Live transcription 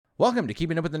Welcome to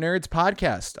Keeping Up with the Nerds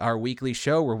podcast, our weekly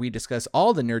show where we discuss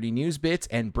all the nerdy news bits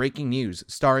and breaking news,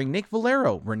 starring Nick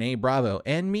Valero, Renee Bravo,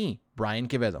 and me, Brian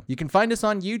Quevedo. You can find us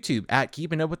on YouTube at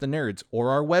Keeping Up with the Nerds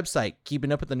or our website,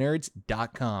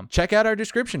 keepingupwiththenerds.com. Check out our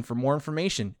description for more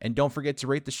information, and don't forget to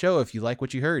rate the show if you like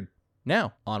what you heard.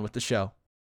 Now, on with the show.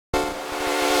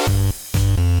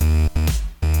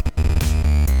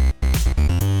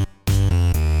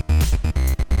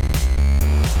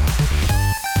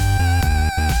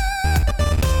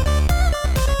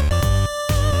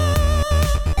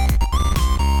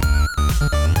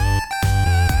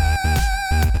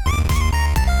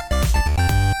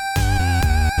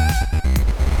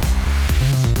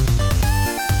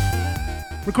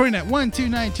 Recording at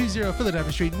 12920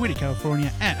 Philadelphia Street, Whittier,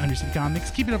 California, at Undercity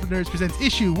Comics. Keeping Up with Nerds presents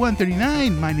issue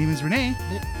 139. My name is Renee.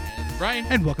 And Brian.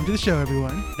 And welcome to the show,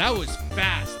 everyone. That was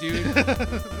fast, dude. And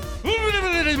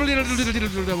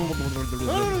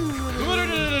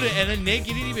then Nick,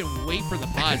 you didn't even wait for the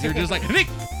pause. You were just like, Nick!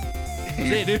 That's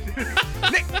it, dude.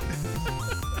 Nick!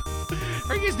 How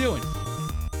are you guys doing?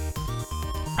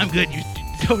 I'm good. You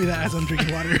told me that as I'm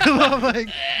drinking water.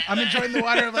 I'm enjoying the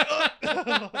water. I'm like,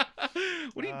 oh.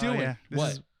 What are you doing? Yeah. This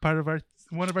What? is part of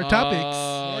one of our topics.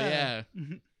 Oh, yeah.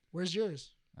 Where's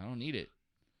yours? I don't need it.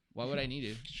 Why would I need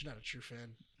it? You're not a true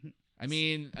fan. I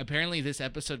mean, apparently this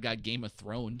episode got Game of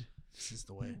Thrones. This is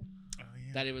the way. Oh,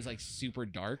 yeah. That it was like super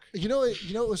dark. You know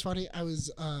what was funny? I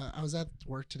was at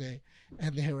work today,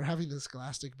 and they were having the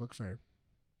Scholastic Book Fair,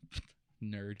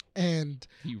 Nerd. and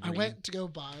You I read. went to go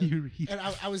buy, You read. and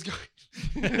I was going.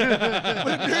 What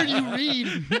a nerd you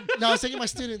read. No, I was taking my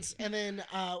students, and then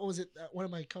what was it? One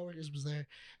of my coworkers was there,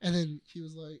 and then he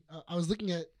was like, I was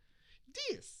looking at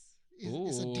this.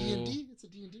 It's a D&D. It's a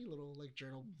D&D little like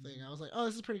journal thing. I was like, oh,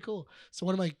 this is pretty cool. So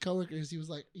one of my coworkers, he was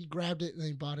like, he grabbed it and then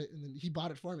he bought it, and then he bought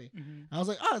it for me. I was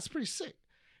like, oh, that's pretty sick.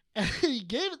 And he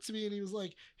gave it to me, and he was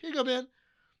like, here you go, man.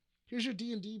 Here's your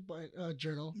D&D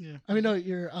journal. Yeah. I mean, no,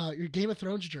 your Game of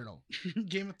Thrones journal.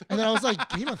 Game of Thrones. And then I was like,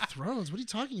 Game of Thrones? What are you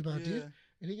talking about, Yeah. dude?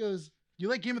 And he goes, You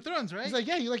like Game of Thrones, right? he's like,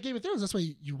 yeah, you like Game of Thrones. That's why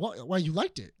you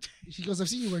liked it. He goes, I've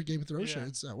seen you wear Game of Thrones Yeah.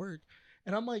 shirts at work.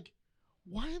 And I'm like,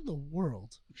 why in the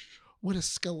world would a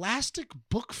Scholastic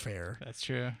Book Fair That's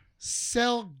true.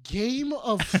 sell Game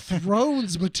of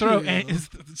Thrones material?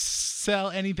 Sell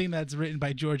anything that's written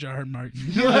by George R. R. Martin.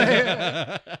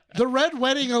 The Red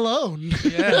Wedding alone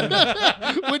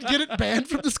Yeah. would get it banned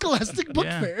from the Scholastic Book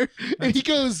Yeah. Fair. And he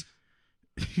goes,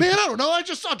 man, I don't know. I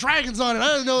just saw dragons on it. I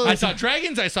don't know. I saw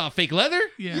dragons. I saw fake leather.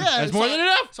 Yeah. That's so more than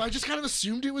enough. So I just kind of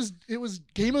assumed it was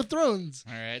Game of Thrones.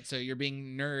 All right, so you're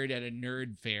being nerd at a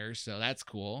nerd fair, so that's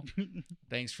cool.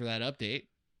 Thanks for that update.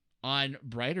 On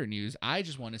brighter news, I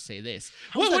just want to say this.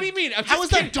 How was What that- do you mean? I'm how just was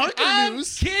that kidding. darker I'm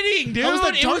news? kidding, dude. How was that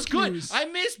It was dark good. news? I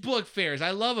miss book fairs.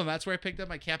 I love them. That's where I picked up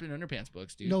my Captain Underpants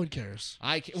books, dude. No one cares.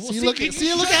 See, look can at- you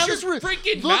see, look shut how your this ru-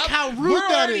 freaking look mouth? how rude We're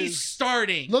that already is.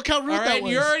 starting. Look how rude All right, that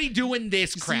was. you're already doing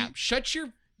this You crap. see? Shut your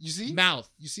You see? mouth.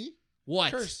 You see?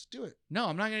 What? Curse. Do it. No,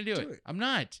 I'm not gonna do Do it. it. I'm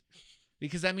not,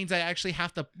 because that means I actually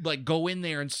have to like go in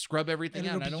there and scrub everything And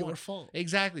out. it'll I be don't your want fault.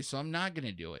 exactly. So I'm not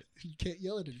gonna do it. You can't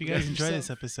yell at it. If you guys enjoy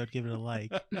this episode, give it a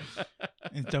like.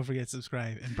 And don't forget to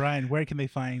subscribe. And Brian, where can they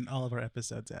find all of our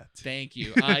episodes at? Thank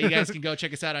you. You guys can go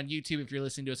check us out on YouTube if you're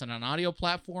listening to us on an audio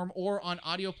platform or on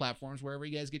audio platforms wherever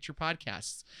you guys get your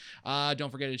podcasts. Don't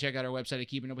forget to check out our website at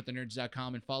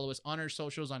keepingupwiththenerds.com and follow us on our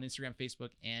socials on Instagram, Facebook,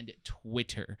 and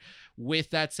Twitter. With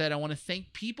that said, I want to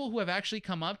thank people who have actually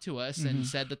come up to us and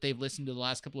said that they've listened to the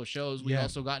last couple of shows. We've Yeah.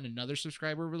 also gotten another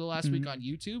subscriber over the last week on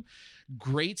YouTube.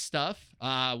 Great stuff.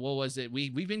 What was it?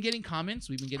 We've been getting comments.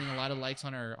 We've been getting a lot of likes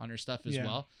on our stuff as Yeah.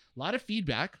 well. A lot of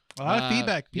feedback. A lot of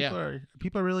feedback. Yeah.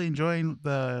 People are really enjoying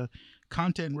the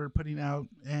content we're putting out,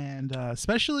 and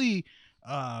especially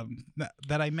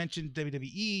that I mentioned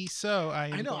WWE. So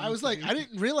I know. I was like, I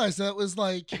didn't realize that was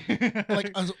like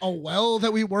a well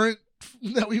that we weren't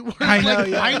I know, like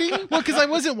yeah. finding. Well, because I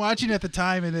wasn't watching at the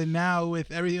time, and then now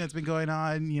with everything that's been going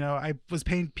on, I was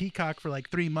paying Peacock for like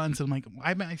 3 months, and I'm like,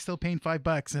 I'm still paying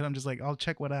 $5, and I'm just like, I'll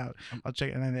check what out. I'll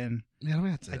check, and then Yeah, I'm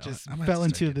gonna have to, I just I'm gonna fell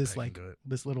have to start into getting this back like into it.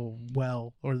 this little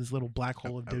well or this little black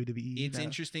hole of WWE. It's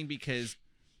interesting because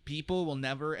people will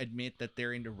never admit that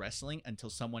they're into wrestling until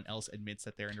someone else admits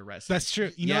that they're into wrestling. That's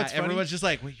true. You know, yeah, what's funny? everyone's just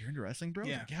like, wait, you're into wrestling, bro?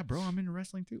 Yeah. Like, yeah, bro, I'm into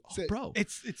wrestling too. Oh, So- bro.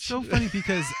 It's so funny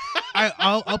because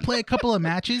I'll play a couple of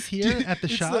matches here Dude, at the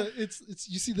it's shop. It's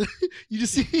you see the you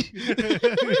just see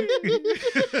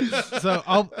So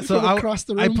from across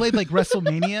the room. I played like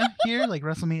WrestleMania here, like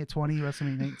WrestleMania 20,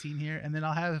 WrestleMania 19 here, and then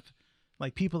I'll have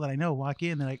like people that I know walk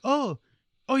in. They're like, "Oh,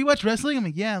 oh, you watch wrestling? I'm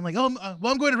like, yeah. I'm like, oh,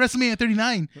 well, I'm going to WrestleMania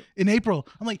 39 in April.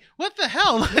 I'm like, what the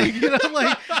hell? Like, you know,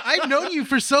 like I've known you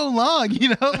for so long, you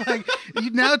know, like you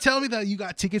now tell me that you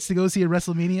got tickets to go see a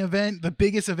WrestleMania event, the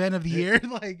biggest event of the year.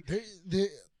 Like,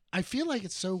 I feel like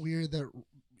it's so weird that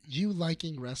you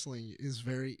liking wrestling is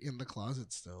very in the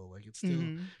closet still. Like it's still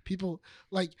people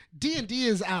like D&D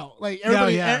is out. Like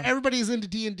everybody's into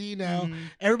D&D now.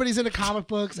 Everybody's into comic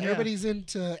books. Everybody's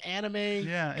into anime.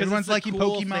 Yeah, everyone's liking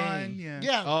cool Pokemon. thing.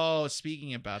 Yeah. Oh,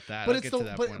 speaking about that, But I'll it's get to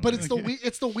that point but it's later.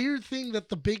 it's the weird thing that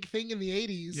the big thing in the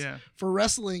 80s for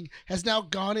wrestling has now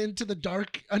gone into the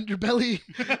dark underbelly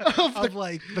of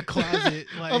like the closet,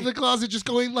 like, of the closet, just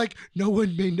going like, no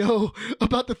one may know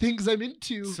about the things I'm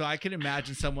into. So I can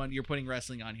imagine someone, you're putting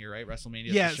wrestling on here, right?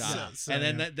 WrestleMania. Yes. The shot.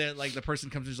 And then like the person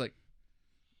comes and is like,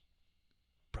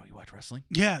 bro, you watch wrestling?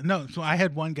 Yeah, no. So I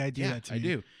had one guy do that to me. I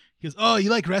do. He goes, oh, you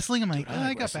like wrestling? I'm like, Dude, oh, I I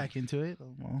like got wrestling. back into it.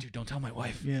 Oh, well. Dude, don't tell my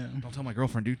wife. Yeah. Don't tell my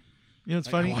girlfriend, dude. You know, it's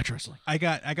I funny. watch wrestling.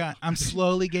 I'm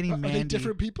slowly getting Are they Mandy.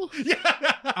 different people? Yeah.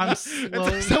 I'm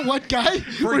slowly. Is that one guy?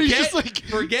 Where he's just like,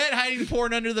 Forget hiding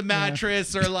porn under the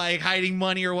mattress or like hiding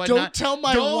money or whatnot. don't tell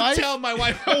my wife. Don't tell my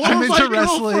wife. Or I'm my into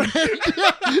wrestling. girlfriend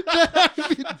that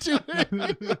I've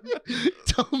been doing.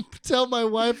 Don't tell my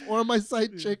wife or my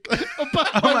side chick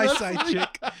about my wrestling. side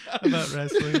chick about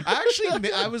wrestling.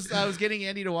 Actually, I was getting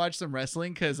Andy to watch some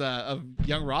wrestling because of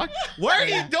Young Rock. Why are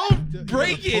you? Don't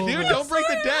break it, dude. Don't break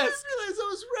the I desk. didn't realize I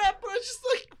was rap, but I was just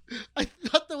like, I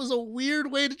thought that was a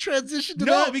weird way to transition to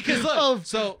No, that. because look, of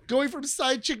so going from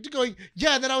side chick to going,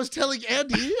 yeah. Then I was telling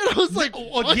Andy, and I was like, well,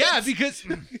 what? yeah, because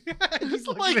He's I'm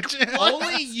looking like, at you. what?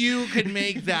 only you could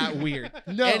make that weird.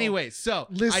 No. Anyway, so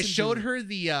Listen I to showed me. her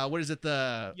the what is it?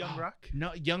 The Young Rock?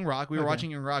 No, Young Rock. We were Okay.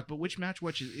 watching Young Rock, but which match?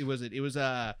 Was it? Was it Was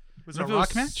I it don't a know if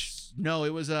Rock match? No, it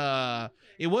was a Rock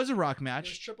It was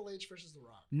match. Triple H versus The Rock.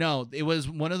 No, it was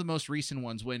one of the most recent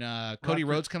ones when Cody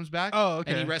Rock- Rhodes comes back. Oh,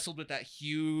 okay. And he wrestled with that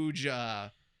huge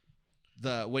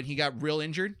when he got real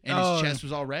injured and Oh. his chest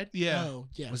was all red. Yeah. Oh,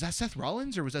 yeah. Was that Seth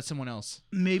Rollins or was that someone else?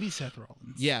 Maybe Seth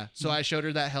Rollins. Yeah. So I showed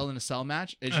her that Hell in a Cell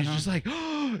match, and she's Uh-huh. just like,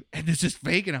 oh, and it's just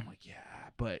fake, and I'm like, yeah,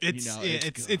 but It's you know,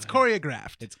 it's good.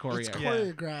 choreographed. It's It's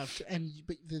choreographed. choreographed,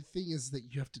 but the thing is that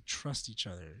you have to trust each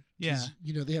other. 'Cause, Yeah.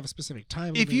 you know they have a specific time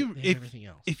If limit you- and if- everything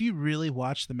else. If you really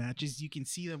watch the matches, you can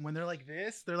see them when they're like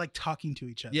this. They're like talking to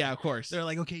each other. Yeah, of course. They're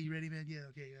like, okay, you ready, man? Yeah,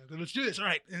 okay, yeah. Let's do this. All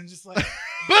right, and just like,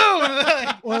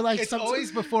 boom. Or like it's some-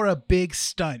 always before a big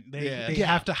stunt. They Yeah.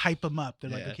 have to hype them up.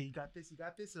 They're like, Yeah. okay, you got this, you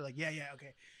got this. They're like, yeah,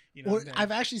 okay. You know, Or and then-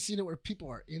 I've actually seen it where people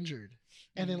are injured,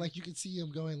 and Mm-hmm. then like you can see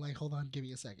them going like, hold on, give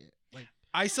me a second. Like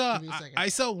I saw Give me a second. I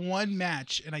saw one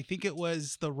match, and I think it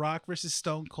was The Rock versus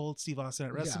Stone Cold Steve Austin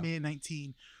at Yeah. WrestleMania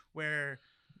 19, where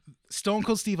Stone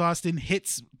Cold Steve Austin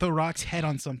hits The Rock's head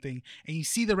on something, and you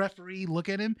see the referee look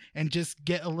at him and just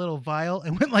get a little vial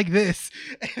and went like this,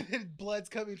 and then blood's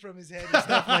coming from his head and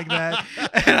stuff like that.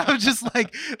 And I'm just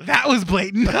like, that was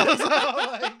blatant. I was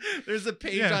like, There's a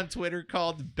page Yeah. on Twitter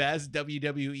called Best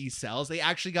WWE Sells. They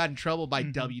actually got in trouble by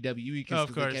Mhm. WWE Of because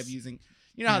they course. kept using,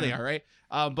 you know how they Yeah. are, right?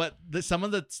 But some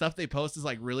of the stuff they post is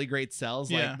like really great sells.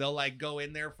 Yeah. Like they'll like go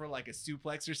in there for like a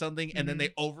suplex or something, and then Mhm. they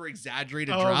over exaggerate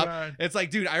a oh, drop. God. It's like,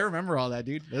 dude, I remember all that,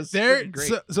 dude. That's There, freaking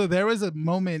great. so there was a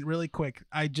moment really quick.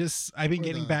 I've been Or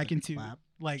getting the back into clap.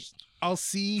 like I'll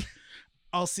see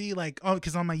like, oh,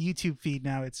 because on my YouTube feed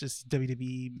now it's just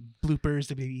WWE bloopers,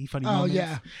 WWE funny oh moments.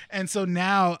 yeah, And so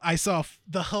now I saw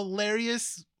the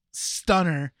hilarious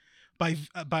stunner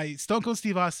by Stone Cold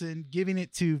Steve Austin giving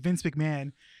it to Vince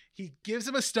McMahon. He gives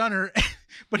him a stunner,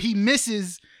 but he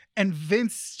misses, and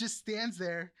Vince just stands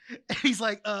there, and he's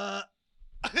like,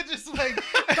 just like,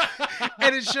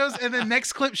 and it shows, and the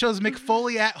next clip shows Mick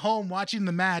Foley at home watching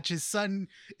the match. His son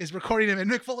is recording him, and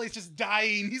Mick Foley's just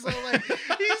dying. He's all like, he's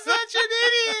such an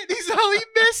idiot. He's all, he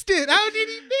missed it. How did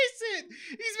he miss it?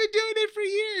 He's been doing it for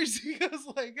years. He goes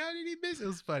like, how did he miss it? It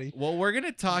was funny. Well, we're going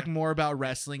to talk more about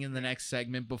wrestling in the next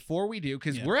segment. Before we do,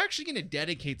 because Yeah. we're actually going to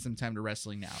dedicate some time to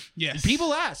wrestling now. Yes.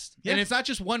 People asked, Yeah. and it's not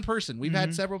just one person. We've had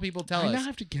Mhm. several people tell I now us.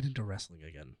 have to get into wrestling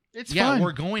again. It's Yeah, fun.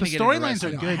 we're going the to get into storylines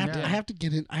wrestling. are I good. have to, now. I have to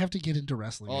get in. I have to get into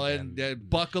wrestling Oh, again. and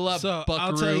buckle up, So buckaroo.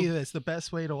 I'll tell you this: the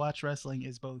best way to watch wrestling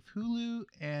is both Hulu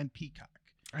and Peacock.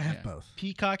 I have Yeah. both.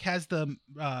 Peacock has the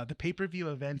pay-per-view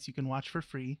events you can watch for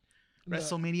free, The-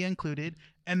 WrestleMania included,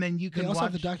 and then you They can also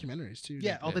watch have the documentaries too.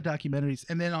 yeah, all the documentaries,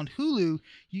 and then on Hulu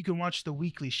you can watch the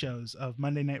weekly shows of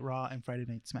Monday Night Raw and Friday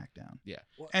Night SmackDown. Yeah.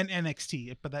 and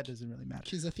NXT, but that doesn't really matter.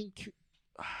 Because I think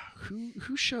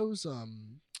who shows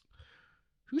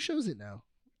it now?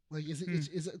 Like is it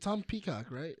it's on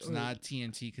Peacock, right? It's Or- not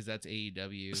TNT because that's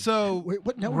AEW. So Wait,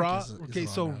 what network Raw, is it okay, on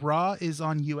so now? Raw is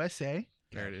on USA.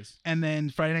 there it is. And then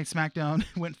Friday Night SmackDown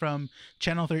went from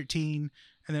Channel 13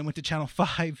 and then went to Channel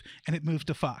 5, and it moved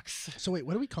to Fox. So wait,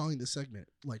 what are we calling this segment?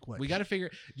 Like what? We got to figure.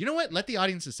 You know what? Let the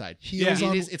audience decide. Heels Yeah.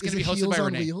 on. It's going to is be it hosted Heels by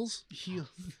on Renee. Wheels. Heels.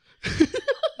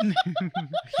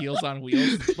 Heels on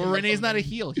wheels. But Renee's not a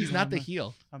heel. He's not the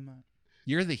heel. I'm not.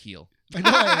 You're the heel. I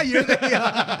know I am. You're the heel.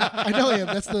 I know I am.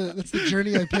 That's the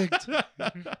journey I picked.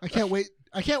 I can't wait.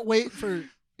 I can't wait for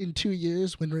in 2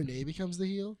 years when Renee becomes the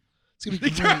heel. It's gonna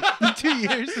be great. In 2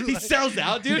 years. He sells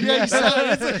out, dude. Yeah,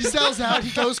 he sells out.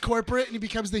 He goes corporate and he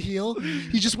becomes the heel.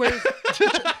 He just wears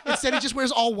instead. He just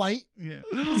wears all white Yeah.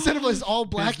 instead of his all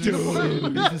black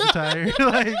uniform. Business attire.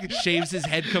 Like, Shaves his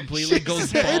head completely, Shaves goes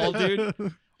his head. bald,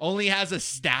 dude. Only has a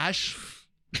stash.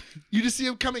 You just see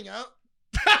him coming out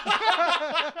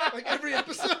like every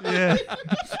episode. yeah.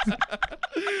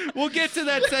 We'll get to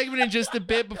that segment in just a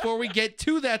bit. Before we get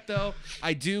to that, though,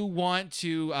 I do want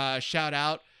to shout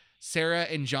out Sarah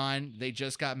and John. They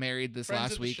just got married this Friends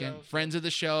last of the weekend. show. Friends of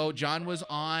the show. John was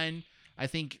on, I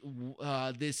think,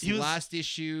 this He was- last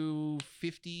issue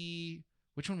 50.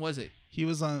 Which one was it? He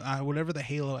was on whatever the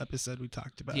Halo episode we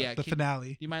talked about. Yeah, The can- finale.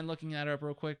 Do you mind looking that up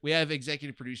real quick? We have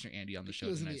executive producer Andy on the It show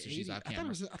was in tonight, the so she's 80s. off I thought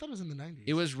camera. it was in the 90s.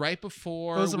 It was right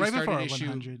before It was we right started before issue.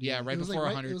 100, Yeah, yeah. right It was before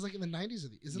like 100. It was like in the 90s.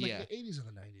 Isn't it Yeah. like the 80s or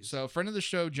the 90s? So, friend of the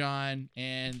show, John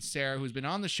and Sarah, who's been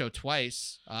on the show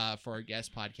twice for our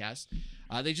guest podcast,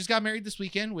 they just got married this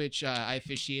weekend, which I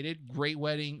officiated. Great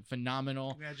wedding,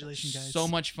 phenomenal, Congratulations, guys. so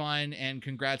much fun, and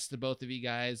congrats to both of you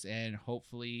guys. And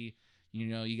hopefully,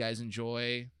 you guys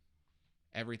enjoy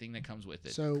everything that comes with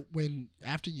it. So when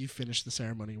after you finished the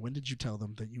ceremony, when did you tell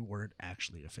them that you weren't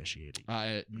actually officiating?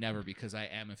 Never, because I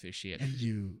am officiating. And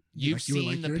you You've you were seen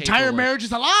like, the your entire paperwork. marriage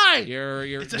is a lie. You're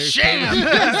It's a there's sham.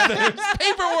 There's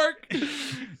paperwork.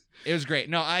 It was great.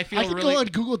 No, I feel I could really. go on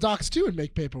Google Docs too and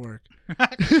make paperwork.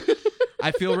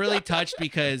 I feel really touched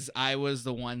because I was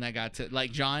the one that got to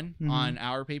like John Mhm. on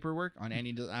our paperwork, on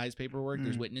Andy I's paperwork.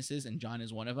 There's Mm. witnesses, and John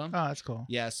is one of them. Oh, that's cool.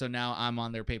 Yeah, so now I'm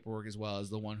on their paperwork as well as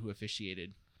the one who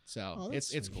officiated. So Oh,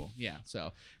 that's it's sweet. cool. Yeah.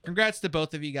 So congrats to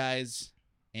both of you guys.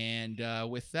 And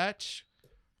with that,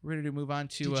 we're ready to move on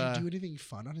to. Did you do anything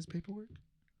fun on his paperwork?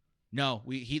 No,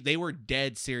 they were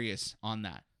dead serious on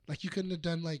that. Like you couldn't have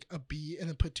done like a B and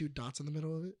then put 2 dots in the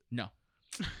middle of it. No.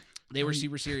 They were Are you-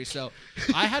 super serious. So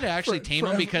I had to actually For- tame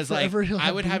them forever- because like forever he'll I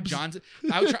have would have boobs. John's.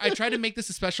 I tried to make this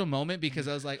a special moment because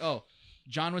I was like, oh,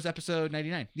 John was episode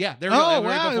 99. Yeah, there we go. Oh, Right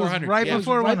wow. It before was 100. right yeah.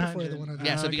 before Right 100. before the 100.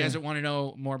 Yeah, so if you guys okay. want to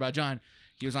know more about John,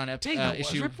 he was on Dang, that was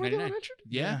issue right before the 99. 100?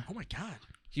 Yeah, Oh my god.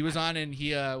 he was on and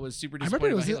he was super I remember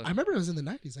disappointed it was. about Halo. I remember it was in the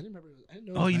 90s. I didn't remember. I didn't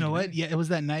know. It Oh, was you know what? 99. Yeah, it was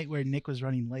that night where Nick was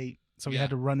running late, so we Yeah.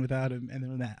 had to run without him, and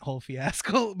then that whole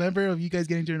fiasco. Remember of you guys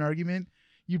getting into an argument?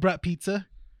 You brought pizza.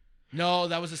 No,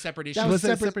 that was a separate issue. That was Was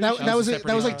that a separate. separate That, issue? that was a it.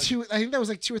 That was like separate 2. I think that was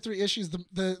like 2 or 3 issues.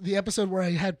 The episode where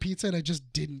I had pizza and I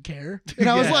just didn't care, and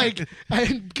I was Yeah. like,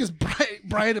 because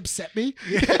Brian upset me.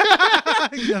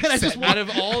 And I just Out of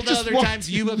all the just other walked- times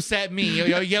you've upset me,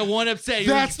 you get one upset.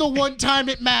 You're- That's the one time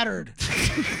it mattered,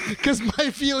 because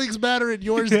my feelings matter and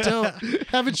yours don't.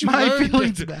 Haven't you my learned?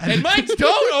 feelings bad. and mine's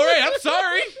don't. All right, I'm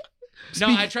sorry. No,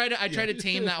 Speak- I tried to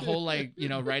tame that whole like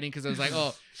writing because I was like,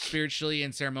 oh, spiritually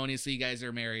and ceremoniously you guys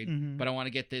are married, Mhm. but I want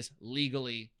to get this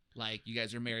legally like you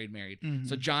guys are married. Mhm.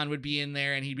 So John would be in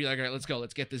there and he'd be like, all right, let's go,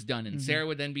 let's get this done. And Mhm. Sarah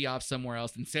would then be off somewhere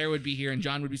else, and Sarah would be here, and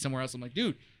John would be somewhere else. I'm like,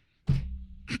 dude,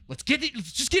 let's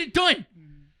just get it done.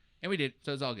 And we did,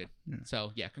 so it's all good. Yeah.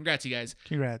 So yeah, congrats you guys.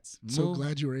 Congrats. So Move-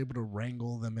 glad you were able to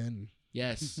wrangle them in.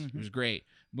 Yes, it was great.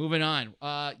 Moving on.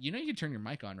 You can turn your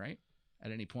mic on, right?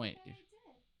 At any point.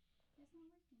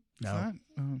 It's not?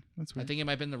 Oh, that's I weird. think it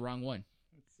might have been the wrong one.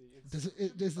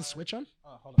 Is the switch on?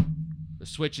 Oh, hold on. The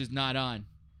switch is not on.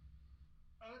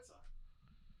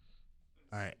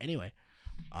 All right. Anyway,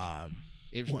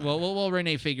 What? Well,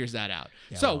 Renee figures that out.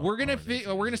 Yeah, So well, we're gonna Renee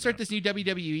we're gonna figures start it this new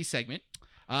WWE segment,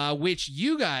 which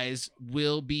you guys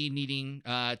will be needing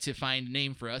to find a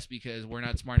name for us because we're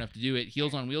not smart enough to do it.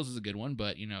 Heels on Wheels is a good one,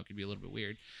 but it could be a little bit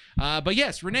weird. But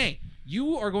yes, Renee,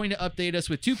 you are going to update us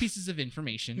with 2 pieces of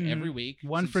information Mhm. every week.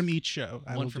 One since- from each show.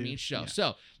 I one will from do. each show. Yeah.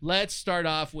 So let's start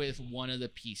off with one of the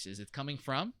pieces. It's coming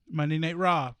from Monday Night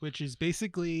Raw, which is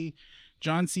basically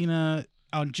John Cena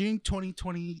on June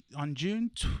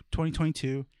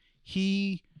 2022.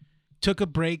 He took a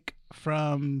break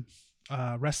from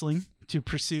wrestling to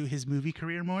pursue his movie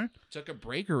career more. took a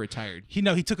break or retired. He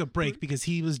took a break because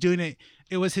he was doing it.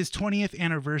 It was his 20th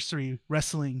anniversary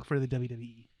wrestling for the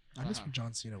WWE. I miss when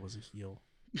John Cena was a heel.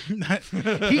 He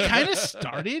kind of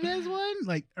started as one,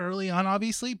 like early on,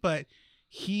 obviously, but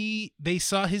they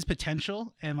saw his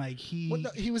potential and like he Well, no,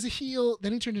 he was a heel.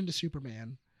 Then he turned into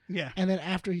Superman. yeah And then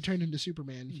after he turned into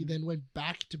Superman, he then went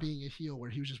back to being a heel where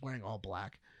he was just wearing all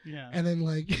black. yeah And then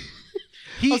like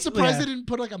I'm surprised yeah. they didn't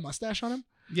put like a mustache on him.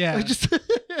 Yeah. Like, just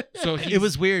So It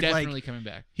was weird, like- Definitely coming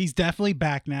back. He's definitely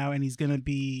back now, and he's gonna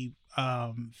be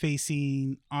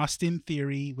facing Austin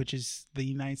Theory, which is the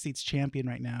United States champion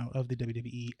right now of the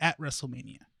WWE at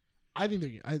WrestleMania. I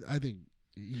think I think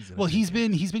he's. Well, he's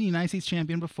been United States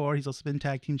champion before. He's also been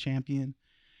tag team champion,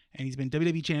 and he's been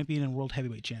WWE champion and world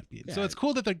heavyweight champion. So Yeah. it's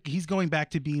cool that he's going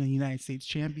back to being a United States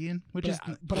champion, which is.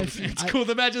 But I feel, It's cool.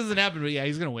 The match doesn't happen, but yeah,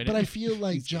 he's gonna win But it. I feel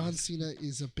like He's John jealous. Cena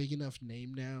is a big enough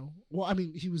name now. Well, I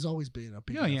mean, he was always been a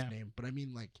big Oh, enough yeah. name, but I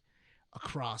mean, like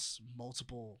across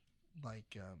multiple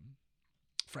like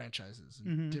franchises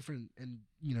and Mhm.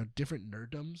 different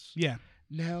nerddoms Yeah.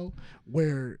 now.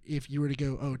 Where if you were to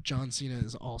go, oh, John Cena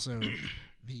is also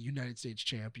the United States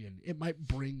champion, it might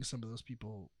bring some of those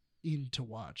people in to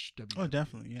watch WWE. Oh,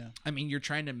 definitely. Yeah. I mean, you're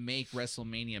trying to make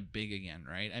WrestleMania big again,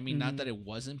 right? I mean, not Mhm. that it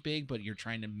wasn't big, but you're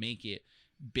trying to make it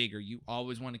bigger. You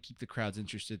always want to keep the crowds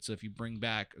interested. So if you bring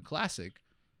back a classic,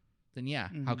 then yeah,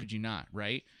 how Mhm. could you not,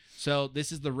 right? So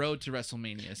this is the road to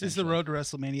WrestleMania. This is the road to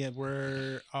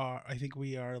WrestleMania. I think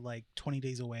we are like 20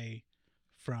 days away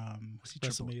from Let's see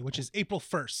Triple- WrestleMania, which is April I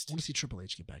 1st. want to see Triple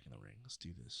H get back in the ring. Let's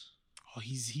do this. Oh,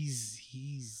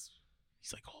 he's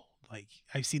like, oh, like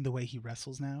I've seen the way he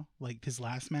wrestles now. Like his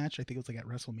last match, I think it was like at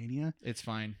WrestleMania. It's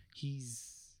fine.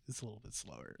 It's a little bit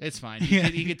slower. It's fine. Yeah.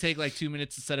 He could take like 2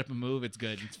 minutes to set up a move. It's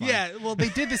good. It's fine. Yeah, well, they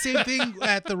did the same thing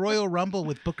at the Royal Rumble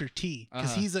with Booker T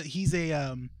because Uh-huh. he's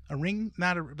a ring,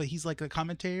 but he's like a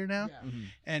commentator now, Mhm.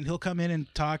 and he'll come in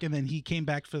and talk, and then he came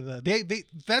back for they.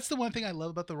 That's the one thing I love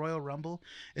about the Royal Rumble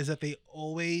is that they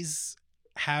always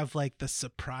have like the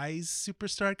surprise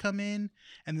superstar come in,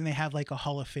 and then they have like a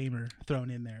Hall of Famer thrown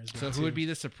in there as well. So who too. would be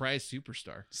the surprise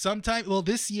superstar? Well,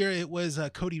 this year it was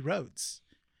Cody Rhodes.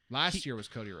 Last year was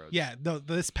Cody Rhodes. Yeah, no,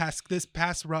 this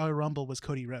past Royal Rumble was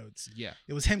Cody Rhodes. Yeah.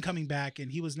 It was him coming back,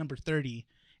 and he was number 30,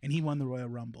 and he won the Royal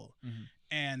Rumble. Mhm.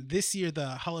 And this year, the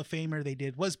Hall of Famer they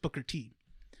did was Booker T,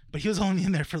 but he was only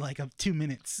in there for like 2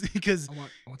 minutes because I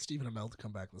want Stephen Amell to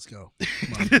come back. Let's go.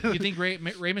 You think Rey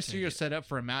Mysterio set up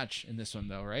for a match in this one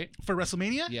though, right? for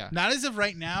WrestleMania, Yeah. not as of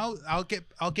right now. I'll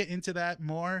get into that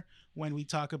more when we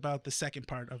talk about the second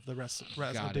part of the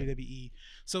Got it. WWE.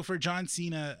 So for John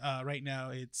Cena, right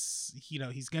now it's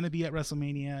he's gonna be at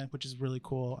WrestleMania, which is really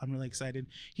cool. I'm really excited.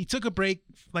 He took a break,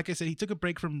 like I said, he took a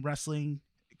break from wrestling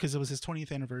because it was his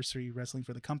 20th anniversary wrestling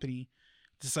for the company.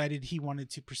 Decided he wanted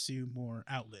to pursue more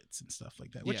outlets and stuff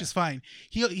like that, which Yeah. is fine.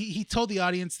 He told the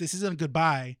audience, "This isn't a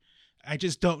goodbye. I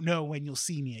just don't know when you'll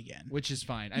see me again." Which is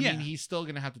fine. I Yeah. mean, he's still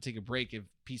gonna have to take a break if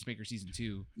Peacemaker season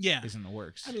 2 Yeah, is in the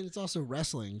works. I mean, it's also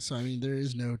wrestling, so I mean, there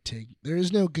is no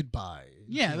goodbye.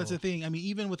 yeah, that's the thing. I mean,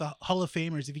 even with the Hall of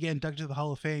Famers, if you get inducted to the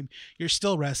Hall of Fame, you're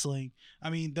still wrestling.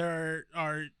 I mean, there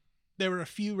are a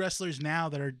few wrestlers now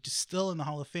that are just still in the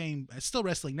Hall of Fame, still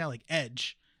wrestling now, like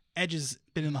Edge. Edge has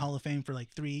been in the Hall of Fame for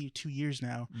like 2 years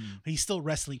now. Mm. But he's still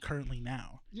wrestling currently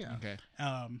now. Yeah. Okay.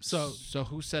 So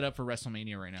who's set up for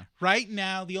WrestleMania right now? right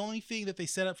now, the only thing that they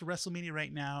set up for WrestleMania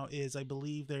right now is I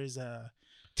believe there's a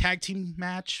tag team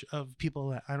match of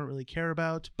people that I don't really care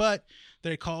about, but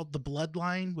they're called the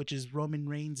Bloodline, which is Roman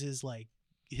Reigns' like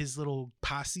his little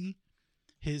posse,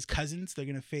 his cousins. They're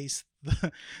gonna face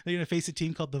a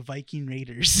team called the Viking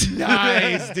Raiders.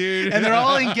 Nice, dude. And they're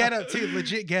all in getup too,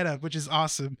 legit getup, which is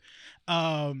awesome.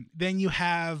 Then you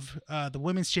have the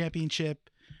women's championship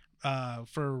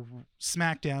for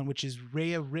SmackDown, which is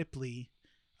Rhea Ripley.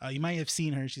 You might have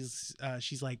seen her.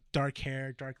 She's like dark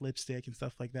hair, dark lipstick, and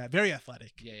stuff like that. Very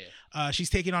athletic. Yeah. She's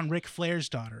taking on Ric Flair's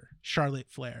daughter, Charlotte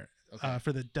Flair, Okay.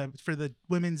 for the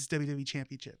women's WWE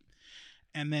championship.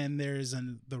 And then there's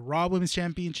the Raw Women's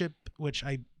Championship, which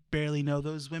I barely know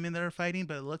those women that are fighting,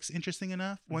 but it looks interesting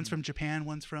enough. One's from Japan,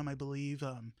 one's from, I believe,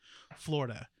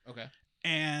 Florida. Okay.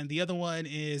 And the other one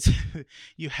is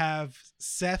you have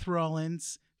Seth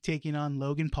Rollins taking on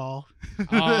Logan Paul. Oh,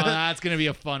 that's gonna be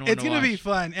a fun one. It's to going to be watch.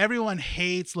 fun. Everyone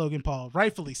hates Logan Paul,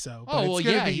 rightfully so. but Oh it's well,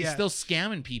 gonna yeah, be- he's still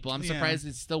scamming people. I'm Yeah. surprised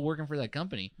it's still working for that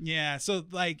company. Yeah, so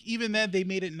like even then they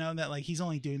made it known that like he's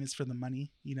only doing this for the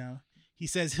money, He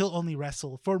says he'll only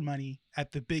wrestle for money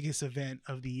at the biggest event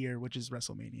of the year, which is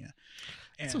WrestleMania.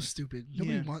 It's so And stupid.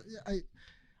 Nobody Yeah. wants.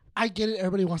 I get it.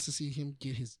 Everybody wants to see him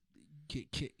get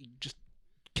just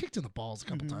kicked in the balls a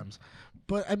couple Mhm. times,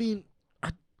 but I mean,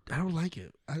 I don't like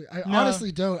it. I No.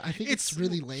 honestly don't. I think it's It's-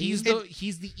 really lame. He's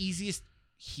the easiest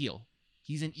heel.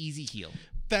 He's an easy heel.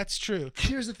 that's true.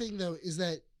 Here's the thing, though, is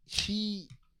that he,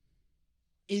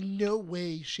 in no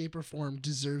way, shape, or form,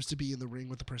 deserves to be in the ring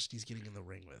with the person he's getting in the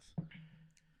ring with.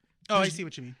 Oh, I There's- see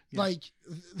what you mean. Yeah. Like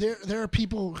there are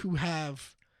people who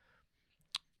have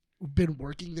been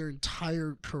working their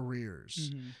entire careers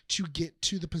Mhm. to get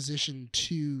to the position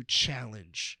to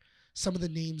challenge some of the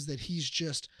names that he's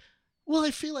just. Well,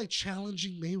 I feel like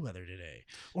challenging Mayweather today,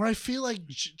 or I feel like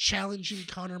challenging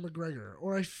Conor McGregor,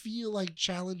 or I feel like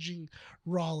challenging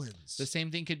Rollins. The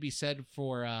same thing could be said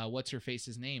for what's her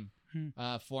face's name,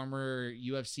 former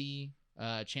UFC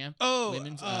champ. Oh,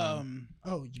 women's.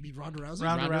 Oh, you mean Ronda Rousey?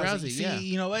 Ronda Ronda Rousey. Rousey, See, yeah.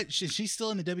 you know what? She's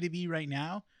still in the WWE right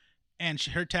now, and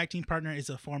her tag team partner is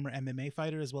a former MMA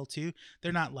fighter as well too.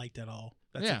 They're not liked at all.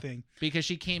 That's Yeah. the thing. Because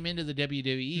she came into the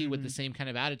WWE with the Mhm. same kind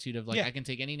of attitude of like, Yeah. I can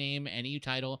take any name, any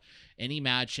title, any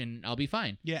match, and I'll be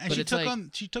fine. Yeah, and But she it's took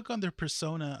like- she took on the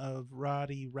persona of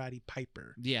Roddy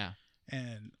Piper, Yeah.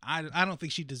 and I don't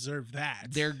think she deserved that.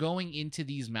 They're going into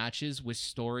these matches with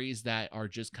stories that are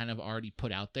just kind of already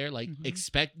put out there. Like, Mhm.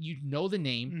 expect, you know, the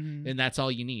name, Mhm. and that's all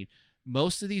you need.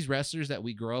 Most of these wrestlers that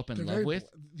we grow up in They're love very with,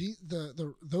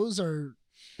 those are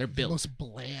they're the built. most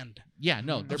bland Yeah,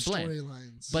 no, Mhm. they're of bland.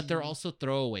 storylines. But they're also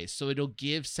throwaways. So it'll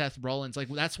give Seth Rollins, like,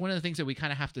 that's one of the things that we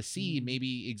kind of have to see,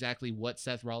 maybe exactly what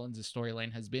Seth Rollins'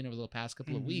 storyline has been over the past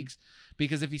couple of Mhm. weeks.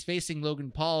 Because if he's facing Logan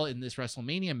Paul in this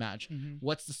WrestleMania match, Mhm.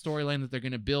 what's the storyline that they're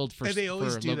going to build for, And they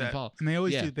always for do Logan that, Paul? and they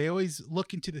always Yeah. do. They always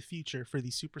look into the future for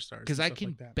these superstars. Because and I stuff can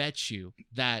like that. bet you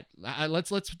that let's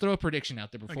throw a prediction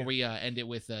out there before Okay. we end it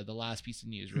with the last piece of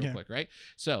news real Yeah. quick, right?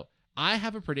 So I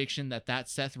have a prediction that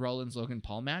Seth Rollins Logan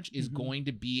Paul match is Mhm. going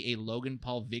to be a Logan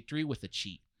Paul victory with a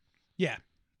cheat. Yeah,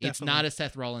 It's definitely. not a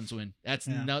Seth Rollins win. That's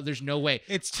Yeah. there's no way.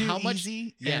 It's too How much-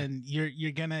 easy, Yeah. and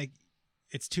you're gonna.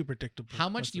 It's too predictable. How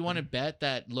much That's do you the want to thing. bet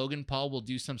that Logan Paul will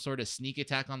do some sort of sneak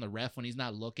attack on the ref when he's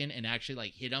not looking and actually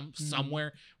like hit him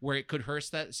somewhere where it could hurt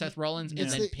Seth Rollins and Yeah.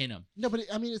 then pin him? no, but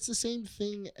I mean it's the same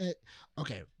thing.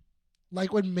 Okay,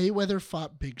 like when Mayweather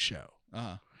fought Big Show,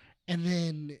 and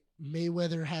then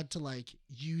Mayweather had to like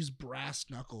use brass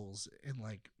knuckles and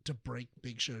like to break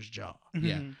Big Show's jaw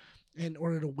Yeah. Mhm. in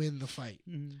order to win the fight.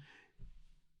 Mhm.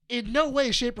 In no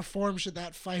way, shape, or form should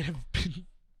that fight have been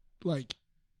like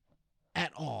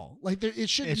at all. Like it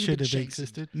shouldn't. It even should have been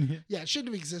existed. Yeah, it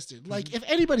shouldn't have existed. Like if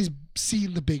anybody's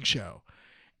seen the Big Show,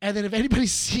 and then if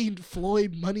anybody's seen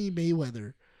Floyd Money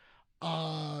Mayweather,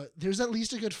 there's at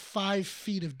least a good 5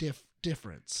 feet of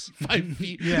difference. 5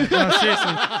 feet. Yeah, no,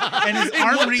 seriously. And his In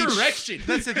arm what reach. direction?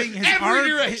 That's the thing. Every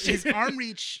direction. His arm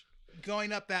reach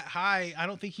going up that high. I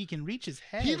don't think he can reach his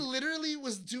head. He literally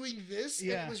was doing this. And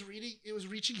Yeah. it was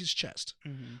reaching his chest.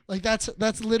 Mhm. Like that's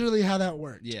literally how that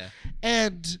worked. Yeah.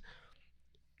 And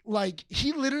like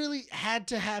he literally had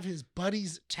to have his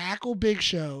buddies tackle Big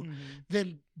Show. Mhm.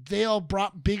 Then they all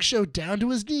brought Big Show down to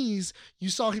his knees. You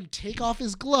saw him take off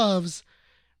his gloves,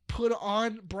 put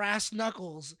on brass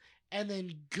knuckles, and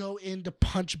then go in to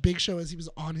punch Big Show as he was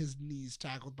on his knees,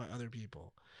 tackled by other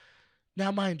people.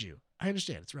 Now, mind you, I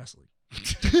understand it's wrestling.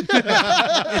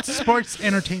 It's sports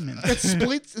entertainment. It's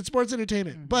sports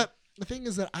entertainment. Mhm. But the thing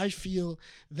is that I feel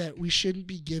that we shouldn't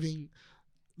be giving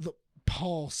the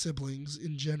Paul siblings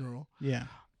in general Yeah.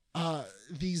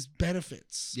 these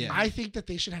benefits. Yeah. I think that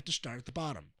they should have to start at the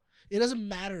bottom. It doesn't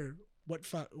matter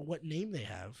what name they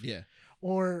have Yeah.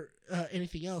 or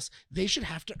anything else. They should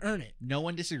have to earn it. No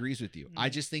one disagrees with you. I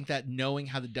just think that knowing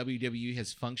how the WWE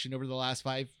has functioned over the last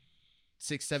 5,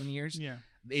 6, 7 years, Yeah.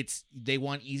 they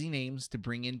want easy names to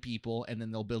bring in people and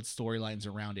then they'll build storylines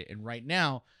around it. And right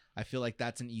now, I feel like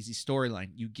that's an easy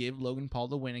storyline. You give Logan Paul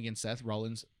the win against Seth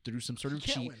Rollins through some sort He of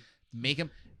can't cheat. win. Make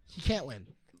him. He can't win.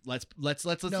 Let's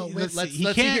No, let's let's He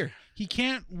let's can't. hear. He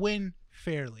can't win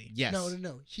fairly. Yes.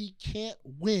 No. He can't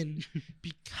win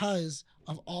because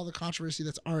of all the controversy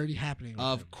that's already happening. with him.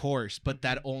 Of course, but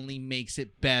that only makes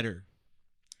it better.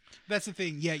 That's the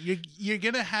thing. Yeah, you're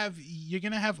gonna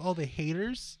have all the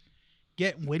haters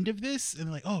get wind of this and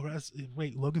they're like, oh,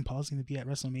 wait, Logan Paul's gonna be at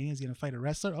WrestleMania. He's gonna fight a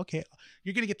wrestler. Okay,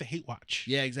 you're gonna get the hate watch.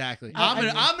 Yeah, exactly. I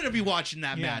mean- I'm gonna be watching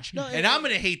that Yeah. match, No, and I'm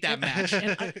gonna hate that match.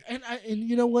 And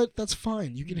you know what? That's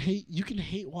fine. You can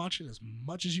hate watching as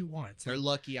much as you want. They're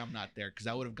lucky I'm not there because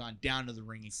I would have gone down to the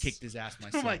ring and kicked his ass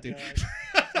myself. Oh my dude. god.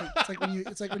 It's like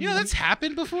when You know that's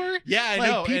happened before. Yeah, I like,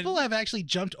 know. People have actually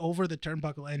jumped over the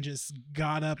turnbuckle and just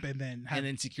got up and then and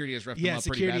then security has roughed yeah, them up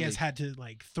pretty security badly. has had to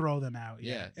like throw them out.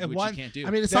 yeah, and which one you can't do.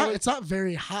 I mean, That was- it's not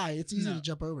very high. It's easy No. to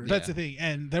jump over. That's Yeah. the thing.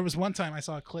 And there was one time I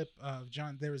saw a clip of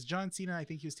There was John Cena. I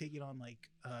think he was taking on like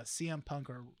CM Punk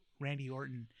or Randy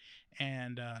Orton,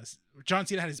 and John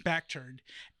Cena had his back turned,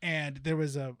 and there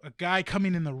was a guy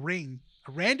coming in the ring,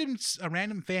 a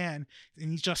random fan,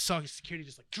 and he just saw security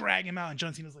just like drag him out, and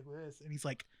John Cena's like this, and he's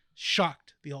like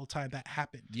shocked the whole time that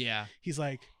happened. yeah, He's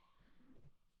like.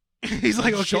 He's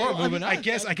like, okay, Sure, well, moving I on.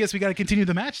 guess we got to continue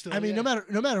the match. Still. I mean, yeah.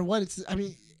 no matter what, it's. I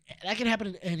mean, that can happen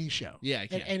in any show. Yeah,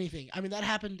 it At can. anything. I mean, that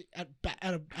happened at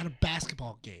a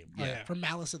basketball game. Yeah. From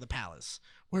Malice at the Palace,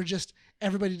 where just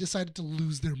everybody decided to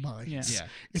lose their minds. Yeah. Yeah.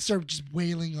 It started just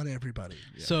wailing on everybody.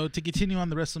 Yeah. So to continue on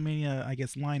the WrestleMania, I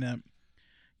guess lineup,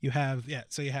 you have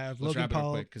Let's Logan wrap it up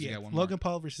Paul, quick, 'cause we got one more. Logan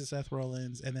Paul versus Seth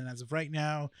Rollins, and then as of right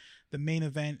now, the main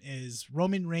event is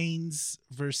Roman Reigns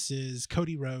versus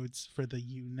Cody Rhodes for the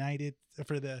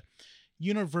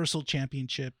Universal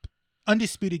Championship,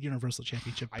 undisputed Universal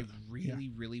Championship. I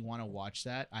really want to watch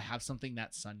that. I have something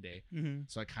that Sunday,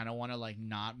 Mhm. so I kind of want to like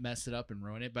not mess it up and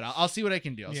ruin it. But I'll see what I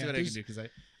can do. I'll see Yeah, what I can do because I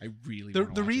really The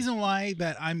wanna watch reason why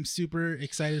that I'm super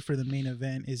excited for the main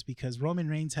event is because Roman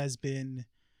Reigns has been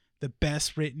the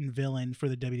best written villain for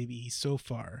the WWE so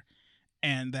far,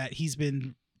 and that he's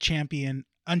been champion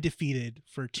undefeated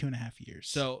for 2.5 years.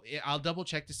 So I'll double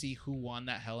check to see who won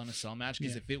that Hell in a Cell match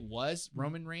because Yeah. if it was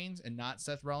Roman Reigns and not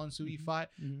Seth Rollins who he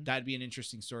fought, Mhm. that'd be an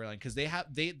interesting storyline because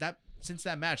since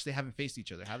that match they haven't faced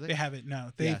each other, have they? They haven't.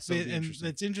 No, So it'll be and interesting.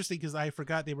 it's interesting because I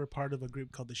forgot they were part of a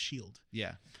group called the Shield,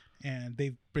 Yeah. and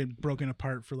they've been broken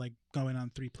apart for like going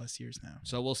on 3+ years now.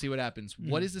 So we'll see what happens.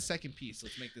 What is the second piece?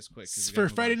 Let's make this quick. 'cause we For gotta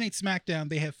move Friday on. Night SmackDown,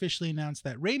 they have officially announced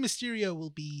that Rey Mysterio will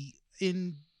be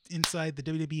inside the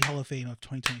WWE Hall of Fame of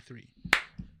 2023,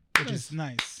 which is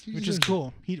nice, He which is deserves it.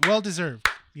 cool. He well deserved,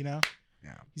 you know.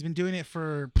 Yeah. He's been doing it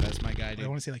for That's my guy, I dude.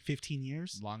 want to say like 15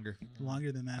 years, Longer.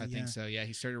 longer than that. I yeah. think so. Yeah,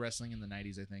 he started wrestling in the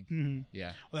 90s, I think. Mhm.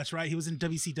 Yeah. Well, that's right. He was in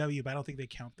WCW, but I don't think they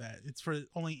count that. It's for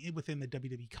only within the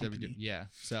WWE company. Yeah.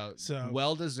 So So-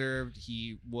 well deserved.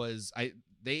 He was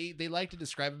they like to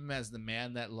describe him as the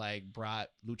man that like brought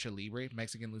lucha libre,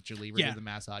 Mexican lucha libre Yeah. to the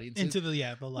mass audiences. Into the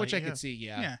light, which I yeah. could see,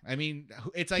 yeah. Yeah. I mean,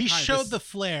 it's He iconic. showed This- the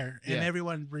flair, and Yeah.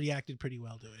 everyone reacted pretty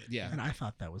well to it. yeah. And I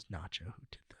thought that was Nacho who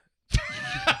did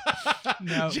that.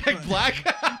 No, Jack but- Black.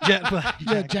 Jet Black.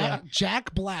 Yeah, Black.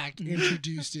 Jack Black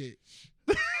introduced it.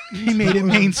 He made it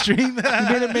mainstream. He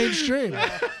made it mainstream.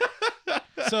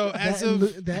 So as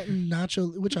of that and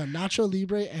Nacho, which are Nacho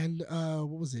Libre and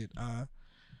what was it?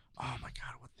 Oh my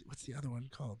God, what's the other one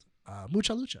called?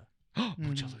 Mucha Lucha.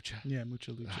 Mucha Lucha. yeah,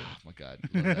 Mucha Lucha. Oh my god,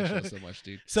 I love that show so much,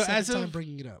 dude. So Second as time of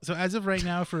bringing it up. So as of right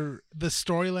now, for the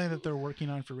storyline that they're working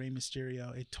on for Rey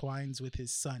Mysterio, it twines with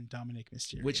his son Dominic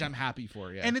Mysterio, Which I'm happy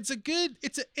for. Yeah. and it's an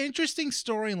interesting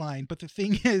storyline. But the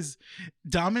thing is,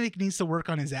 Dominic needs to work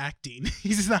on his acting.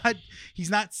 He's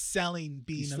not selling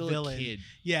being He's a still villain. a kid.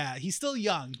 Yeah, he's still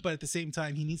young, but at the same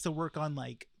time, he needs to work on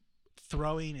like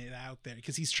throwing it out there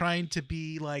because he's trying to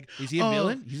be like, Is he a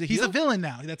villain? He's a heel? villain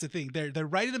now. That's the thing. They're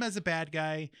writing him as a bad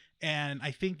guy, and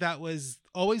I think that was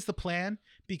always the plan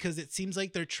because it seems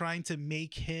like they're trying to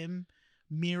make him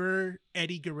mirror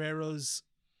Eddie Guerrero's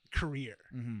career,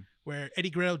 Mhm. where Eddie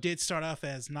Guerrero did start off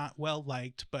as not well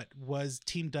liked, but was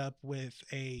teamed up with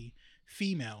a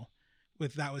female,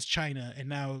 that was China, and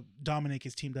now Dominic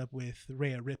is teamed up with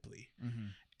Rhea Ripley.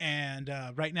 Mhm. And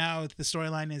right now, the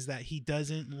storyline is that he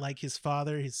doesn't like his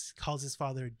father. He calls his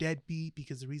father a deadbeat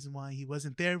because the reason why he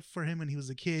wasn't there for him when he was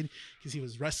a kid because he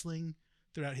was wrestling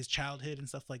throughout his childhood and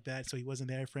stuff like that. So he wasn't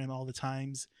there for him all the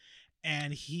times.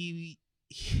 And he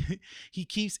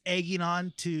keeps egging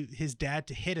on to his dad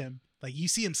to hit him. Like you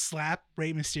see him slap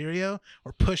Rey Mysterio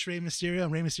or push Rey Mysterio,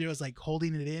 and Rey Mysterio is like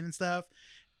holding it in and stuff.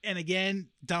 And again,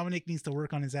 Dominic needs to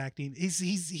work on his acting. He's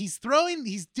doing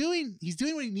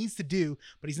what he needs to do,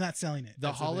 but he's not selling it. The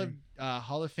That's Hall thing.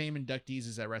 of Fame inductees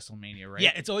is at WrestleMania, right?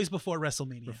 Yeah, it's always before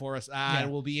WrestleMania. before us. Yeah. It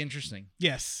will be interesting.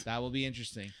 Yes. That will be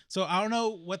interesting. So I don't know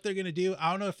what they're gonna do. I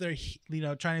don't know if they're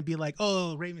trying to be like,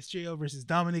 oh, Rey Mysterio versus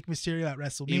Dominic Mysterio at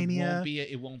WrestleMania.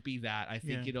 It won't be that. I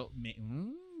think Yeah.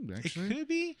 It actually, could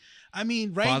be. I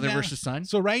mean, right father now, versus son.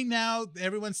 So right now,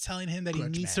 everyone's telling him that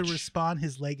Grudge he needs to match. respond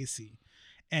his legacy,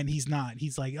 and he's not.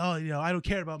 He's like, oh, I don't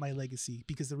care about my legacy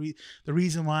because the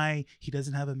reason why he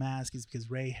doesn't have a mask is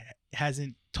because Ray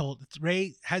hasn't told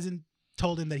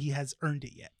him that he has earned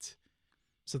it yet.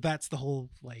 So that's the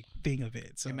whole like thing of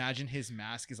it. So Imagine his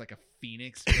mask is like a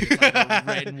phoenix, but it's like a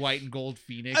red and white and gold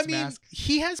phoenix I mean, mask.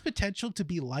 he has potential to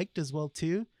be liked as well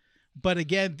too. But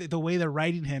again, the way they're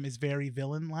writing him is very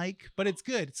villain-like, but it's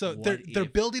good. So What they're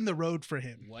if- building the road for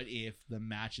him. What if the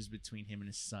match is between him and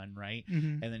his son, right?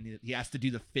 Mhm. And then he has to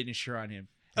do the finisher on him.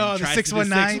 Oh, And the tries to do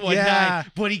 619? Yeah.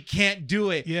 but he can't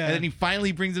do it. Yeah. And then he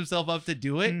finally brings himself up to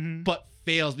do it, Mhm. but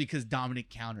fails because Dominic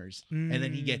counters. And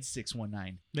then he Mm. gets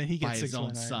 619. Then he by gets his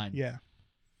own 619. son. Yeah,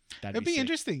 That'd it'd be sick.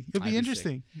 interesting. It'd That'd be be sick.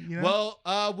 interesting. You know?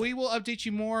 Well, we will update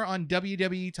you more on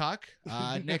WWE Talk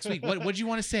next week. What do you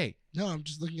want to say? No, I'm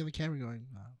just looking at the camera going,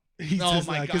 He Oh says,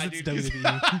 my 'cause god, it's dude.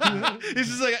 WWE. It's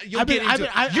just like you'll I've been- get into I've been-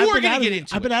 it. I've You are been gonna out of get it.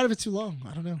 into I've been it. out of it too long.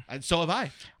 I don't know. And so have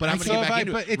I. But I'm So gonna get have back I,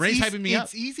 into but it. it's Ray's easy, hyping me up.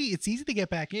 It's easy. It's easy to get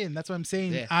back in. That's what I'm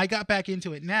saying. Yeah. I got back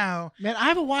into it now. Man, I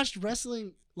haven't watched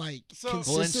wrestling like So- Well, then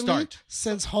consistently start.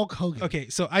 since Hulk Hogan. Okay,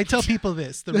 so I tell people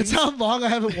this. The That's reason- how long I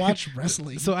haven't watched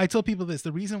wrestling. So I tell people this.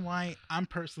 The reason why I'm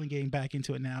personally getting back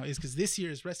into it now is because this year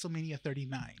is WrestleMania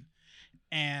 39,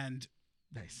 and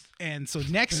so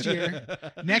next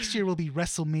year will be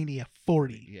WrestleMania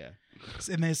 40, Yeah.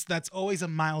 and that's always a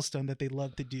milestone that they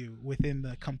love to do within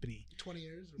the company. 20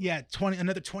 years. Yeah,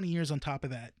 another 20 years on top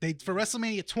of that. They for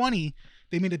WrestleMania 20,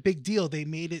 they made a big deal. They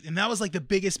made it, and that was like the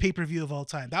biggest pay-per-view of all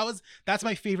time. That's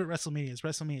my favorite WrestleMania is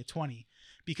WrestleMania 20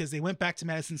 because they went back to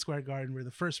Madison Square Garden where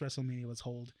the first WrestleMania was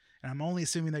held. And I'm only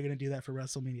assuming they're going to do that for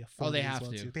WrestleMania 40 Oh, they as have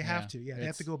well to. too. They Yeah. have to. Yeah, they have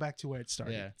It's- to go back to where it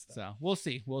started. Yeah. So we'll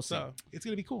see. We'll see. So it's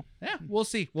going to be cool. Yeah, we'll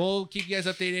see. We'll keep you guys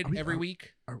updated Are we- every are-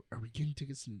 week. Are we getting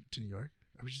tickets to New York?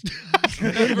 Are we just For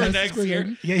Madison next Square year.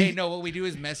 Garden? Yeah, Hey, you- no, what we do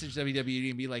is message WWE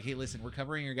and be like, hey, listen, we're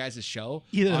covering your guys' show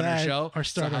Either on that our show. or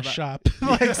start so how our about- shop.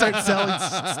 Like start selling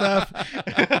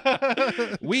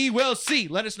stuff. We will see.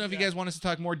 Let us know if you guys want us to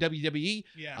talk more WWE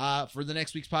Yeah. for the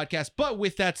next week's podcast. But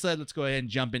with that said, let's go ahead and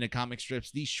jump into Comic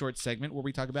Strips, the short segment where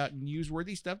we talk about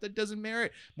newsworthy stuff that doesn't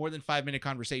merit more than 5-minute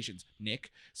conversations, Nick.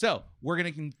 So we're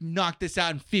going to knock this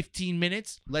out in 15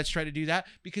 minutes. Let's try to do that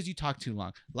because you talk too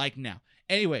long, like now.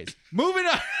 Anyways, moving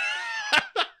on.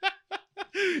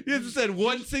 You just said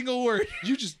one single word.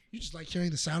 you just like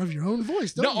hearing the sound of your own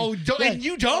voice, don't No, you? oh, don't, Yeah. and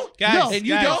you don't? Guys, No. and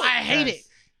you guys, don't? I hate guys, it.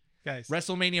 Guys.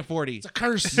 WrestleMania 40. It's a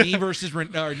curse. Me versus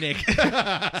or Nick.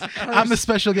 I'm the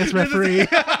special guest referee.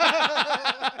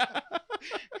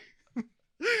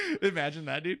 Imagine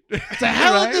that, dude. It's a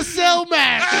hell of a cell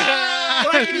match.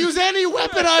 Where I can use any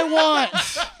weapon I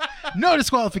want. No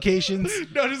disqualifications.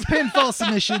 No, just Pinfall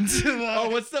submissions. Oh,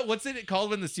 what's it called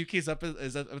when the suitcase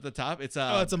is up at the top? It's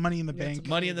It's a Money in the Yeah, it's Bank.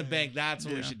 Money in the Bank. That's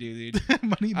what we Yeah. should do, dude.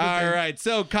 Money in the All Bank. right,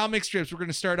 so comic strips. We're going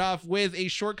to start off with a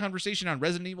short conversation on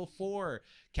Resident Evil 4.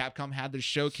 Capcom had their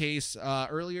showcase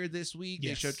earlier this week.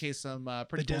 Yes. They showcased some The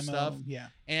pretty cool demo. stuff Yeah.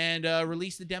 and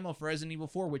released the demo for Resident Evil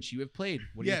 4, which you have played.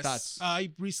 What are your thoughts?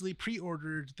 I recently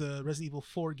pre-ordered the Resident Evil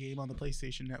 4 game on the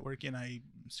PlayStation Network, and I'm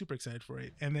super excited for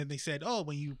it. And then they said, "Oh,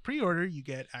 when you pre-order, you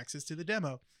get access to the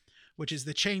demo, which is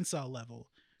the chainsaw level,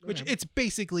 which Okay. it's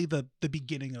basically the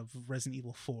beginning of Resident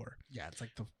Evil 4, Yeah, it's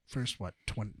like the first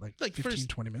 20 like 15 first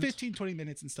 20 minutes. 15-20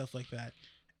 minutes and stuff like that."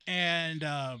 And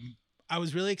I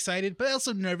was really excited, but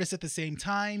also nervous at the same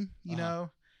time, you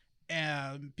know,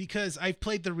 because I've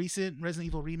played the recent Resident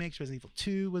Evil remakes. Resident Evil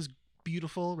 2 was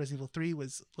beautiful. Resident Evil 3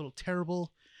 was a little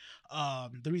terrible.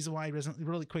 The reason why the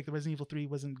Resident Evil 3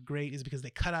 wasn't great is because they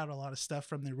cut out a lot of stuff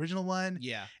from the original one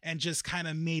Yeah. and just kind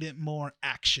of made it more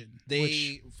action.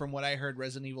 From what I heard,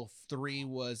 Resident Evil 3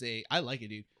 was I like it,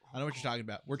 dude. I know what you're talking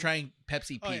about. We're trying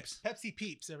Pepsi Peeps. Pepsi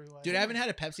Peeps, everyone. Dude, I haven't had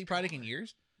a Pepsi product in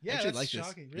years. Yeah, actually that's like this.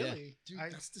 shocking. Yeah. Really? Dude, I-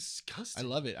 that's disgusting. I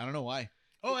love it. I don't know why.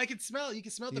 Oh, I can smell. You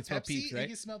can smell You the can smell Pepsi. Peeps, right? You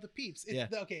can smell the Peeps. Yeah.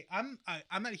 Okay, I'm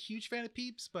not a huge fan of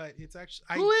Peeps, but it's actually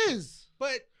Who is?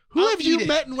 But Who I'll have you eat it.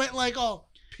 met and went like, oh,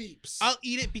 Peeps? I'll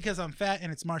eat it because I'm fat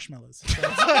and it's marshmallows. So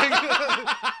it's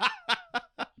like-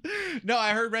 No,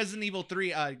 I heard Resident Evil 3.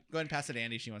 Go ahead and pass it to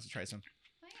Andy. She wants to try some.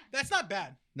 that's not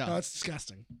bad. No. No, it's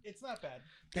disgusting. It's not bad.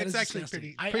 That it's is actually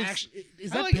disgusting. pretty.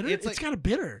 Is I that like it. bitter? It's It's like- kind of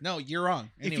bitter. No, you're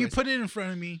wrong. If you put it in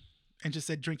front of me and just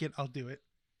said drink it, I'll do it.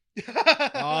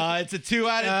 It's a 2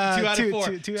 out of 4.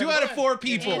 two Two out out of 4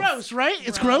 people. It's gross, right?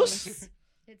 It's gross.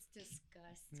 It's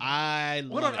disgusting. I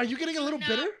Hold love on. Are it. you getting a little No.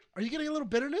 bitter? Are you getting a little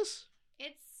bitterness?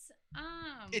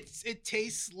 It's It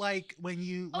tastes like when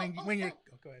you when you're.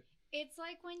 Oh, go ahead. it's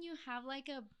like when you have like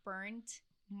a burnt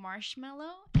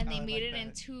marshmallow and they I made like it that.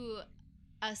 into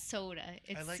a soda.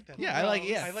 It's like that. Yeah, I like.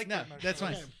 Gross. Yeah, I like no, that that's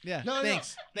fine. marshmallow. Yeah, No, no, no.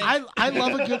 thanks. I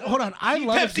love a good. Hold on. I Eat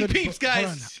love Pepsi a good. Peeps, hold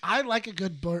guys. on. I like a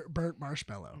good burnt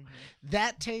marshmallow.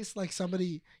 That tastes like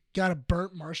somebody got a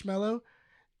burnt marshmallow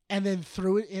and then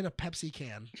threw it in a Pepsi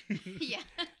can. yeah.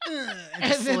 and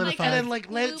then, solidified. let it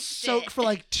Looped soak it. for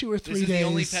like 2 or 3 This is days. the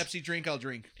only Pepsi drink I'll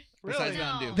drink. Besides Really?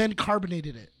 Mountain Dew. No. Then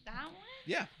carbonated it. That one?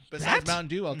 Yeah, besides That? Mountain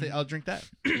Dew, I'll drink that.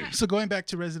 So going back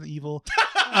to Resident Evil.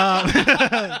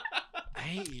 I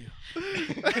hate you.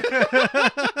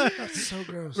 That's so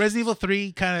gross. Resident Evil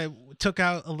 3 kind of took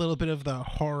out a little bit of the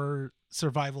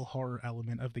survival horror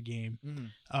element of the game.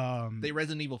 They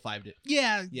Resident Evil 5'd it.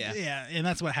 Yeah, Yeah. and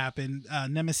that's what happened.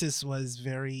 Nemesis was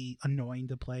very annoying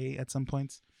to play at some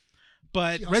points,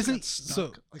 but He also Resident got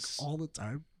stuck, like all the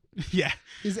time. yeah,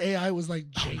 His AI was like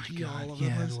oh my janky god, all over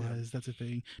yeah, the it place. was. That's a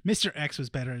thing. Mr. X was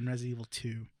better in Resident Evil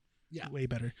 2. Yeah, way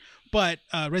better. But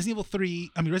Resident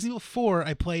Evil 4,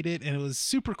 I played it and it was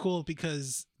super cool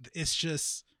because it's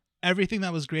just everything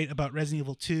that was great about Resident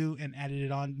Evil 2 and added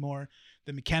it on more.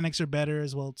 The mechanics are better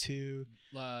as well too.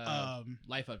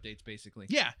 Life updates, basically.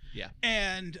 Yeah.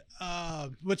 And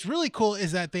what's really cool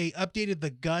is that they updated the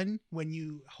gun. When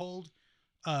you hold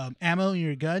ammo in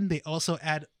your gun, they also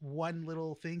add one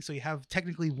little thing, so you have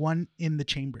technically one in the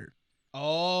chamber.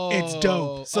 Oh, It's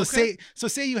dope. So okay.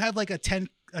 say you have like a 10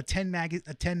 mag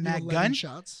gun.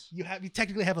 Shots. You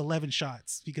technically have 11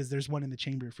 shots because there's one in the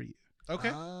chamber for you. Okay.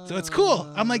 So it's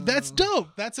cool. I'm like, that's dope.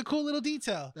 That's a cool little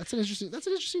detail. That's an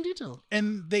interesting detail.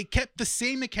 And they kept the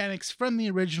same mechanics from the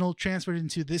original, transferred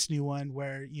into this new one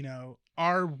where,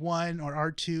 R1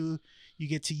 or R2, you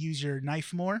get to use your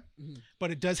knife more,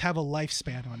 but it does have a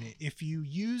lifespan on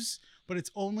it. But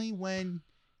it's only when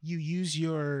you use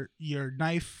your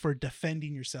knife for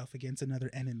defending yourself against another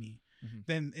enemy.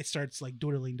 Then it starts like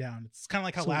dwindling down. It's kind of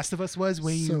like how Last of Us was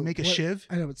when you make a shiv.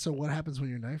 I know, but so what happens when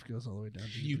your knife goes all the way down?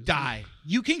 You die.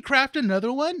 You can craft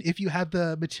another one if you have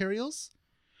the materials,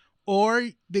 or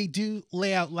they do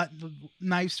lay out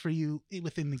knives for you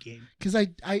within the game. Because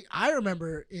I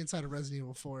remember inside of Resident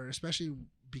Evil 4, especially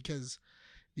because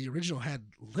the original had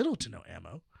little to no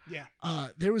ammo. Yeah.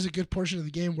 There was a good portion of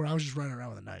the game where I was just running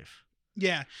around with a knife.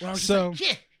 Yeah. Where I was So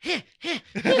just like,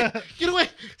 get away.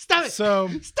 Stop it.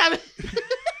 Stop it.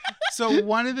 So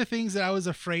one of the things that I was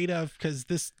afraid of, because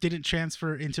this didn't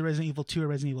transfer into Resident Evil 2 or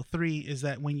Resident Evil 3, is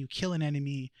that when you kill an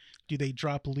enemy, do they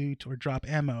drop loot or drop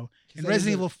ammo? In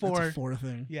Resident Evil 4, that's a 4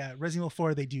 thing. Yeah, Resident Evil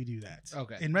 4, they do that.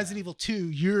 Okay. In Resident Evil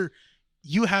 2,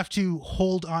 you have to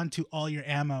hold on to all your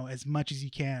ammo as much as you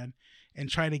can and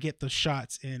try to get those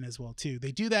shots in as well too.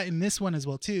 They do that in this one as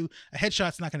well too. A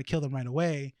headshot's not going to kill them right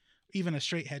away, even a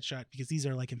straight headshot, because these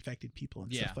are like infected people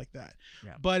and stuff like that.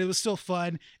 Yeah. But it was still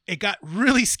fun. It got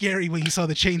really scary when you saw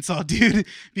the chainsaw dude,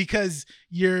 because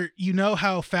you know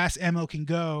how fast ammo can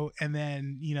go, and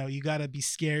then you got to be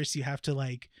scarce. You have to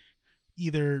like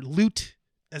either loot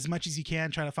as much as you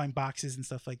can, try to find boxes and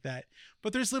stuff like that.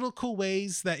 But there's little cool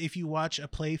ways that if you watch a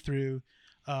playthrough,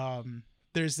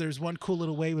 there's one cool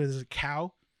little way where there's a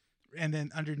cow, and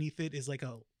then underneath it is like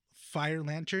a fire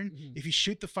lantern. If you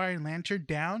shoot the fire lantern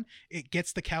down, it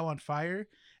gets the cow on fire,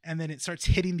 and then it starts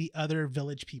hitting the other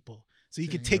village people, so you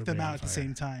can take them out at the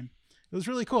same time. It was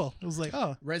really cool. It was like,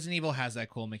 Resident Evil has that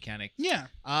cool mechanic. Yeah.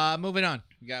 Moving on,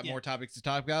 we got more topics to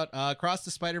talk about. Across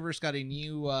the Spider-Verse got a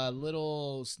new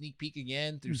little sneak peek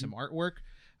again through some artwork,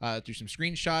 through some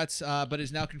screenshots, but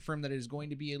is now confirmed that it is going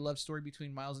to be a love story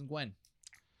between Miles and Gwen.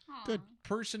 Good.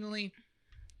 Personally,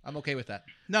 I'm okay with that.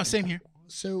 No, same here.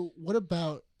 So what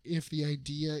about if the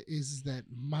idea is that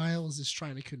Miles is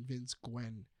trying to convince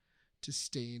Gwen to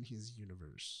stay in his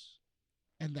universe,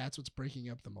 and that's what's breaking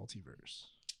up the multiverse?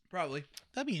 Probably.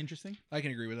 That'd be interesting. I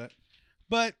can agree with that.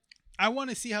 But I want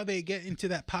to see how they get into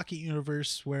that pocket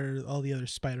universe where all the other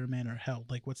Spider-Men are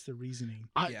held. Like, what's the reasoning?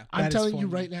 I'm telling you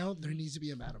right now, there needs to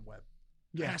be a Madam Web.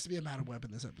 There has to be a Madam Web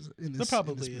in this episode. There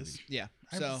probably is. Yeah.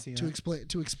 So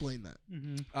to explain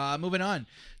that. Moving on,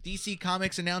 DC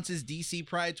Comics announces DC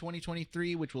Pride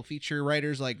 2023, which will feature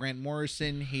writers like Grant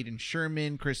Morrison, Hayden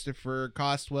Sherman, Christopher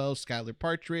Costwell, Skylar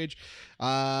Partridge,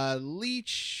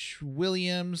 Leach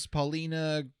Williams,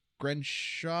 Paulina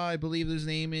Grenshaw, I believe his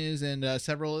name is, and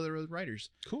several other writers.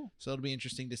 Cool. So it'll be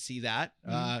interesting to see that.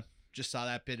 Just saw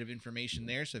that bit of information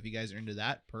there. So if you guys are into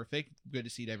that, perfect. Good to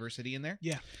see diversity in there.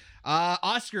 Yeah.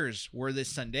 Oscars were this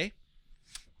Sunday.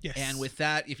 Yes. And with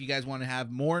that, if you guys want to have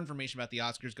more information about the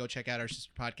Oscars, go check out our sister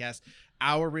podcast,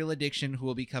 Our Real Addiction, who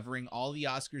will be covering all the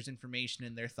Oscars information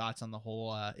and their thoughts on the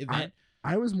whole event.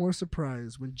 I was more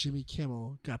surprised when Jimmy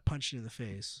Kimmel got punched in the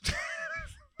face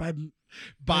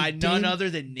by none other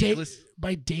than Nicholas.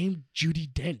 By Dame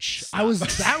Judi Dench. That was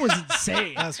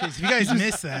insane. That was crazy. If you guys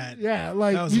missed that. Yeah,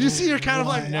 like you just see her kind of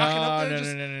like walking up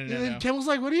there. No. And then Kimmel's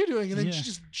like, "What are you doing?" And then she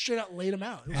just straight out laid him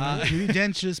out. Judi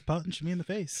Dench just punched me in the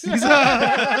face.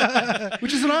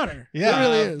 Which is an honor. Yeah. It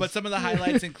really is. But some of the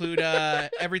highlights include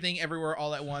Everything Everywhere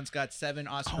All at Once got 7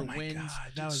 Oscar wins. God,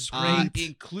 that was great.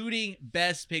 Including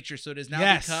Best Picture. So it has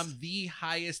now become the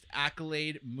highest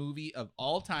accolade movie of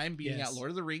all time, beating out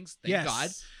Lord of the Rings. Thank God.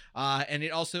 And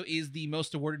it also is the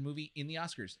most awarded movie in the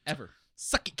Oscars ever.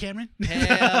 Suck it, Cameron.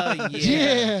 Hell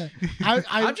yeah. I'm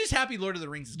I'm just happy Lord of the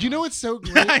Rings is Do you know gone. what's so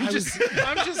great? I'm just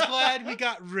glad we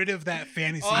got rid of that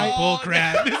fantasy bull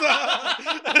crap.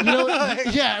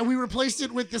 And we replaced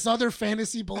it with this other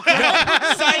fantasy bull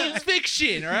crap. Science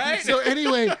fiction, all right? So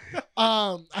anyway,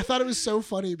 I thought it was so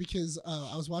funny because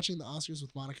I was watching the Oscars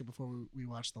with Monica before we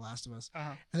watched The Last of Us,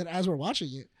 and then as we're watching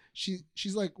it,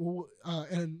 she's like, well,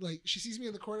 and like she sees me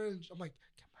in the corner, and I'm like,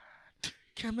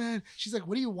 come on. She's like,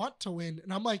 what do you want to win?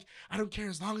 And I'm like, I don't care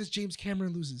as long as James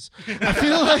Cameron loses. I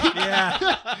feel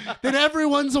like then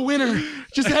everyone's a winner.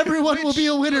 Just everyone will be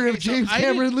a winner if James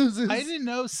Cameron loses. I didn't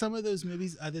know some of those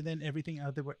movies, other than Everything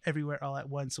Out There Everywhere All at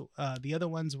Once. The other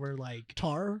ones were like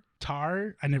Tar.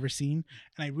 I never seen,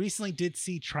 and I recently did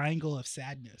see Triangle of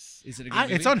Sadness. Is it a good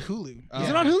movie? It's on Hulu. Oh. Is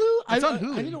it on Hulu? It's on I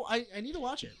Hulu. need to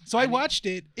watch it. So I watched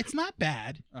it. It's not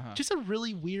bad. Uh-huh. Just a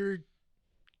really weird,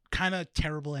 kind of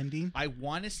terrible ending. I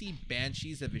want to see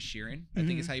Banshees of Inisherin. I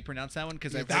think is how you pronounce that one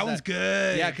because I've That heard one's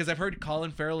good. Yeah, because I've heard Colin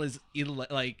Farrell is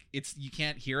like it's you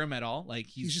can't hear him at all. Like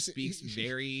he He's just- speaks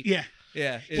very Yeah.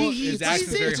 His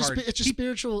accent's very hard. It's a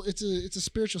spiritual. It's a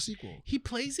spiritual sequel He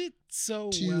plays it so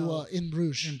to well. In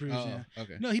Bruges. In Bruges, Oh, yeah.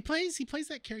 okay. No, he plays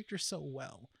that character so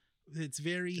well. It's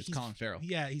very. It's he's- Colin Farrell.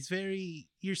 Yeah, he's very.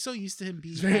 You're so used to him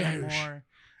being He's very kinda Irish. more.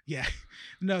 Yeah,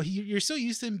 no, you're so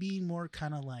used to him being more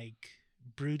kind of like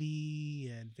broody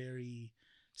and very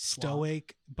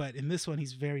stoic, but in this one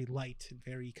he's very light and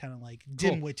very kind of like Cool.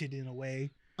 dim-witted in a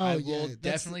way. I yeah, will that's-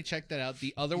 definitely check that out.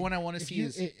 The other one I want to If see you,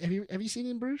 is have you seen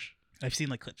In Bruges? I've seen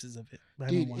like clips of it, but I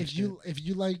Dude, haven't watched if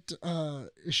you liked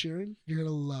Sheeran, you're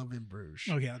gonna love In Bruges.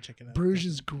 it. Okay, I'll check it out. Bruges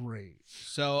is great.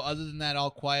 so. Other than that,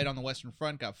 all quiet on the Western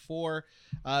Front. Got 4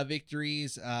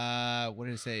 victories. What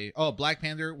did it say? Oh, Black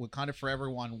Panther, Wakanda Forever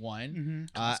won 1.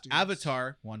 Mhm. Costumes.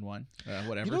 Avatar won 1.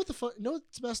 Whatever. You know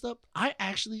what's messed up? I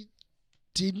actually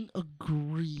didn't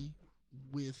agree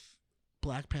with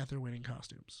Black Panther winning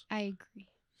costumes. I agree.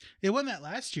 It won that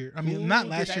last year. I mean, Who not did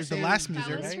last I year. The say last was That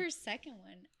movie, was right? her second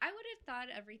one. I would have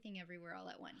thought Everything Everywhere All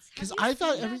at Once. Have 'Cause you I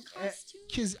thought seen that every- costume?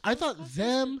 'cause I Those thought costumes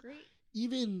them- were great.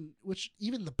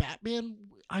 Even the Batman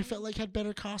I felt like had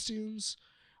better costumes.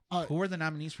 Who were the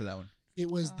nominees for that one? It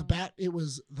was it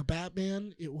was the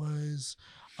Batman. It was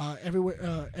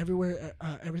everywhere,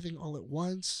 everything all at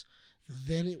once.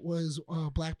 Then it was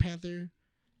Black Panther,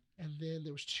 and then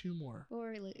there was 2 more.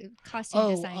 Or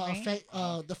costume design, right?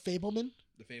 The Fableman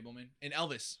The Fableman and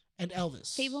Elvis. and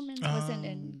Elvis. Fableman's wasn't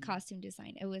in costume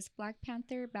design. It was Black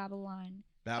Panther, Babylon,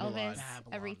 Babylon. Elvis,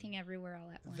 Everything Everywhere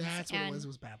All at Once. That's what and it was. It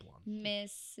was Babylon.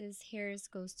 Mrs. Harris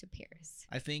Goes to Paris.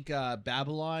 I think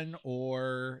Babylon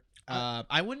or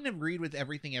I wouldn't have agreed with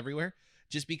Everything Everywhere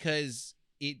just because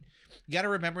you got to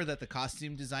remember that the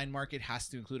costume design market has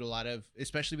to include a lot of,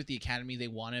 especially with the Academy, they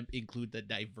want to include the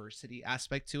diversity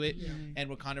aspect to it. Yeah. And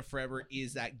Wakanda Forever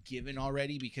is that given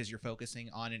already because you're focusing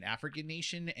on an African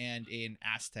nation and an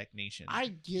Aztec nation, I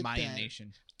get Mayan that.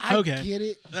 nation. I Okay. get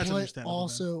it, That's but understandable,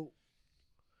 also,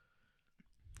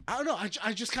 I don't know.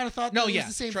 I just kind of thought No, that it yeah, was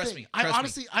the same trust thing. me, I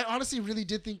trust me. honestly really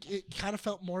did think it kind of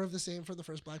felt more of the same for the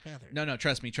first Black Panther. No,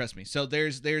 trust me. So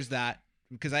there's that.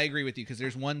 Because I agree with you. Because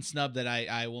there's one snub that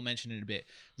I will mention in a bit.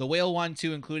 The Whale won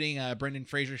too, including Brendan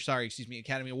Fraser.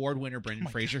 Academy Award winner Brendan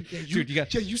Fraser. Yeah, Dude, you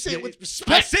got. you say it with I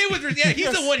respect. say it with respect. Yeah,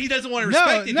 he's the one. He doesn't want to No,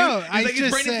 respect it. no, Dude. I He's like, it's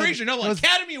just Brendan said Fraser. No, it was-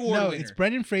 Academy Award No, winner. it's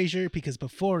Brendan Fraser because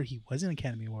before he was an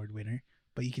Academy Award winner,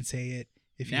 but you can say it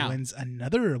if Now. he wins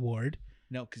another award.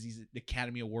 No, because he's an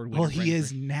Academy Award winner. Well, he Brendan is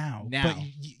Fraser. now. Now. But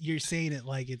you're saying it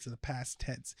like it's the past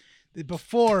tense.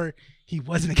 Before he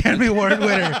was an Academy Award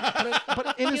winner.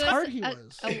 But in his He heart, was he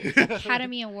a- was. a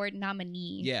Academy Award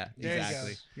nominee. Yeah, There you go.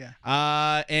 exactly.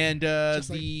 Yeah. And Just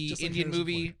like- the just like Indian Harrison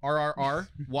movie RRR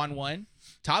won 1.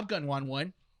 Top Gun won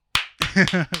 1.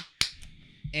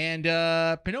 And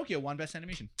Pinocchio won Best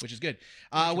Animation, which is good.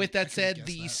 With that said, guess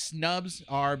the that. snubs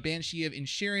are Banshee of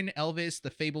Inisherin, Elvis,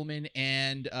 The Fableman,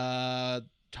 and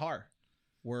Tar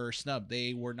were snubbed.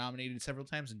 They were nominated several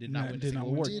times and did not win a Did not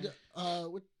single win.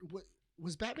 award. What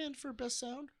was Batman for best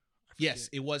sound? I Yes,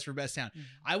 forget. it was for Best Sound. Mhm.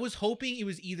 I was hoping it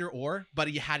was either or,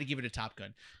 but you had to give it a Top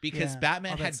Gun because Yeah,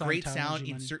 Batman all that had great Scientology sound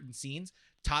in money. certain scenes.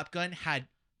 Top Gun had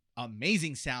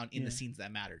amazing sound in the Yeah. scenes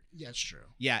that mattered. Yeah, it's true.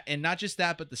 Yeah, and not just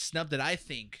that, but the snub that I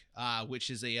think, which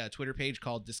is a Twitter page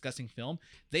called Discussing Film,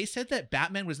 they said that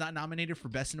Batman was not nominated for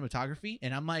Best Cinematography,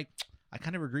 and I'm like, I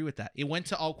kind of agree with that. It went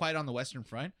to All Quiet on the Western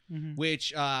Front, Mhm.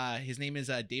 which his name is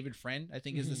David Friend, I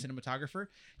think is the cinematographer.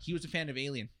 He was a fan of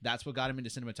Alien. That's what got him into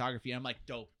cinematography. And I'm like,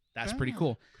 dope. That's pretty Ah.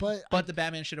 cool. But But the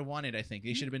Batman should have won it, I think.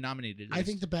 They should have been nominated. at I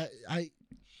least. think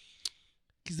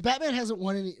because the Batman hasn't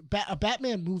won any. A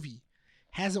Batman movie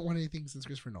hasn't won anything since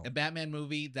Christopher a Nolan. Batman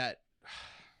movie that.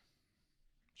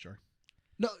 Sure.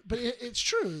 No, but it's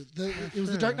true. It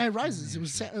was The Dark Knight Rises. It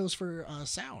was for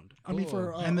sound. I mean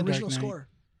for And The Dark original Knight. score.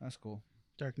 That's cool.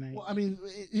 Dark Knight. Well, I mean,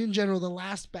 in general, the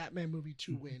last Batman movie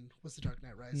to win was The Dark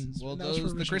Knight Rises. Well, and that was for the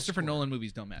original Christopher score. Nolan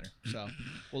movies don't matter. So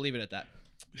we'll leave it at that.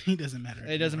 He doesn't matter.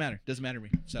 It doesn't matter. Doesn't matter to me.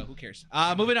 So who cares?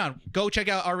 Moving on. Go check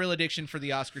out Our Real Addiction for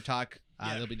the Oscar talk.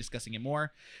 They'll be discussing it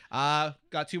more.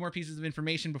 Got 2 more pieces of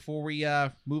information before we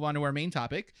move on to our main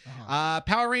topic.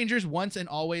 Power Rangers Once and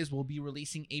Always will be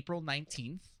releasing April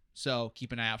 19th. So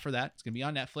keep an eye out for that. It's going to be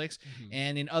on Netflix.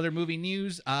 And in other movie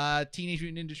news, Teenage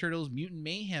Mutant Ninja Turtles Mutant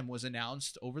Mayhem was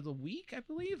announced over the week, I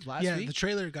believe, last week. The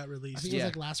trailer got I released. think it was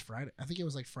like last Friday. I think it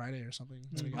was like Friday or something.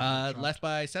 that it got dropped. Left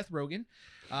by Seth Rogen.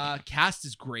 Cast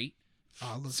is great.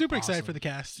 Oh, it looks Super excited awesome. for the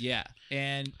cast. Yeah.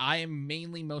 And I am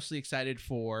mostly excited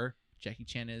for Jackie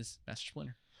Chan as Master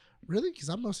Splinter. Really? Because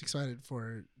I'm most excited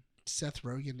for Seth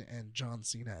Rogen and John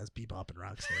Cena as Bebop and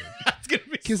Rocksteady. That's going to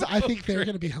be Because so I think they're great.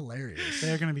 going to be hilarious.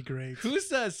 They're gonna be great. Who's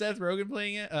Seth Rogen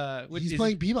playing it? He's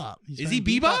playing Bebop. Is he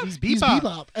Bebop? He's He's Bebop.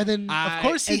 Bebop. And then, Of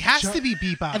course, he and has John- to be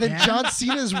Bebop. and then man. John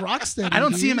Cena's Rocksteady. I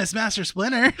don't see dude. him as Master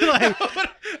Splinter. Like,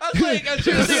 I was like, I was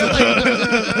trying to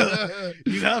say, like,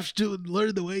 you have to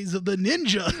learn the ways of the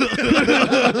ninja.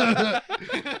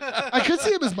 I could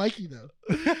see him as Mikey though.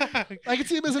 I could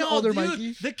see him as an no, older dude,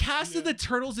 Mikey. the cast of the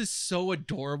Turtles is so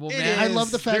adorable, It man. I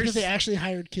love the fact There's- that they actually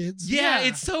hired kids. Yeah, Yeah.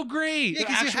 it's so great. Yeah,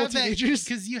 They're actual teenagers.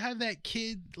 because you have that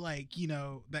kid, like, you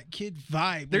know, that kid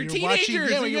vibe. They're when you're teenagers. Watching, yeah,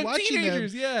 They're when you're young watching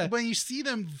teenagers. them, Yeah. when you see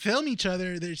them film each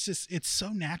other, there's just it's so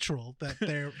natural that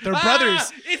they're Ah,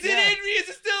 brothers. Is it Yeah. in me? Is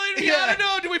it still in me? Yeah. I don't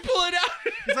know. Do we pull it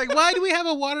out? It's like, why do we have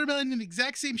a watermelon in the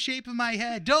exact same shape of my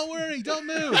head? Don't worry, don't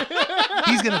move.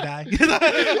 He's gonna die. Dude,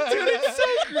 it's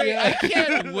so great. I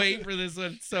can't wait for this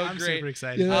one. It's so I'm great. super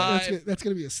excited. Yeah, Uh, that's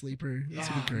gonna be a sleeper. It's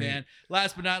gonna Oh, be great. man.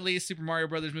 Last but not least, Super Mario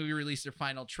Brothers movie released their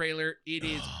final trailer. It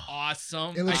is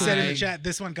awesome. It I looks said in the like- chat,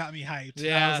 this one got me hyped.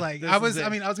 Yeah, I was like, this I is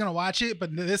it. mean, I was gonna watch it,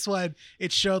 but this one,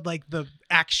 it showed like the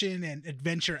action and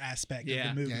adventure aspect Yeah.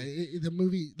 of the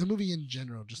movie. Yeah, the movie in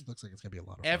general just looks like it's gonna be a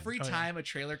lot of fun. Every Oh, yeah. time a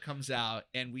trailer comes out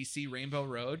and we see Rainbow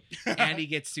Road, Andy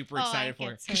gets super excited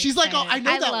for it. She's like, oh, I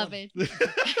know that love one. it.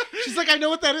 She's like, I know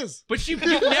what that is. But you've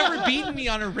never beaten me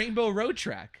on a Rainbow Road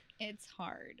track. It's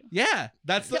hard. Yeah,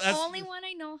 that's The that's only one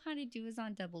I know how to do is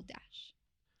on Double Dash.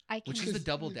 I can. which is the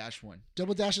Double Dash one.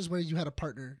 Double Dash is where you had a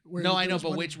partner. Where No, there I know, was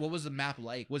but one- what was the map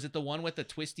like? Was it the one with the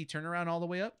twisty turnaround all the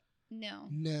way up? No.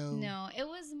 No, No, it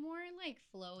was more like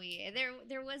flowy. There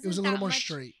wasn't. it was a little that more much,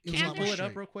 straight. It was And a lot Pull more it up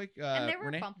straight. real quick, and there were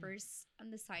Renee. bumpers on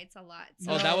the sides a lot.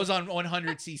 Oh, No. that was on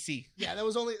 100cc. Yeah, that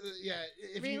was only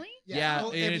if you- Really? Yeah,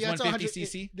 well, and if it's you had to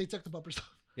 150cc. they took the bumpers off.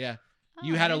 Yeah, Oh,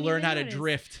 you I had to didn't learn even how to notice.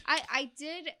 drift. I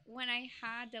did when I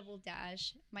had Double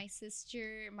Dash. My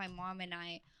sister, my mom, and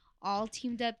I all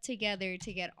teamed up together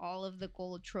to get all of the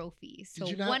gold trophies. So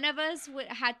Did you not- one of us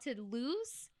had to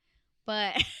lose,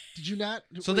 but Did you not?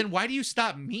 So then, why do you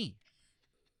stop me?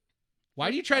 Why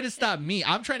do you try to stop me?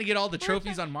 I'm trying to get all the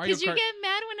trophies on Mario because you Kart get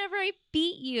mad whenever I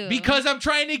beat you. because I'm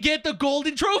trying to get the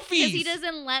golden trophies. he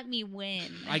doesn't let me win.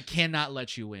 I cannot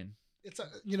let you win. It's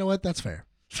you know what? That's fair.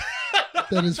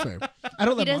 That is fair. I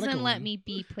don't He let Monica doesn't let win. me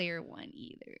be player one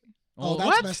either. Oh, that's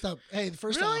what? messed up. Hey,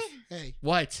 first Really? off, hey,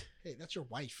 What? that's your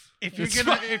wife. If you're It's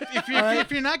gonna, fine.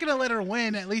 if you're not gonna let her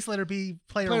win, at least let her be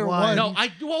player Player one. one. No, I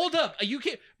hold up. You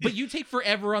can't. But you take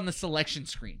forever on the selection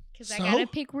screen. Because I So? gotta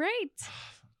pick right.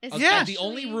 Okay, Yeah. The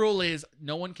only Especially- rule is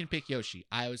no one can pick Yoshi.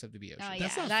 I always have to be Yoshi. Oh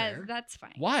That's yeah, not that, fair. that's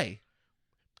fine. Why?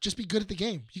 Just be good at the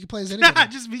game. You can play as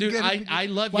anybody. Just be Dude, good. I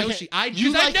love Why Yoshi. can't-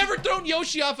 Because I've like- never thrown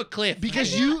Yoshi off a cliff.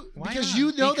 because Yeah. you Why because not?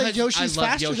 you know Because that Yoshi's I love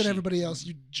faster Yoshi. than everybody else.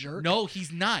 You jerk. No,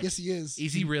 he's not. Yes, he is.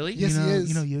 Is he really? Yes, he is.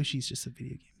 You know, Yoshi's just a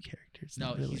video game character. It's No,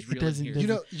 not really. he's it real in doesn't. here.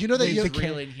 You know that He's Yo-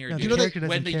 real in here, no, dude. you know that- character doesn't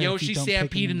When the care if you Yoshi don't pick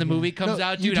Stampede him, in the yeah. movie comes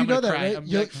out, you dude, do I'm know gonna that, cry. right? I'm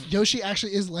like, Yoshi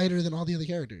actually is lighter than all the other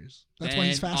characters. That's why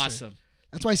he's faster. Awesome.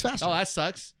 That's why he's faster. Oh, that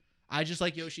sucks. I just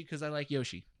like Yoshi because I like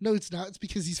Yoshi. No, it's not. It's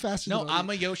because he's faster. No, than all I'm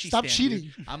the- a Yoshi Stop stan, dude.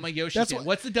 cheating. I'm a Yoshi That's stan. what-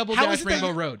 What's the Double How Dash is it that Rainbow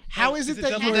you- Road? How is Is it it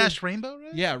that Double you're? Dash Rainbow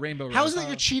Road? Yeah, Rainbow Road. How is it that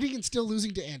you're cheating and still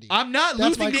losing to Andy? I'm not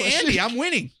That's my losing to question. Andy. I'm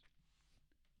winning.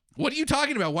 What are you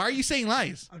talking about? Why are you saying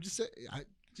lies? I'm just saying.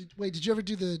 Wait, did you ever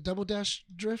do the double dash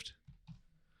drift?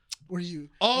 Where you?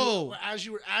 Oh. where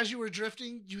as you were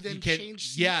drifting, you then You can- change.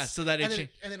 Seats, yeah, so that it and then,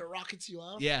 cha- and then it rockets you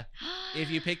off. Yeah. If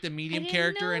you pick the medium didn't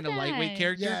character know and the lightweight that.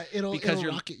 character, Yeah, it'll Because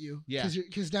you're- rocket you. Yeah.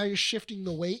 because now you're shifting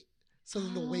the weight, so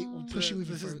then the weight will push you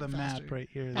even This is further the faster. map right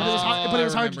here. And it was hard, but it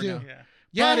was hard to I do. remember Yeah.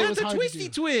 yeah, But it it had was the hard to twisty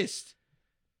do. twist.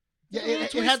 Yeah, Yeah,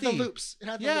 it had the twisty. loops. It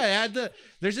had the Yeah, loops. it had the.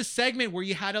 There's a segment where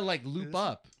you had to like loop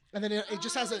up. and then it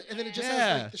just has a, and then it just Yeah.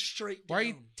 has like the straight. Why are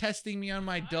you down. testing me on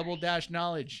my double dash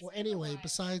knowledge? Well, anyway,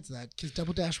 besides that, because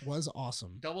double dash was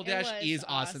awesome. Double It dash was is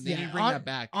awesome. They awesome. need to bring Yeah, that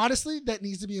back. Honestly, that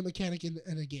needs to be a mechanic in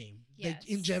a game. Like, Yes.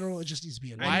 in general, it just needs to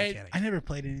be a Why- mechanic. I never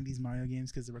played any of these Mario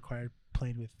games because it required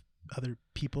playing with other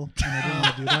people, and I didn't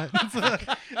want to do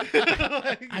that.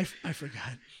 I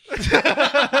forgot.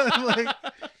 like,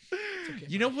 okay.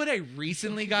 You know what I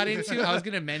recently got into? I was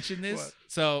gonna mention this. What?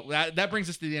 So that brings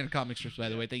us to the end of comic strips. By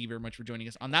the way, thank you very much for joining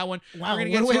us on that one. Wow, We're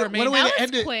gonna what get a way to to- our main. what a way That to was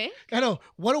end it. quick. I know.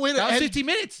 What a way to That was end. 15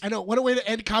 minutes. I know. What a way to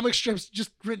end comic strips.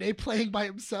 Just Renee playing by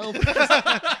himself.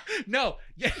 No.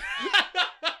 Yeah.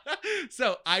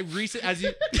 So I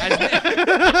recently,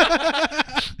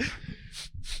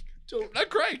 Don't- not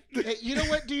crying. Hey, you know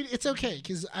what, dude? It's okay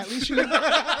because at least you didn't.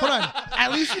 Hold on.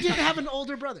 At least you didn't have an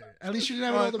older brother. At least you didn't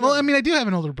have an older brother. Well, I mean, I do have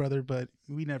an older brother, but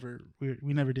we never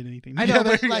did anything. I know,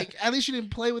 but together. like, at least you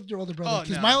didn't play with your older brother. Oh,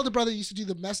 Because no. my older brother used to do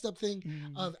the messed up thing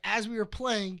Mm. of as we were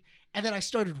playing, and then I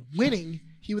started winning,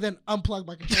 he would then unplug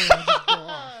my controller and just go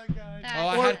off. That Oh,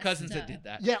 I Or- had cousins that did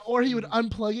that. Yeah, or he would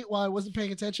unplug it while I wasn't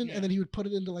paying attention, and then he would put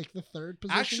it into like the third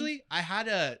position. Actually, I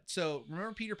had so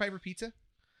remember Peter Piper Pizza?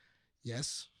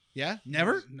 yes, Yeah,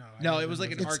 never. No, No, it was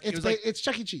like an it's arc. it's, It was ba- like, it's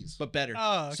Chuck E. Cheese. but better.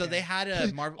 Oh, okay. So they had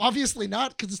a Marvel. Obviously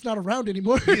not, because it's not around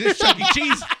anymore. It's Chuck E.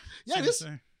 Cheese. Yeah, it is.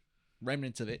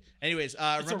 Remnants of it. Anyways, It's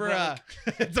a remember relic.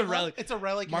 it's a relic. It's a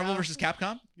relic. Marvel yeah. versus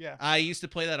Capcom. Yeah. I used to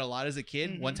play that a lot as a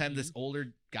kid. One Mhm, time, this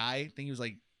older guy, I think he was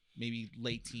like maybe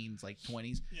late teens, like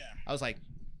 20s. Yeah. I was like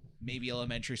maybe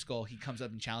elementary school. He comes up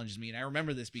and challenges me, and I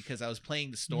remember this because I was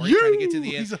playing the story, trying to get to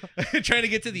the end, trying to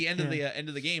get to the end of the end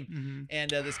of the game. Mhm. And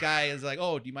this guy is like,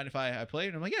 "Oh, do you mind if I play?"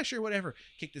 And I'm like, "Yeah, sure, whatever."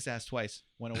 Kicked his ass twice,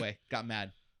 went away, got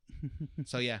mad.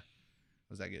 So yeah,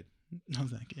 was that good? How's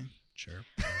that game? Sure.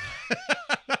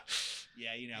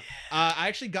 Yeah, you know. I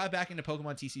actually got back into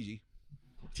Pokemon TCG.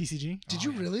 TCG. Did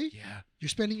you yeah. really? Yeah. You're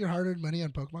spending your hard-earned money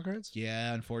on Pokemon cards?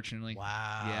 Yeah, unfortunately.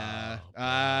 Wow. Yeah.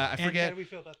 I And forget. how do we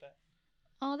feel about that?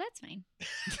 Oh, that's fine.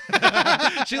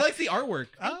 She likes the artwork.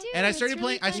 I do. And I it's started really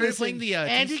playing. I started fun. playing the.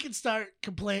 Andy can start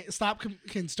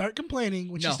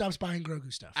complaining when No. she stops buying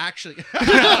Grogu stuff. Actually,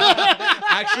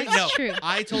 actually, That's no. true.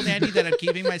 I told Andy that I'm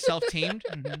keeping myself tamed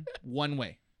Mhm. one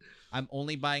way. I'm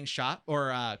only buying shop or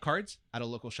cards at a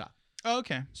local shop. Oh,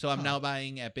 okay. So I'm now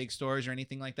buying at big stores or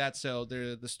anything like that. So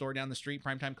the store down the street,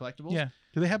 Primetime Collectibles. Yeah.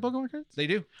 Do they have Pokemon cards? They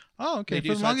do. Oh, okay. They do,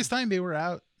 For the so longest time, they were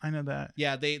out. I know that.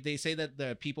 Yeah, they say that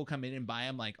the people come in and buy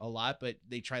them like a lot, but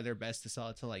they try their best to sell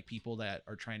it to like people that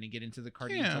are trying to get into the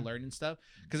card game Yeah. to learn and stuff.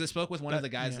 Because I spoke with one of That- the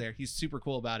guys yeah. there. He's super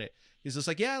cool about it. He's just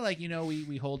like, yeah, like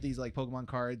we hold these like Pokemon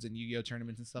cards and Yu-Gi-Oh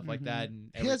tournaments and stuff like Mhm. that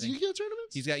and He has everything. Yu-Gi-Oh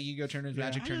tournaments? He's got Yu-Gi-Oh tournaments, Yeah.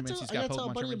 Magic tournaments. He's got I tell a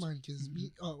Pokemon buddy of tournaments.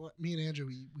 mine because me and Andrew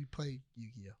we play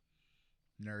Yu-Gi-Oh.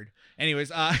 Nerd. Anyways,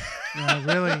 Yeah,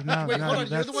 really? No. Wait, no, hold on.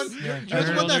 You're the that's- one. yeah. You're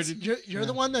the Nerd. one that's Nerd. you're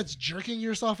the Yeah. one that's jerking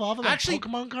yourself off about Actually,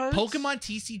 Pokemon cards. Pokemon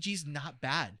TCG's not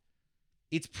bad.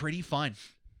 It's pretty fun.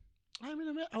 I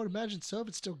mean, I would imagine so if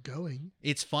it's still going.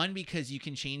 It's fun because you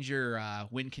can change your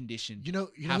win condition. You know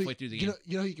Halfway through the you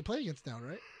know who you can play against now,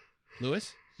 right?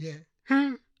 Lewis, Yeah.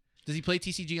 does he play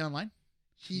TCG online?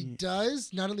 He Yeah.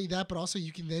 does. Not only that, but also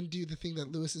you can then do the thing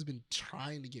that Lewis has been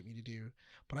trying to get me to do,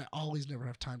 but I always never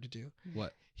have time to do.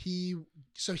 What? He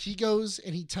goes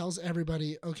and he tells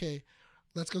everybody, okay,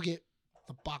 let's go get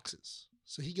the boxes.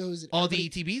 So he goes. And All the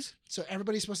everybody- ETBs? So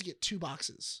everybody's supposed to get 2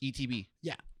 boxes, ETB.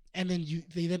 and then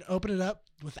they then open it up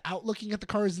without looking at the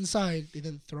cards inside. They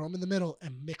then throw them in the middle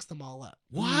and mix them all up.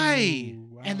 Why?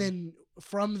 Ooh, wow. And then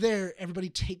from there, everybody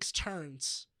takes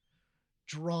turns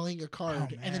drawing a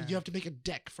card, and then man. you have to make a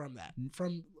deck from that.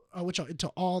 From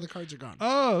until all the cards are gone.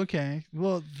 Oh, okay.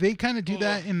 Well, they kind of do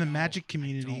that in the No, Magic I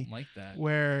community, don't like that.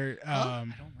 where I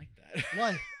don't like that.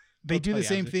 Why? they I'll do tell the you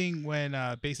same after. thing when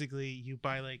basically you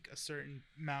buy like a certain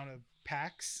amount of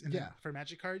packs and Yeah. for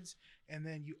Magic cards, and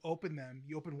then you open them.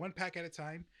 You open one pack at a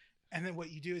time, and then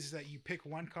what you do is that you pick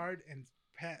one card and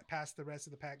pass the rest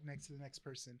of the pack next to the next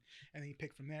person, and then you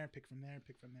pick from there, pick from there,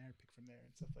 pick from there, pick from there,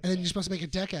 and stuff like And then that. you're supposed to make a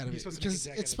deck out of You're it supposed to make a because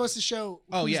deck out it's of supposed it. to show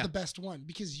Oh, who's yeah. the best one.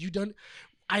 Because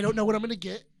I don't know what I'm gonna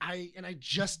get.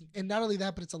 And not only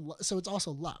that, but so it's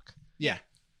also luck, Yeah.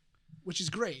 which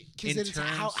is great because In it's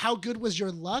terms- how good was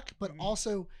your luck, but Mhm.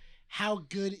 also how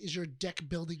good is your deck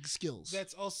building skills.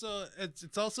 That's also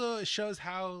it's also it shows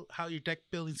how your deck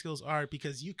building skills are,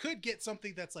 because you could get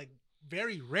something that's like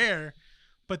very rare,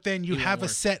 but then you It won't have a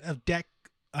work. set of deck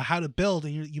how to build,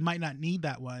 and you might not need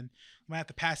that one. You might have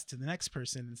to pass it to the next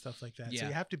person and stuff like that. So Yeah.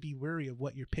 you have to be wary of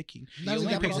what you're picking. Not The only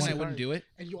only that, but reason I also- wouldn't do it.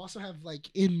 And you also have like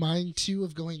in mind too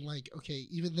of going like, okay,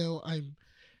 even though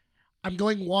I'm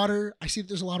going water, I see that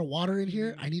there's a lot of water in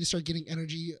here. I need to start getting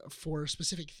energy for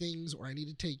specific things, or I need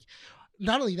to take.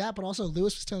 Not only that, but also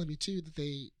Lewis was telling me too that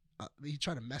they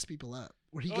try to mess people up.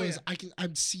 Where he Oh, goes, yeah.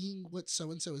 I'm seeing what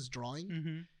so and so is drawing,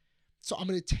 Mm-hmm. so I'm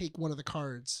gonna take one of the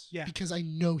cards Yeah. because I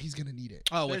know he's gonna need it.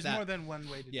 Oh, with There's that. more than one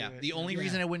way to Yeah. do it. The only Yeah.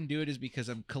 reason I wouldn't do it is because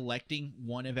I'm collecting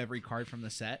one of every card from the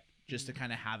set just to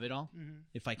kind of have it all Mhm.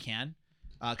 if I can.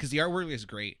 because the artwork is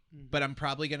great. But I'm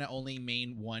probably gonna only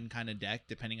main one kind of deck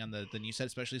depending on the new set,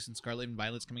 especially since Scarlet and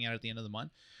Violet's coming out at the end of the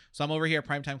month. So I'm over here at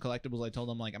Primetime Collectibles. I told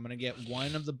them like I'm gonna get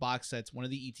one of the box sets, one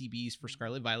of the ETBs for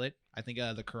Scarlet Violet. I think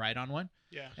the Koraidon one.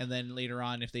 Yeah. And then later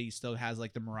on, if they still has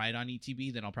like the Miraidon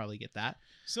ETB, then I'll probably get that.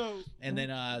 So And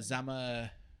then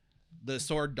Zama, the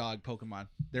Sword Dog Pokemon,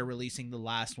 they're releasing the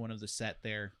last one of the set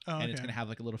there, and it's okay. gonna have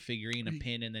like a little figurine, a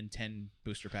pin, and then 10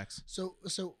 booster packs. So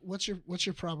what's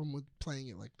your problem with playing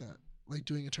it like that? Like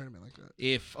doing a tournament like that?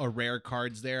 If a rare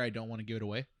card's there, I don't want to give it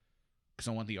away because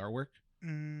I want the artwork.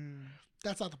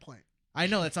 That's not the point. I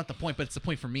know that's not the point, but it's the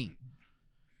point for me.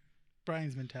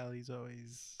 Brian's mentality is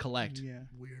always Collect. Yeah.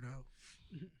 Weirdo.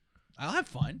 I'll have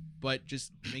fun, but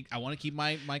just I want to keep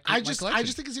my I just collection.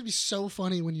 think it's gonna be so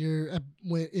funny when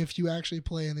if you actually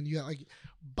play and then you got like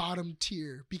bottom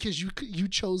tier because you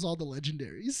chose all the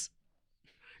legendaries.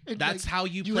 And, That's like, how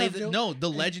you you play. have The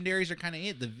legendaries are kind of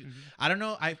it. I don't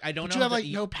know. I don't but know. you have the like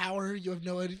no power. You have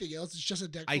no anything else. It's just a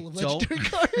deck I full of don't- legendary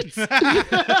cards.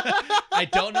 I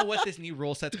don't know what this new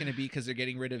rule set's going to be because they're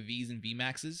getting rid of V's and V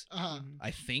maxes. I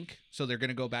think so. They're going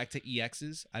to go back to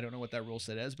EXs. I don't know what that rule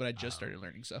set is, but I just started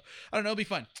learning, so I don't know. It'll be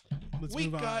fun. Let's We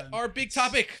move got on. our big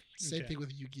topic. Same Okay. thing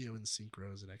with Yu-Gi-Oh and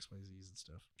Synchros and XYZs and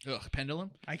stuff. Ugh,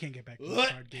 Pendulum. I can't get back to the Ugh,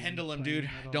 card game Pendulum, playing dude.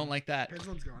 at all. Don't like that.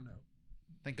 Pendulum's gone now.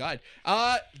 Thank God.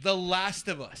 The Last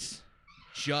of Us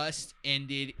just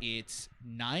ended its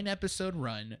 9-episode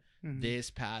run Mhm. this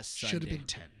past Sunday. Should have been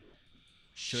 10.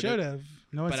 Should have.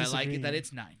 No one's But I like it that disagreeing.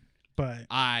 it's 9. But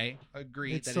I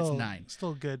agree it's that still, it's 9.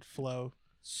 Still good flow.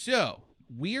 So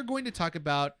we are going to talk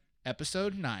about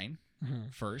episode 9 Mm-hmm.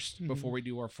 first Mhm. before we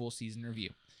do our full season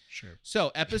review. Sure.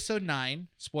 So episode 9,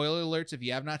 spoiler alerts, if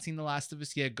you have not seen The Last of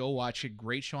Us yet, go watch it.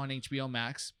 Great show on HBO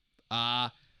Max.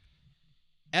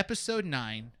 Episode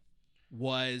 9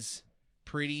 was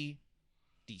pretty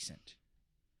decent.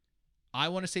 I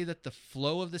want to say that the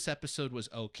flow of this episode was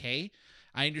okay.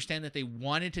 I understand that they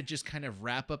wanted to just kind of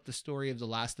wrap up the story of The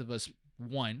Last of Us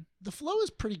 1. The flow is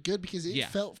pretty good because it Yeah.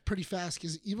 felt pretty fast.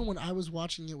 Because even when I was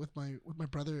watching it with my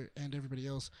brother and everybody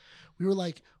else, we were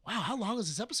like, "Wow, how long is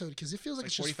this episode?" Because it feels like Like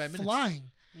it's just 45 minutes.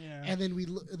 flying. Yeah. And then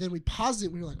we paused it.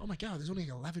 And we were like, "Oh my god, there's only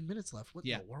 11 minutes left. What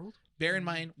Yeah. in the world?" Bear in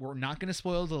mind, we're not going to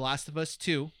spoil The Last of Us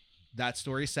 2. That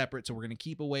story is separate, so we're going to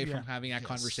keep away Yeah. from having that Yes.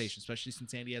 conversation, especially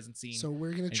since Andy hasn't seen. So we're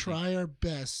gonna anything. try our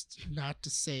best not to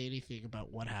say anything about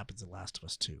what happens in Last of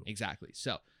Us 2. Exactly.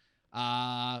 So,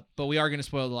 but we are going to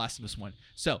spoil The Last of Us 1.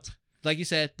 So, like you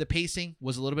said, the pacing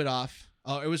was a little bit off.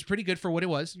 It was pretty good for what it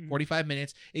was, 45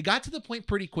 minutes. It got to the point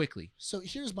pretty quickly. So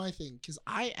here's my thing, because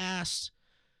I asked,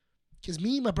 because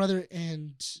me, my brother,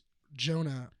 and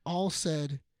Jonah all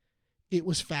said it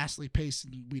was fastly paced,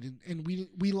 and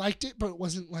we liked it, but it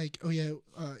wasn't like, oh yeah,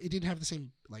 it didn't have the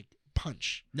same like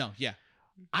punch. No, yeah.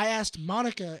 I asked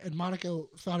Monica, and Monica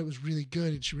thought it was really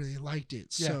good, and she really liked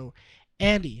it. Yeah. So,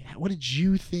 Andy, what did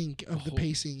you think of the Oh.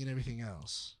 pacing and everything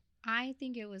else? I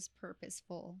think it was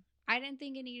purposeful. I didn't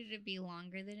think it needed to be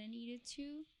longer than it needed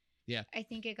to. Yeah. I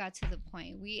think it got to the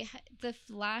point.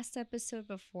 Last episode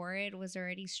before it was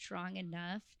already strong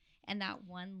enough, and that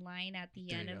one line at the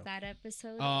There end you of go. that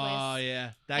episode Oh, was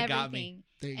yeah. That got me. everything.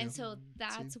 There you And go. so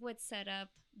that's See? what set up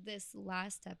this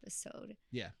last episode.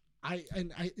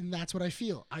 And that's what I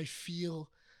feel. I feel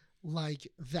like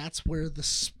that's where the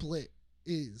split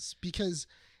is, because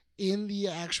in the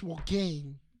actual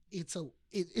game,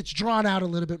 it's drawn out a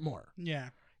little bit more Yeah.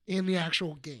 in the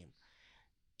actual game.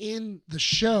 In the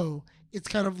show, it's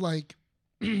kind of like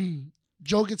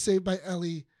Joel gets saved by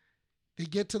Ellie. They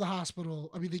get to the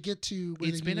hospital. I mean, they get to where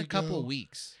It's they been need a to couple go.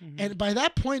 weeks. And by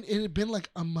that point, it had been like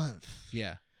a month.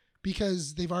 Yeah.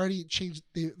 Because they've already changed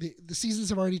the seasons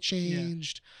have already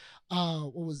changed.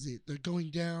 What was it? They're going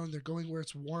down. They're going where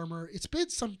it's warmer. It's been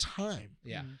some time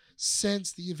Yeah.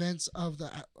 since the events of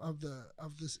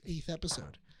this 8th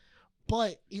episode.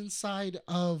 But inside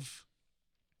of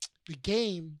the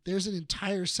game, there's an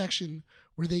entire section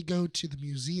where they go to the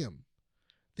museum.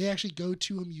 They actually go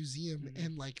to a museum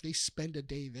and like they spend a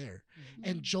day there.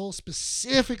 And Joel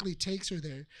specifically takes her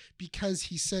there because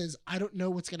he says, "I don't know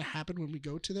what's going to happen when we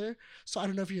go to there. So I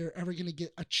don't know if you're ever going to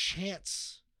get a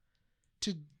chance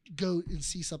to go and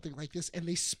see something like this." And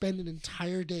they spend an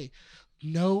entire day.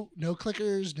 No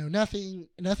clickers, no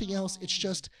nothing else. It's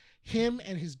just him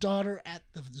and his daughter at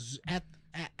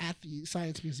the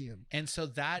science museum. And so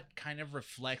that kind of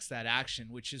reflects that action,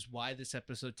 which is why this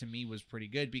episode to me was pretty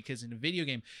good, because in a video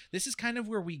game, this is kind of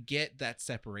where we get that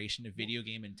separation of video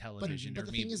game and But television or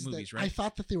the thing is movies, that right? I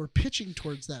thought that they were pitching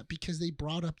towards that because they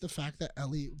brought up the fact that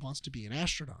Ellie wants to be an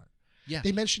astronaut. Yeah.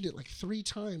 They mentioned it like 3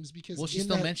 times because Well, she in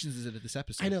still that- mentions it at this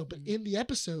episode. I know, but in the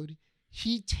episode,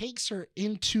 he takes her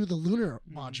into the lunar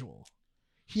Mhm. module.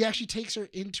 He actually takes her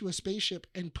into a spaceship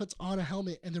and puts on a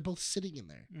helmet, and they're both sitting in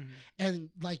there. Mhm. And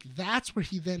like that's where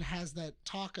he then has that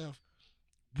talk of,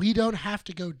 we don't have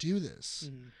to go do this.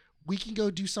 Mhm. We can go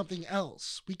do something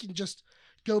else. We can just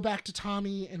go back to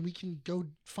Tommy, and we can go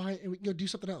do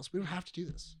something else. We don't have to do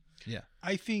this.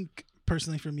 I think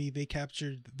personally for me, they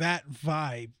captured that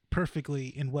vibe perfectly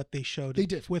in what they showed They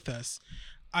did. with us.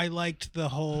 I liked the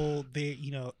whole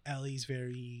Ellie's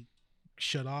very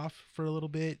shut off for a little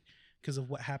bit because of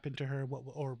what happened to her,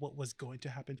 what was going to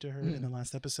happen to her in the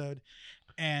last episode.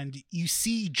 And you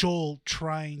see Joel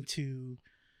trying to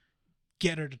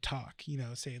get her to talk,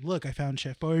 saying, look, I found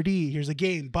Chef Boyardee, here's a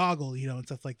game, Boggle, and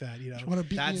stuff like that, You want to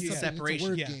beat That's me the in something, separation. It's a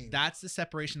word Yeah. game. That's the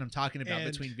separation I'm talking about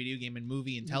And- between video game and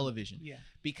movie and television. Yeah.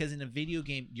 Because in a video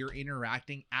game, you're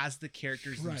interacting as the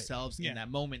characters Right. themselves Yeah. in that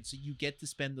moment. So you get to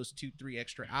spend those 2-3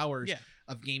 extra hours Yeah.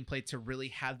 of gameplay to really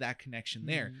have that connection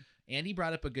there. Mhm. Andy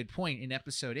brought up a good point in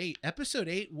episode 8. Episode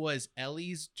 8 was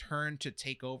Ellie's turn to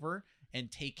take over and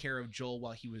take care of Joel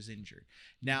while he was injured.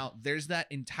 Now, there's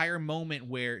that entire moment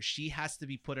where she has to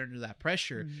be put under that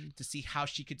pressure Mhm. to see how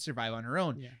she could survive on her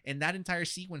own. Yeah. And that entire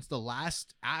sequence, the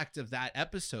last act of that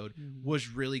episode, Mhm. was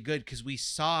really good because we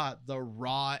saw the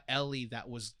raw Ellie that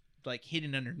was like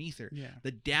hidden underneath her, Yeah.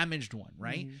 the damaged one,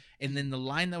 right? Mhm. And then the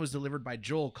line that was delivered by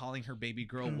Joel calling her baby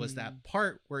girl was that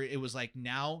part where it was like,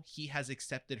 now he has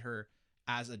accepted her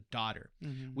as a daughter.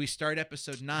 Mhm. We start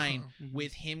episode 9 Mhm.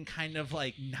 with him kind of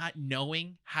like not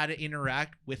knowing how to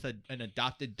interact with an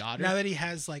adopted daughter. Now that he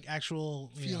has like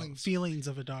actual feelings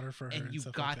of a daughter for her, and you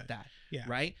stuff got like that. Yeah.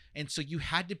 Right. And so you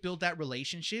had to build that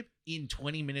relationship in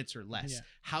 20 minutes or less. Yeah.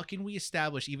 How can we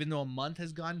establish, even though a month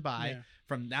has gone by Yeah.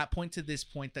 from that point to this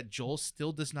point, that Joel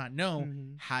still does not know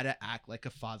Mhm. how to act like a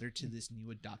father to this new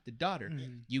adopted daughter?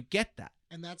 Mhm. You get that.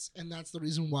 And that's the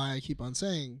reason why I keep on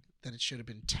saying that it should have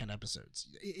been 10 episodes.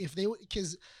 If they,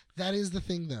 because that is the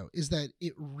thing though, is that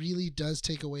it really does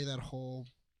take away that whole,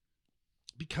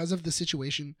 because of the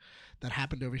situation that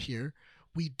happened over here,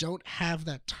 we don't have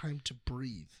that time to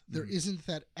breathe. There isn't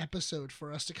that episode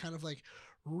for us to kind of like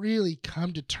really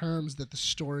come to terms that the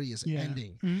story is Yeah.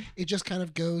 ending. Mhm. It just kind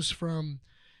of goes from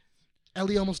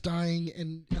Ellie almost dying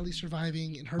and Ellie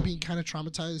surviving and her being kind of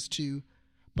traumatized to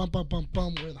bum,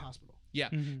 we're in the hospital. Yeah.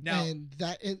 Mhm. Now, And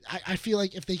I feel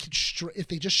like if they could if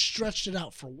they just stretched it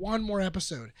out for one more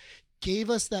episode, gave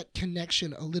us that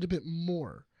connection a little bit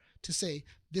more to say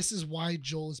this is why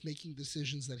Joel is making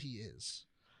decisions that he is.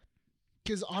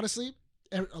 Because honestly,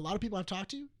 a lot of people I've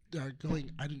talked to are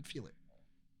going, I didn't feel it.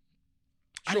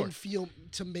 I Sure. didn't feel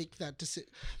to make that decision.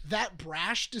 That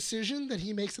brash decision that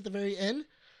he makes at the very end,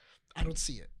 I don't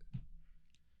see it.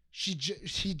 He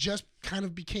just kind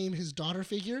of became his daughter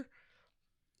figure.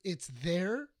 It's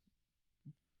there,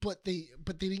 but they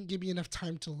didn't give me enough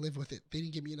time to live with it. They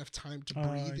didn't give me enough time to Oh,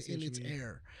 I breathe see in what you its mean.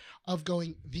 air. Of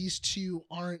going, these two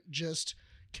aren't just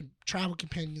travel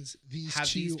companions. These have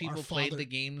two these are people father. played the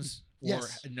games or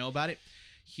Yes. know about it?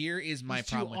 Here is my These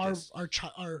two problem are with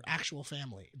this. our actual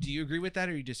family. Do you agree with that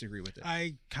or you disagree with it?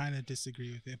 I kind of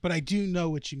disagree with it, but I do know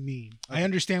what you mean. Okay. I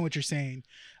understand what you're saying.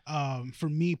 For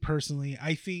me personally,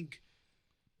 I think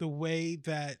the way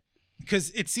that,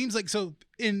 because it seems like, so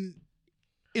in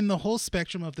the whole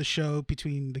spectrum of the show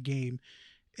between the game,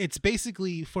 it's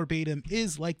basically verbatim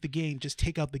is like the game, just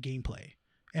take out the gameplay.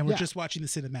 And we're Yeah. just watching the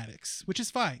cinematics, which is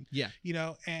fine. Yeah.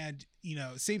 And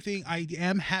same thing. I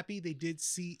am happy they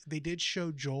did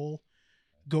show Joel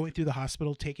going through the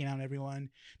hospital, taking out everyone,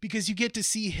 because you get to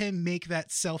see him make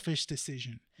that selfish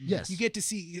decision. Yes. You get to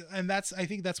see, and I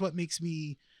think that's what makes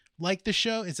me like the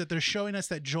show, is that they're showing us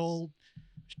that Joel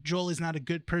is not a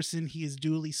good person. He is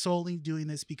solely doing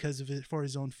this because of it, for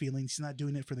his own feelings. He's not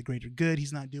doing it for the greater good.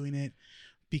 He's not doing it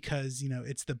because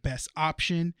it's the best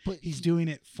option. But He's doing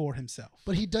it for himself.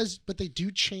 But they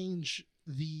do change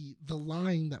the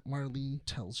line that Marlene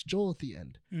tells Joel at the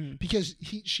end, Mm. because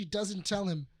she doesn't tell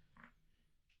him,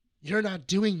 you're not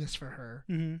doing this for her.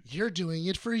 Mm-hmm. You're doing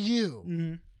it for you.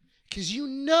 Mm-hmm. Because you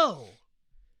know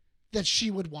that she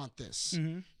would want this.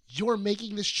 Mm-hmm. You're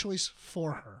making this choice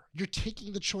for her. You're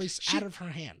taking the choice out of her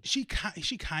hand. She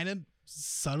kind of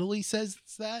subtly says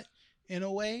that in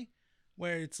a way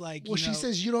where it's like, Well, she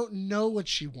says you don't know what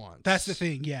she wants. that's the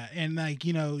thing. Yeah. And like,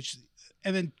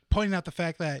 and then pointing out the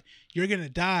fact that you're going to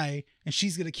die and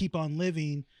she's going to keep on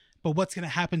living. But what's going to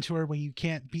happen to her when you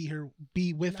can't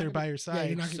be with her by your Yeah, side?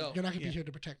 you're not So- going to be yeah. here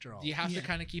to protect her all. You have Yeah. to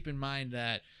kind of keep in mind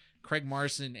that Craig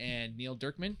Marson and Neil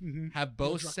Druckmann Mm-hmm. have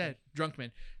both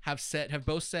Druckmann. have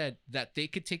both said that they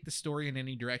could take the story in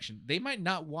any direction. They might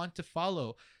not want to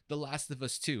follow The Last of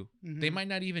Us 2. Mm-hmm. They might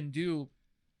not even do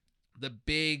the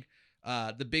big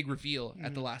the big reveal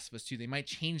at The Last of Us 2. They might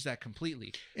change that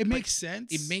completely. It makes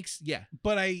sense. It makes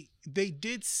but they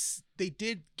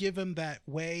did give him that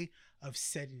way of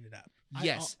setting it up.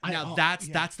 Yes. I- Now I-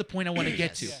 that's the point I want to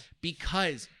get to, Yes. Yeah.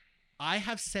 because I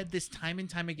have said this time and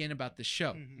time again about the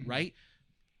show, Mhm. right?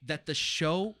 That the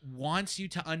show wants you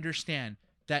to understand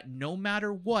that no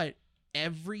matter what,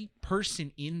 every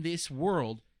person in this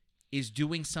world is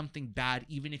doing something bad,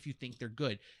 even if you think they're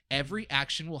good. Every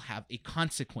action will have a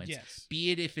consequence. Yes.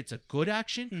 Be it if it's a good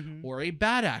action Mhm. or a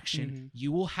bad action,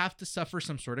 you will have to suffer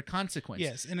some sort of consequence.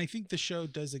 Yes, and I think the show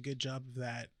does a good job of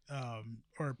that,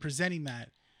 or presenting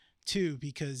that too,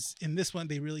 because in this one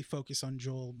they really focus on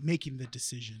Joel making the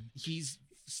decision. He's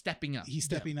stepping up. He's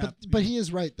stepping but, up. But he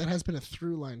is right. That has been a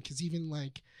through line, because even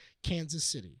like Kansas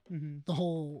City, Mhm. the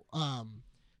whole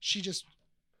she just,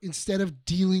 instead of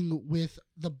dealing with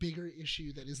the bigger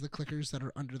issue that is the clickers that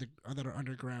are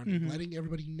underground, and Mhm. letting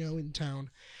everybody know in town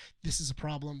this is a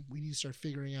problem, we need to start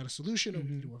figuring out a solution, or we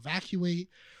need Mhm. to evacuate,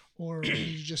 or we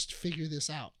need to just figure this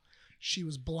out. She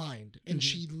was blind, and Mhm.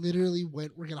 she literally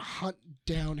went, we're gonna hunt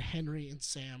down Henry and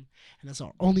Sam, and that's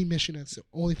our only mission, that's the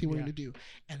only thing we're Yeah. gonna do.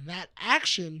 And that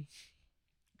action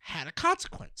had a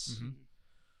consequence. Mhm.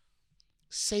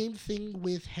 Same thing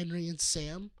with Henry and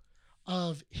Sam,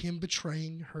 of him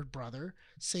betraying her brother.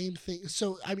 Same thing.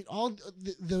 So I mean, all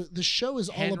the show is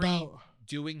all Henry about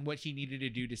doing what he needed to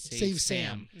do to save, Save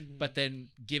Sam, Sam. but then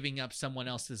giving up someone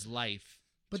else's life.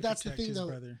 But To that's the protect thing, his though.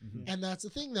 brother. Mhm. And that's the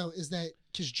thing, though, is that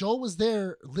because Joel was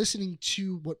there listening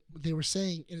to what they were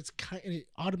saying, and and it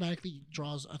automatically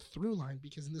draws a through line,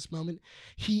 because in this moment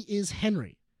he is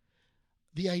Henry.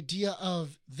 The idea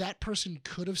of that person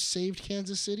could have saved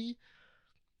Kansas City.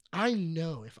 I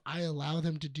know if I allow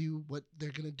them to do what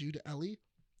they're gonna do to Ellie,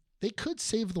 they could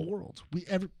save the world.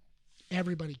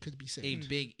 Everybody could be A saved.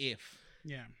 big if.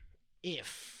 Yeah.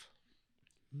 If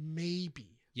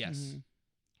maybe Yes. Mhm.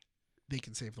 they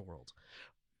can save the world.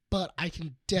 But I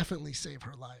can definitely save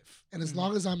her life. And as Mhm.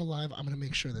 long as I'm alive, I'm going to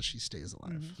make sure that she stays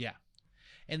alive. Mhm. Yeah.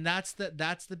 And that's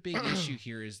the big issue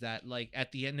here, is that, like,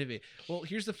 at the end of it, well,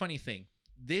 here's the funny thing.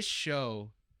 This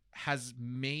show has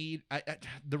made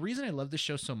the reason I love this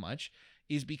show so much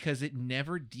is because it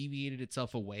never deviated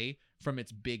itself away from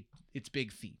its big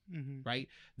theme, Mhm. right?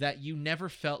 That you never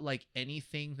felt like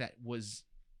anything that was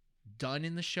done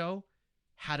in the show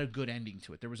had a good ending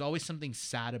to it. There was always something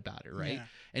sad about it, right? Yeah.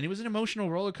 And it was an emotional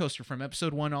roller coaster from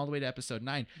episode 1 all the way to episode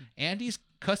 9. Andy's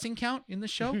cussing count in the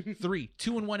show 3,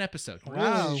 2 in one episode.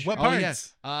 Wow. Really? What Oh, parts?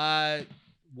 yes.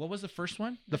 What was the first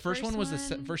one? The first one was the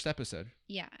one- first episode.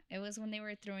 Yeah, it was when they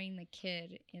were throwing the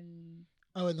kid in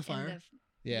Oh, in the in fire?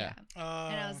 the- Yeah.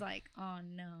 And I was like, oh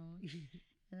no.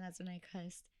 And that's when I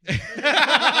cussed.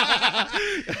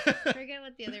 Forget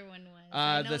what the other one was.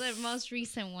 I know the most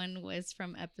recent one was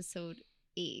from episode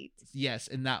 8. Yes,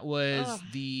 and that was Ugh.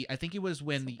 I think it was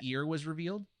when the ear was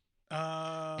revealed.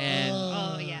 And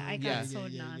Oh yeah, I got Yeah. so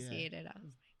yeah. nauseated. I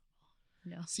was like, oh,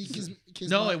 no. See, because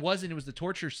No, it wasn't. It was the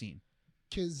torture scene.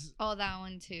 because Oh, that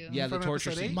one too. Yeah, the From torture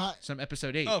episode scene. eight? Some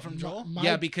episode 8. Oh, from Joel?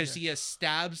 Yeah, because he has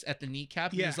stabs at the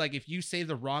kneecap. And Yeah. he's like, if you say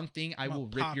the wrong thing, I will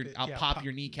rip your, I'll yeah, pop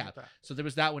your kneecap. that. So there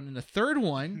was that one. And the third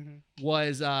one Mhm.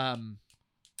 was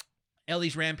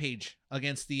Ellie's rampage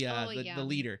against the yeah. the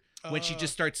leader, when she Oh.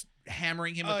 just starts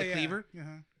hammering him with the yeah. cleaver. Uh-huh.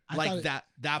 I Like thought it- that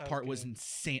that part was was good.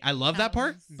 insane. I love that That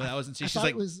part, was- but that was insane. I She's thought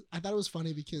like, it was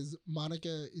funny because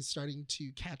Monica is starting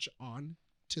to catch on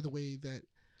to the way that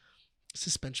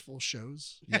suspenseful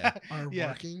shows yeah. are Yeah.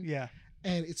 working. Yeah.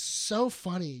 And it's so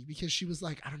funny because she was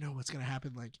like, I don't know what's gonna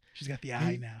happen. Like, She's got the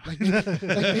eye now.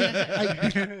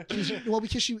 well,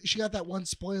 because she got that one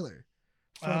spoiler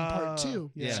from part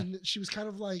 2. yeah. So she was kind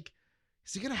of like,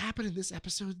 is it gonna happen in this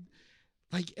episode?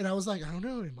 Like, and I was like, I don't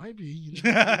know, it might be. You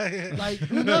know? Like,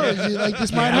 who knows? Like,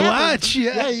 this might gotta happen. watch,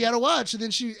 yeah. You gotta watch. And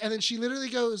then she literally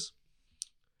goes,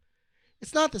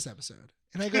 it's not this episode.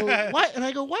 And I go, why? And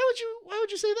I go, why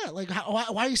would you say that? Like,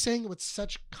 why are you saying it with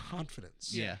such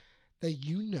confidence? Yeah. That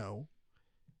you know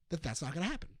that that's not gonna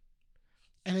happen.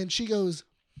 And then she goes,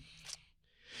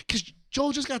 because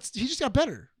Joel just got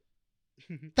better.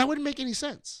 That wouldn't make any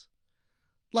sense.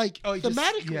 Like, Oh,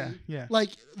 thematically, yeah. like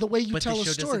the way you But tell the a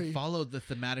show story. doesn't follow the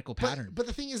thematical pattern. But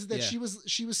the thing is that Yeah.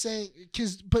 she was saying,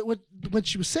 but what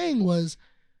she was saying was,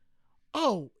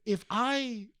 oh, if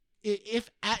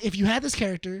you had this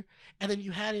character and then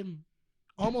you had him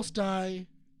almost die,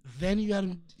 then you had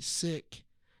him sick,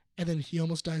 and then he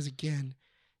almost dies again,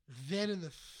 then in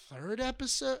the third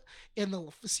episode, in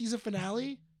the season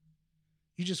finale,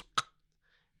 you just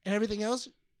and everything else.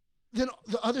 Then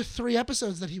the other 3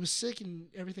 episodes that he was sick and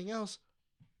everything else,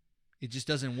 It just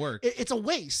doesn't work. It's a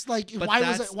waste. Like, But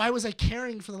why was I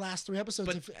caring for the last 3 episodes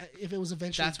But if it was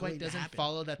eventually That's why it going to doesn't happen?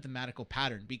 follow that thematical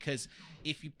pattern, because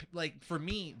if you like, for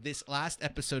me, this last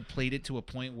episode played it to a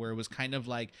point where it was kind of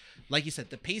like you said,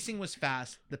 the pacing was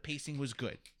fast, the pacing was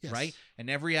good, Yes. right?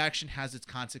 And every action has its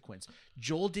consequence.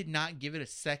 Joel did not give it a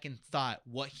second thought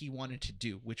what he wanted to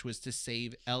do, which was to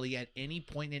save Ellie at any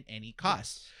point at any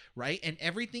cost, right? And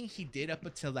everything he did up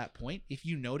until that point, if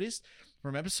you noticed,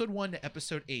 from episode 1 to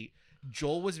episode 8,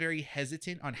 Joel was very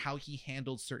hesitant on how he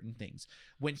handled certain things.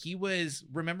 When he was,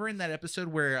 remember in that episode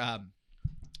where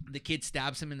the kid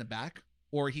stabs him in the back,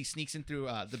 or he sneaks in through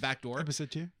the back door?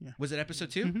 Episode 2. Yeah. Was it episode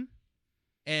 2? Mhm.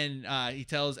 And he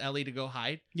tells Ellie to go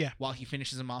hide. Yeah. While he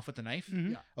finishes him off with the knife.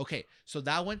 Mhm. Yeah. Okay, so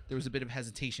that one there was a bit of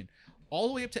hesitation. All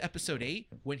the way up to episode 8,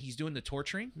 when he's doing the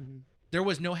torturing, Mhm. there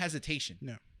was no hesitation.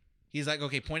 No. He's like,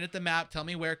 okay, point at the map, tell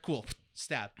me where. Cool,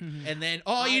 stab. Mhm. And then,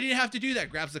 you didn't have to do that.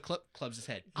 Grabs the clubs his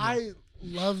head. I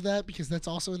love that because that's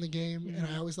also in the game, and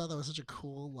Yeah. I always thought that was such a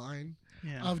cool line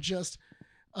Yeah. of just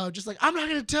like, I'm not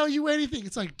gonna tell you anything.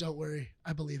 It's like, don't worry,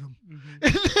 I believe him.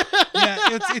 Mhm.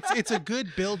 Yeah, it's a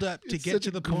good build up to It's get such to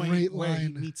a the point great where he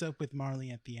line. meets up with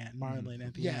Marlene at the end. Marlene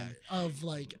at the Yeah, end. of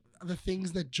like the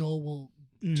things that Joel will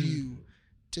Mhm. do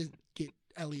to get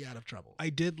Ellie out of trouble. I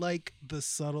did like the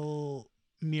subtle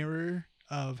mirror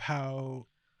of how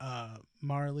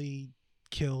Marley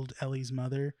killed Ellie's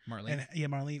mother, Marlene.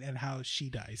 and Marlene, and how she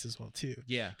dies as well too.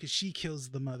 Yeah. Because she kills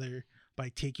the mother by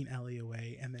taking Ellie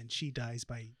away, and then she dies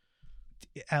by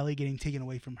Ellie getting taken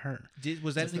away from her.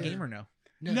 Was that in the Okay. game or no?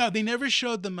 No, they never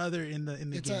showed the mother in the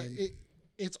it's game.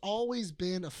 it's always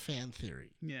been a fan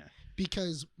theory Yeah.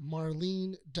 because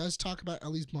Marlene does talk about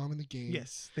Ellie's mom in the game.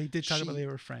 Yes, they did talk about She- they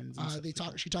were friends. and stuff They like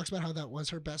talk. that. She talks about how that was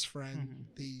her best friend.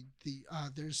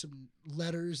 Mhm. There's some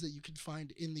letters that you can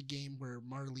find in the game where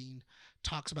Marlene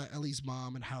talks about Ellie's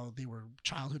mom and how they were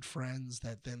childhood friends.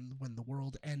 That then, when the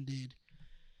world ended,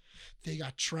 they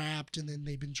got trapped, and then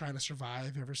they've been trying to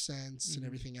survive ever since, and Mhm.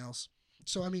 everything else.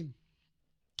 So, I mean,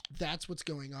 that's what's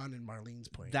going on in Marlene's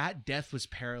point. That death was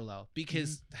parallel,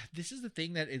 because this is the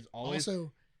thing that is always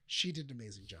Also, she did an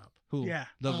amazing job. who Yeah.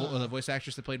 the voice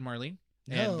actress that played Marlene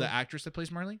and No. the actress that plays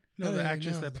Marlene. No, the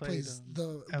actress that played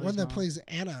the Ellie's one that mom. plays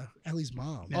Anna, Ellie's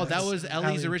mom. Yeah, Oh, that that's was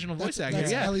Ellie's Ellie. original voice That's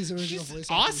actor. Yeah, Ellie's original she's voice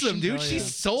actor. awesome, She dude. oh, She yeah.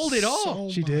 sold it all.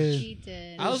 so She much. did. She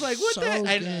did. I was like, what So the?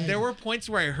 And good. there were points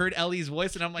where I heard Ellie's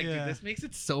voice, and I'm like, Yeah. dude, this makes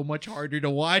it so much harder to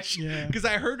watch. Yeah. Because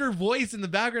I heard her voice in the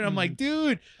background. I'm like,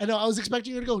 dude. I know. I was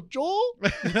expecting her to go, Joel.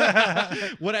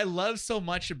 What I love so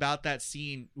much about that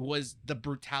scene was the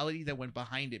brutality that went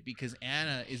behind it, because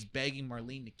Anna is begging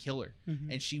Marlene to kill her,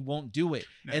 Mhm. and she won't do it.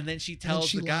 No. And then she tells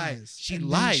she the guy, lies. she And then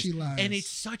lies. she lies. And it's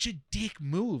such a dick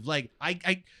move. Like,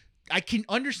 I can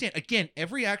understand. Again,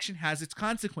 every action has its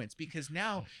consequence, because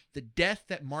now the death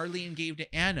that Marlene gave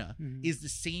to Anna Mhm. is the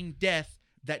same death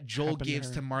that Joel Happened to gives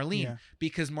her. to Marlene, Yeah.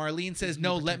 because Marlene says, You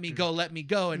 "No, protect let me her." go, let me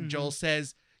go," and Mhm. Joel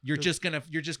says, "You're Go- just gonna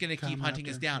keep Come hunting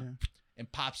us after, down,"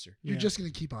 and pops her. You're Yeah. just gonna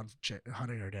keep on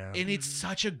hunting her down. And it's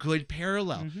such a good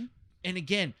parallel. Mhm. And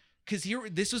again, because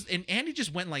this was, and Andy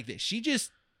just went like this. She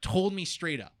just told me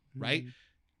straight up, right? Mhm.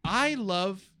 I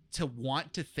love to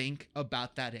want to think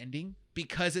about that ending,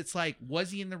 because it's like, was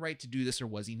he in the right to do this or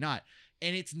was he not?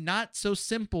 And it's not so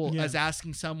simple Yeah. as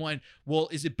asking someone, well,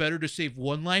 is it better to save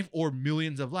one life or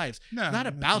millions of lives? No, not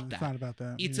about It's that. not about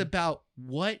that. It's yeah. about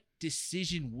what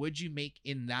decision would you make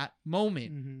in that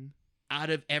moment Mhm. out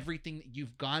of everything that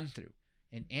you've gone through.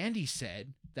 And Andy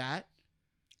said that.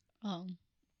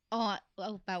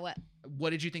 About what? What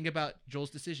did you think about Joel's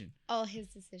decision? Oh, his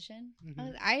decision.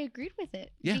 Mhm. I agreed with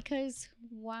it. Yeah. Because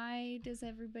why does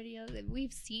everybody else?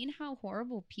 We've seen how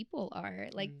horrible people are.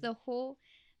 Like Mm. the whole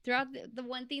throughout the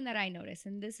one thing that I noticed,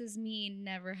 and this is me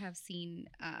never have seen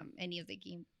any of the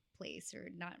gameplays or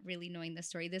not really knowing the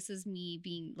story. This is me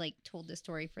being like told the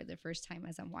story for the first time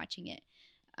as I'm watching it.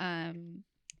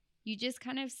 You just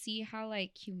kind of see how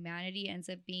like humanity ends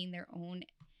up being their own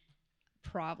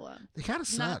problem. they kind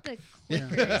of Not suck. the Yeah.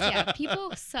 clickers. Yeah,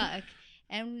 people suck.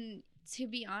 And to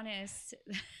be honest,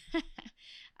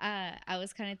 I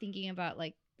was kind of thinking about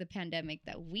like the pandemic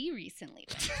that we recently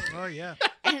went through Oh yeah.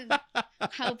 and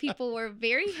how people were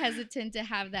very hesitant to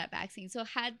have that vaccine. So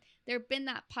had there been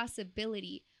that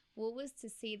possibility, what was to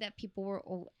say that people were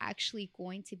actually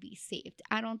going to be saved?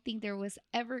 I don't think there was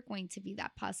ever going to be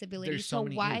that possibility. There's so So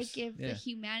many why ifs. give Yeah. the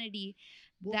humanity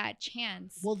Well- that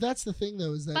chance? Well, that's the thing,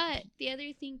 though, is that But the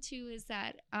other thing too is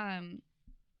that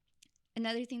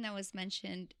another thing that was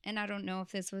mentioned, and I don't know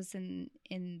if this was in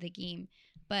the game,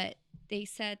 but they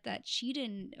said that she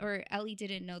didn't, or Ellie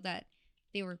didn't know that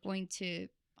they were going to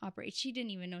operate. She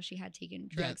didn't even know she had taken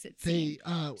Yeah, drugs. It seemed.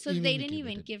 So even they in the didn't game,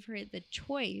 even give her the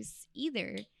choice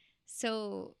either.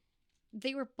 So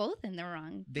they were both in the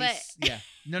wrong. They But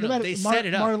no, No matter- they set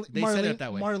it up. They set it Marlene- up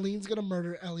that way. Marlene's gonna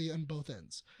murder Ellie on both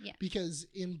ends. Yeah. Because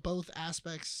in both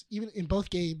aspects, even in both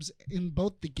games, in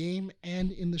both the game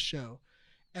and in the show,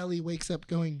 Ellie wakes up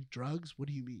going, "Drugs? What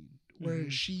do you mean?" Where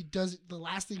Mhm. she does the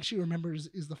last thing she remembers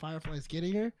is the Fireflies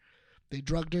getting her. They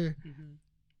drugged her,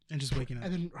 And just waking up.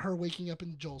 and then her waking up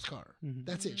in Joel's car. Mhm.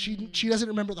 That's it. She doesn't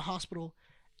remember the hospital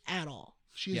at all.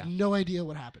 She has Yeah. no idea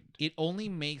what happened. It only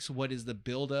makes what is the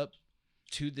build up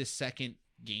to the second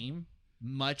game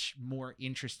much more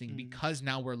interesting because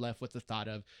now we're left with the thought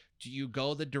of, do you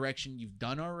go the direction you've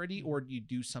done already or do you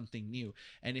do something new?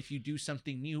 And if you do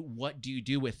something new, what do you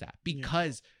do with that?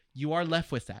 Because you are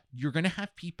left with that. You're going to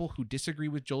have people who disagree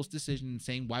with Joel's decision and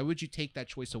saying, why would you take that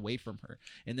choice away from her?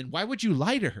 And then why would you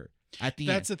lie to her at the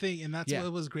That's end? the thing, and that's Yeah.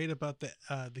 what was great about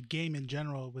the game in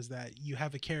general was that you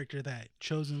have a character that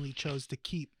chosenly chose to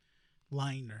keep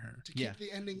lying to her. To keep Yeah.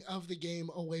 the ending of the game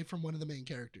away from one of the main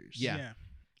characters. Yeah.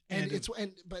 And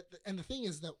the thing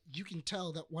is that you can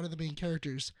tell that one of the main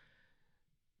characters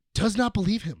does not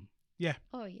believe him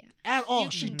oh yeah. at all.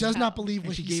 You She can does tell. not believe And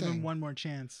what she he's gave him saying. one more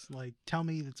chance. Like, tell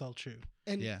me it's all true.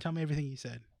 And Yeah. Tell me everything you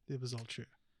said. It was all true.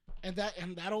 and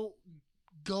that'll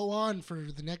go on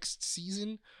for the next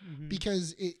season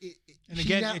because And he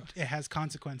again, now- it has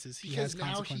consequences. He has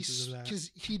consequences of that.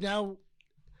 because he now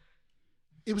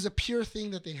it was a pure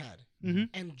thing that they had, Mhm.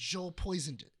 and Joel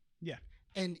poisoned it. Yeah.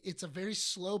 And it's a very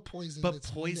slow poison. But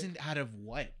that's poisoned out of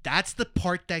what? That's the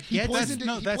part that He gets poisoned,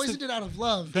 no, it, he that's poisoned it out of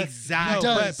love. Exactly.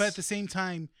 He No, does. but at the same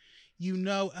time, you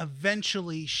know,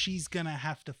 eventually she's gonna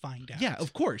have to find out. Yeah,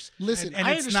 of course. Listen, and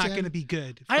I it's not understand- going to be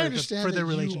good for, I understand for that their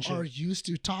relationship. you are used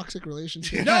to toxic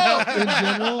relationships No! in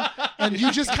general, and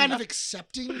you just kind of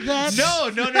accepting that.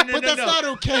 No. but that's not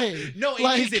okay. No, it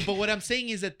Like- isn't. But what I'm saying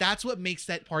is that that's what makes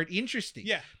that part interesting.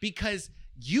 Yeah. Because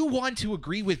you want to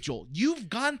agree with Joel. You've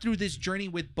gone through this journey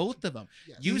with both of them.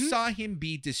 Yes. You saw him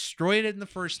be destroyed in the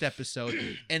first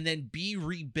episode and then be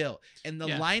rebuilt. And the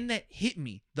Yeah. line that hit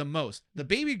me the most, the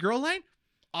baby girl line,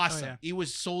 awesome. yeah. It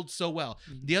was sold so well.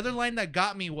 The other line that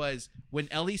got me was when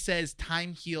Ellie says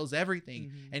time heals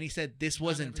everything. And he said, this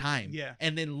wasn't everything. time. Yeah.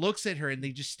 And then looks at her and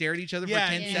they just stare at each other Yeah,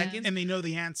 for 10 yeah. seconds. and they know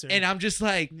the answer. And I'm just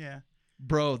like, yeah.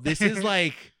 bro, this is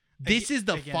like this Aga- is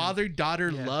the again.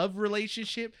 father-daughter Yeah. love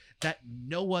relationship that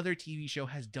no other TV show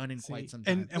has done in quite some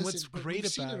time. And what's but great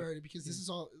we've seen about it it- already because this is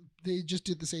all they just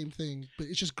did the same thing, but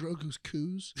it's just Grogu's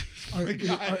coups. Are, I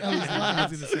are Ellie's was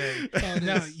lines. gonna say. Oh, it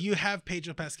No, is. you have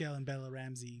Pedro Pascal and Bella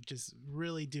Ramsey just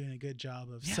really doing a good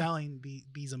job of Yeah. selling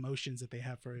these emotions that they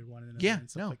have for one another Yeah, and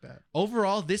stuff no. like that.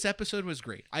 Overall, this episode was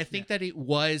great. I think that it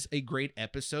was a great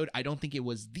episode. I don't think it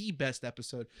was the best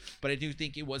episode, but I do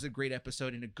think it was a great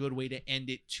episode and a good way to end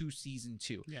it to season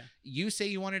 2. Yeah. You say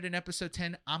you wanted an episode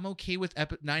 10. I'm okay with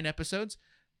 9 episodes.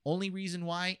 Only reason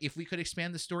why, if we could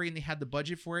expand the story and they had the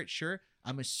budget for it, sure.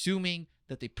 I'm assuming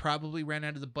that they probably ran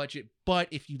out of the budget. But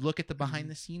if you look at the behind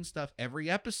the scenes stuff, every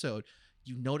episode,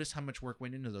 you notice how much work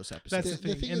went into those episodes. That's The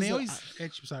the thing. thing And is they that always,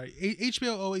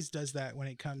 HBO always does that when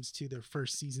it comes to their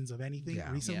first seasons of anything.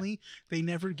 Yeah. Recently, they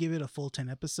never give it a full 10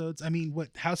 episodes. I mean, what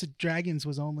House of Dragons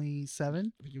was only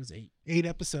 7, I think it was 8. 8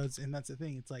 episodes, and that's the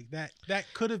thing. It's like that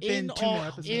could have been 2 more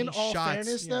episodes. In all shots,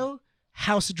 fairness, yeah. though,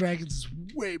 House of Dragons is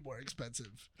way more expensive.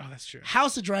 Oh, that's true.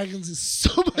 House of Dragons is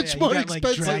so much you more got, like,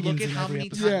 expensive. dragons Look at in how every many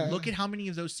episode. Yeah. look at how many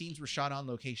of those scenes were shot on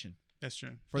location That's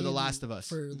true. for The in- Last of Us.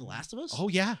 For The Last of Us? Oh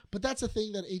yeah. But that's the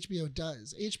thing that HBO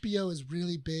does. HBO is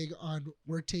really big on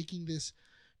we're taking this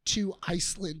to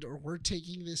Iceland or we're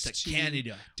taking this To to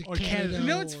Canada. to Or Canada. You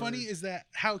know what's or- funny is that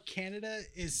how Canada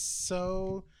is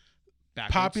so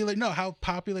Backwards. popular. No, how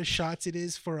popular shots it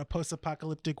is for a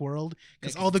post-apocalyptic world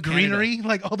because Yeah, all the 'cause Canada. greenery,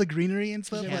 like all the greenery and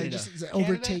stuff. Yeah, Like like Canada. just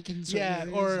overtaken. certain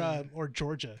yeah, areas or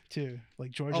Georgia too.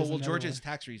 Like Georgia. Oh well, Georgia's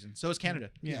tax reason. So is Canada.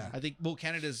 Yeah. I think. Well,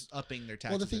 Canada's upping their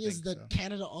taxes. Well, the thing I is think, that so.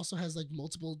 Canada also has like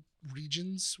multiple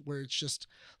regions where it's just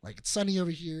like it's sunny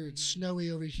over here, it's Mm-hmm. snowy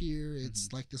over here,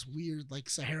 it's like this weird like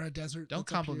Sahara desert. Don't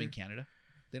that's up compliment here. Canada.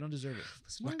 They don't deserve it.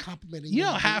 Listen, I'm not complimenting. You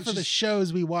know, them, half it's of the just-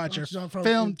 shows we watch are it's not from-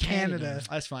 filmed in Canada. Canada.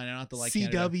 That's fine. I don't have to like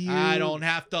CW. Canada. I don't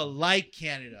have to like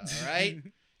Canada. All right.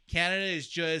 Canada is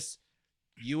just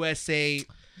USA. Did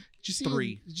you see?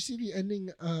 3. Did you see the ending?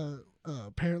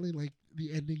 Apparently, like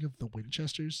the ending of the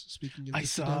Winchesters. Speaking of I the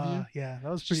saw. CW. Yeah,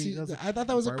 that was Did you pretty. see- That was I thought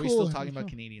that was Why a are cool. we still one. talking about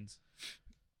Canadians?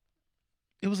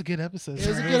 it was a good episode. It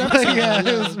was a sorry. good episode. yeah,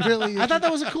 it was really. I thought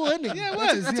that was a cool ending. Yeah, it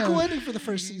That's was, a yeah. cool ending for the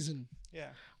first season. Yeah.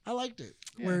 I liked it.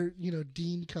 Yeah. Where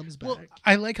Dean comes back. Well,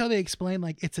 I like how they explain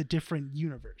like it's a different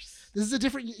universe. This is a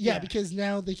different, Yeah. because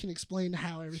now they can explain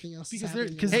how everything else Because is they're-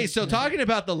 happening. 'cause- Hey, so talking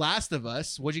about The Last of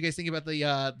Us, what do you guys think about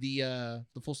the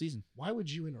full season? Why would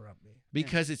you interrupt me?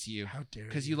 Because it's you. How dare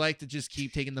Because you like to just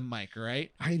keep taking the mic, all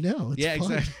right? I know. It's Yeah,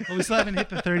 fun. exactly. Well, we still haven't hit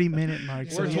the 30-minute mark.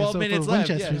 We're yeah, 12 so for minutes left.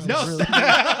 Winchester's, Yeah. it's No, really-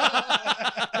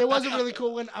 It was a really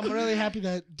cool one. I'm really happy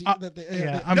that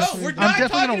yeah, I'm No, I'm we're definitely not gonna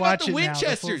talking about watch the it now, the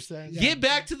full Winchesters. set. Yeah. Get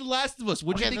back to The Last of Us.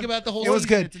 What do you Okay, think the- about the whole It was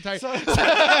season in good. its entirety?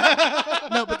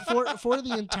 no, but for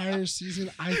the entire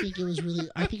season, I think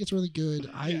it's really good.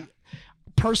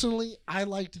 Personally, I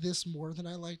liked this more than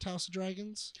I liked House of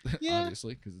Dragons. Yeah.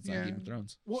 Obviously, because it's Yeah. on Game of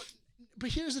Thrones. Well,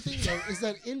 but here's the thing though, is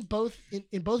that in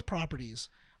both properties,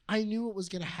 I knew what was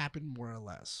going to happen more or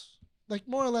less. Like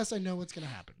more or less, I know what's going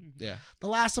to happen. Yeah. The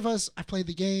Last of Us, I played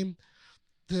the game.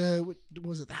 What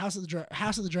was it? The House of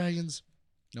the Dragons.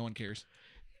 No one cares.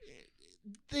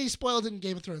 They spoiled it in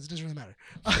Game of Thrones. It doesn't really matter.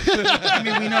 I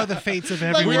mean, we know the fates of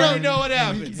Like, everyone. We already know what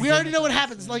happens. We already know what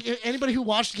happens. Like anybody who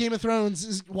watched Game of Thrones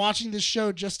is watching this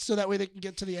show just so that way they can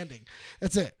get to the ending.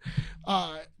 That's it.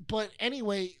 But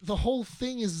anyway, the whole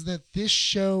thing is that this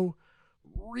show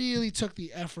really took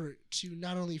the effort to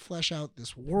not only flesh out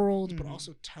this world, but Mhm.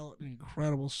 also tell an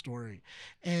incredible story.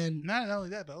 And Not only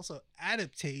that, but also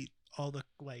adaptate all the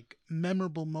like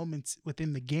memorable moments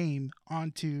within the game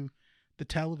onto the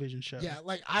television show. yeah,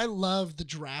 like I love the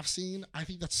giraffe scene. I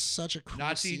think that's such a cool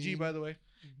Not CG, scene. by the way.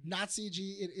 Not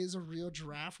CG. It is a real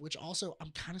giraffe, which also I'm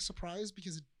kind of surprised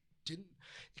because it kind of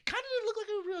didn't look like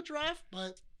a real giraffe,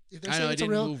 but if they're I saying know, it it's a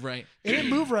didn't real, move right. it didn't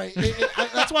move right.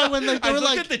 That's why when they I were looked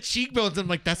like, at the cheekbones. I'm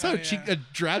like, that's how Oh, a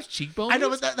giraffe's cheekbone I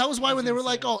know, is? but that was why when they were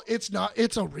like, insane. oh,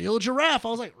 it's a real giraffe. I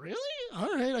was like, really?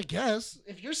 All right, I guess.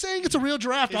 If you're saying it's a real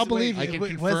giraffe, I'll believe I you. can was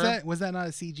confirm. that not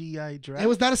a CGI giraffe? It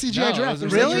was not a CGI No, it giraffe. was a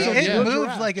There's really. there's a Yeah. It real moved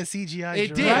giraffe. like a CGI It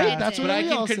giraffe. did, Right? That's but what I we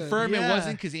can all said. confirm it Yeah.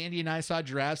 wasn't because Andy and I saw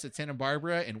giraffes at Santa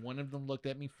Barbara, and one of them looked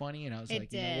at me funny, and I was It like,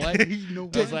 did. you know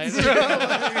what? No I was way.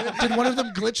 like- Did one of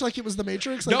them glitch like it was the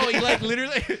Matrix? No, he like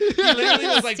literally, he literally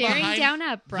was like Staring behind. down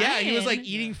at Brian. Yeah, he was like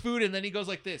eating food, and then he goes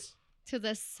like this, to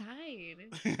the side.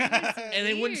 and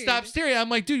they wouldn't stop staring. I'm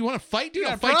like, dude, you want to fight, dude?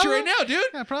 Yeah, I'll fight you problem? right now, dude.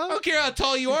 Yeah, I problem. don't care how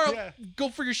tall you are. I'll Yeah. go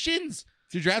for your shins.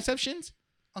 Do giraffes have shins?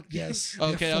 Yes.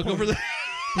 Okay, I'll go for the.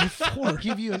 I'll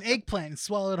give you an eggplant and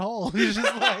swallow it whole. It's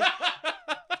just like,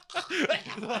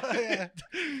 yeah.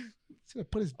 He's gonna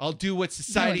put his. I'll do what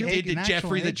society No, did to an actual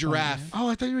Jeffrey the eggplant, giraffe. man. Oh,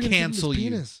 I thought you were gonna Cancel give you.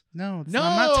 him his penis. No, No!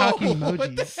 I'm not talking What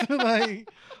emojis. like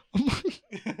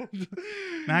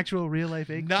an actual real life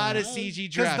eggplant. Not a CG Because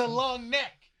giraffe. the long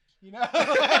neck. You know.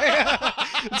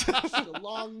 The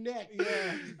long neck. Yeah.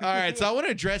 All right, so I want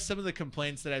to address some of the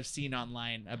complaints that I've seen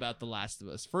online about The Last of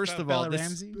Us. First of all, Bella this.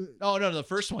 Ramsey? Oh no, the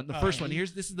first one. The Oh, first yeah. one.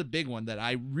 This is the big one that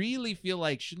I really feel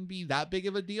like shouldn't be that big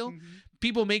of a deal. Mhm.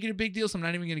 People make it a big deal, so I'm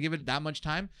not even going to give it that much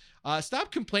time.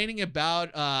 Stop complaining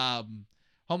about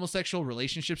homosexual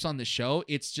relationships on the show.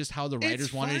 It's just how the writers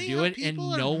It's wanted to funny do how it, and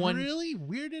people no are one. really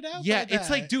weirded out. Yeah, by it's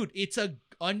like, that. dude, it's a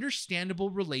understandable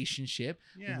relationship.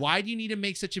 Yeah. Why do you need to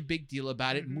make such a big deal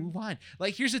about it? Mhm. Move on.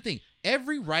 Like, here's the thing: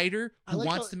 every writer I who like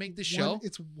wants how to make the one- show.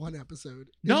 It's one episode.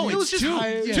 No, In the it's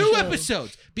entire two show.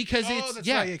 episodes because Oh, it's that's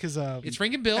yeah, right, yeah, because it's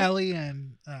Frank and Bill. Ellie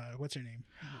and what's her name?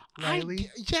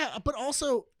 Riley. Yeah, but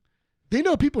also they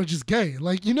know people are just gay.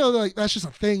 Like like that's just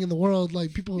a thing in the world.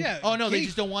 Like people. Yeah. Oh no, they gay-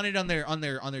 just don't want it on their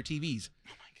TVs.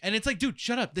 And it's like, dude,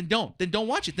 shut up. Then don't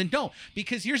watch it. Then don't.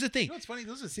 Because here's the You thing. know what's funny?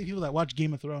 Those are the same people that watch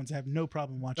Game of Thrones have no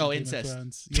problem watching Game incest. of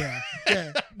Thrones. Yeah.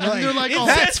 Yeah. And they're like, oh,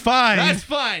 That's fine. That's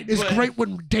fine. it's but- great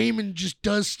when Damon just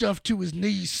does stuff to his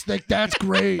niece. Like that's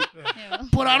great. Ew.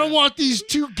 But I don't want these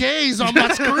two gays on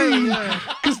my screen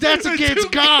because that's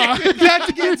against God. That's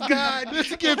against God.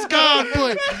 That's against God.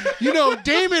 But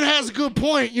Damon has a good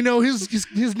point.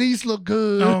 His niece look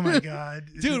good. Oh my God.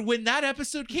 Dude, when that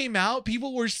episode came out,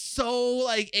 people were so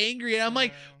like angry, and I'm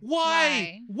like,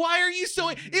 why? Why are you so?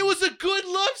 It was a good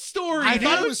love story. I dude.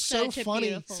 thought it was so Such a funny.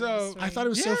 beautiful So, story. I thought it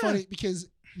was so Yeah. funny because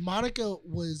Monica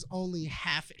was only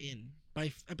half in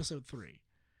by episode 3.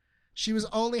 She was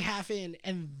only half in,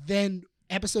 and then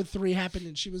episode 3 happened,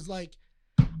 and she was like,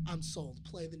 "I'm sold.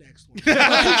 Play the next one."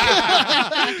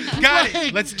 Got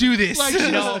it. Let's do this. Like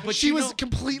she No, was, but she you was know,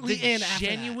 completely the in after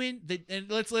that. genuine. And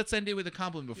let's end it with a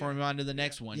compliment before we move on to the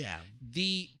next one. Yeah.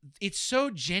 It's so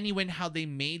genuine how they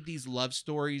made these love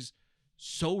stories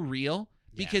so real.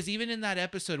 Yeah. Because even in that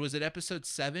episode, was it episode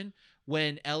 7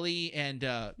 when Ellie and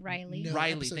Riley. No,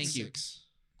 Riley, episode thank you. 6.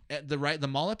 the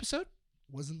mall episode?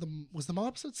 Was the mall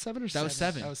episode 7 or 7? That was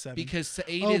 7. That was 7. Because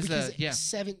 8 Oh, is because yeah.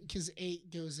 7 because 8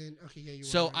 goes in. Okay, yeah, you.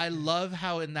 So were right. I love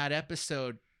how in that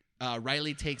episode,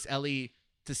 Riley takes Ellie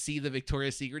to see the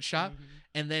Victoria's Secret shop,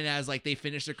 and then as like they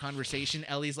finish their conversation,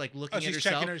 Ellie's like looking at she's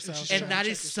herself, checking herself. She's and trying that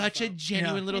to is check such a herself out.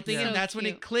 genuine little It's thing, so and that's when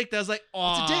cute. it clicked. I was like, It's a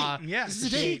 "Aw, date. Yeah, This is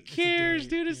it's a a date. who It's a cares, date.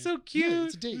 dude? It's so Yeah, cute."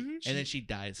 it's a date. And then she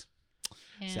dies.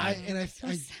 Yeah. So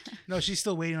No, she's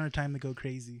still waiting on her time to go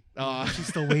crazy. Aw. She's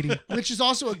still waiting. which is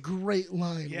also a great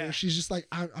line Yeah. where she's just like,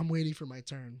 I'm waiting for my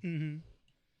turn. Mm-hmm.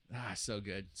 So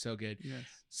good, so good. Yes.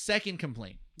 Second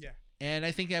complaint. Yeah. And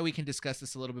I think that we can discuss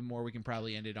this a little bit more. We can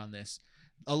probably end it on this.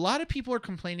 A lot of people are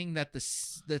complaining that the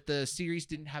series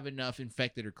didn't have enough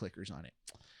infected or clickers on it.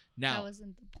 That Now,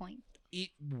 wasn't the point. it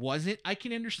wasn't. I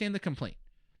can understand the complaint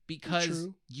because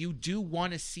True. you do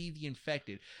want to see the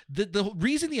infected. The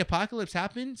reason the apocalypse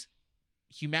happens,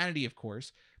 humanity, of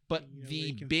course, but You know, where the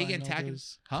you can big find all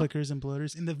antagonist. those Huh? clickers and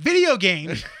bloaters in the video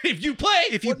game. If you play,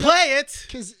 If you play it,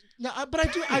 Because but I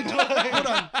do hold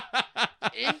on.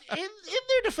 In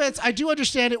their defense, I do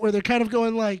understand it where they're kind of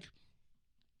going like,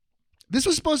 this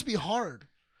was supposed to be hard,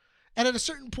 and at a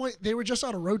certain point, they were just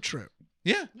on a road trip.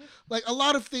 yeah. Like a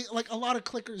lot of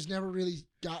clickers never really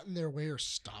got in their way or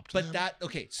stopped But them. that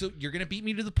okay, so you're gonna beat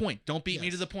me to the point. Don't beat me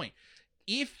to Yes. the point.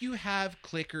 If you have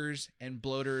clickers and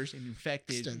bloaters and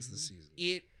infected, extends the season.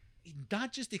 it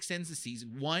not just extends the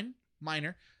season. One,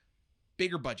 minor,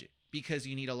 bigger budget because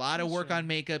you need a lot of work Sure. on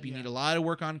makeup. You Yeah. need a lot of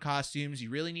work on costumes. You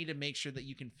really need to make sure that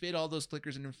you can fit all those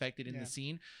clickers and infected in Yeah. the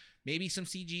scene. Maybe some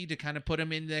CG to kind of put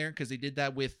them in there because they did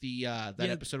that with the that Yeah.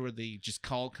 episode where they just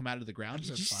come out of the ground.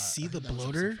 Episode did you five. see I the think that was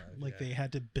bloater? episode five, Like yeah. they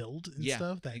had to build and Yeah,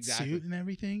 stuff, that exactly. suit and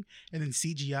everything, and then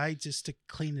CGI just to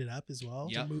clean it up as well.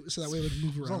 Yep. So that way it would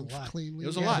move was a around lot. cleanly. It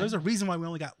was a Yeah, lot. there's a reason why we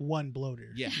only got one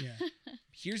bloater. Yeah.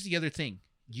 Here's the other thing: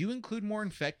 you include more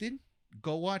infected.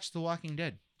 Go watch The Walking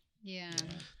Dead. Yeah.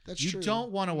 That's You true.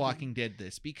 don't want to Walking Dead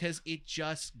this because it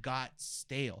just got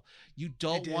stale. You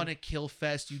don't did. want to kill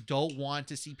fest. You don't want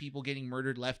to see people getting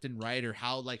murdered left and right or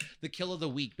how like the kill of the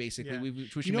week basically. Yeah.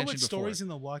 Which You we know what mentioned before. stories in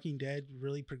The Walking Dead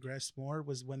really progressed more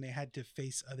was when they had to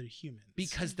face other humans.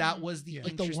 Because that was the Yeah.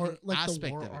 like the interesting war,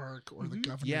 aspect of it. arc or the Mhm.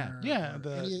 governor. Yeah. Yeah, or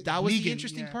the- any- That was the Negan,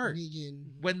 interesting yeah. part.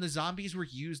 Negan. When the zombies were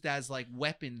used as like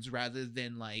weapons rather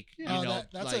than like Yeah. you know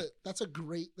That's a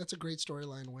great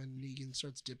storyline when Negan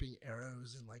starts dipping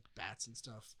arrows and like bats and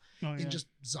stuff Oh, in just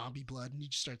zombie blood, and he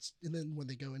just starts. And then when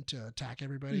they go in to attack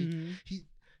everybody, Mhm.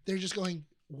 they're just going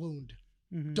wound.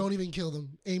 Mhm. Don't even kill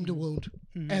them. Aim to Mhm. wound,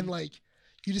 Mhm. and like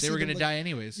you just they see were them, gonna like, die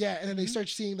anyways. Yeah, and then they Mhm. start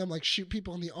seeing them like shoot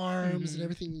people in the arms Mhm. and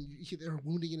everything. They're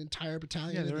wounding an entire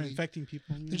battalion. Yeah, they and were then infecting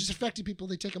people. They're just affecting people.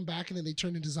 They take them back, and then they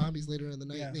turn into zombies later in the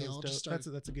night. yeah, and they that was all dope. just start.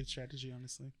 That's a good strategy,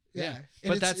 honestly. Yeah, Yeah.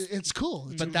 and But it's cool.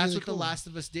 It's But that's really what cool. The Last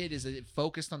of Us did is it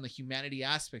focused on the humanity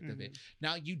aspect of it. Mm-hmm.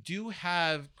 Now you do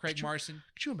have Craig Could you- Marson.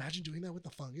 Could you imagine doing that with the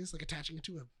fungus, like attaching it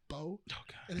to a bow Oh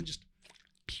god. and then just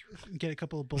Get a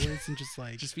couple of bullets and just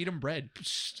like Just feed him bread.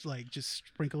 just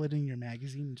sprinkle it in your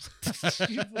magazine. Just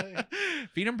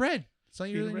Feed him bread. That's all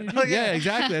you Feed 'em really need bread. to Oh, do. yeah. Yeah,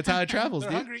 exactly. That's how it travels,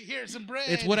 They're dude. hungry. Here's some bread.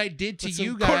 It's what I did to With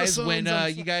you some guys when corazones on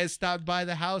you top. guys stopped by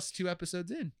the house 2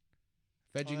 episodes in.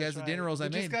 Fed you guys the dinner rolls I We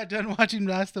made. just got done watching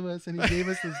Last of Us, and he gave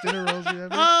us those dinner rolls.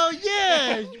 Remember? oh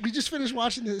yeah, we just finished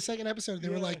watching the second episode. And they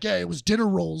were like, "Yeah, it was dinner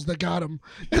rolls that got him."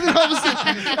 And then all of a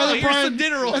sudden, and Oh, then here's Brian, some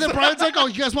dinner rolls. and then Brian's like, "Oh,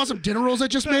 you guys want some dinner rolls I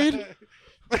just made?"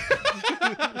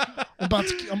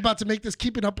 I'm about to make this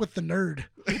Keeping Up with the Nerd.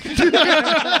 The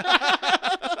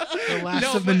last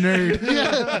No, of the but- nerd.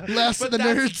 Yeah, last But of the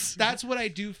that's, nerds. that's what I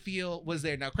do feel was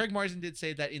there. Now, Craig Marsden did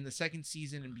say that in the second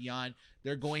season and beyond,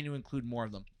 they're going to include more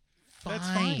of them. That's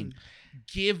fine.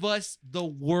 Give us the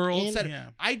world And- set. Yeah.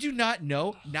 I do not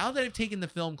know. Now that I've taken the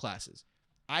film classes,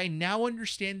 I now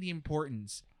understand the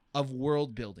importance of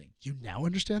world building. You now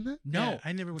understand that? No, Yeah,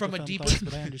 I never went from to a film deep- class,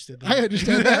 but I understood that. I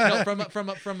understand that.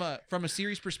 no, from a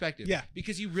series perspective. Yeah.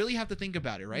 Because you really have to think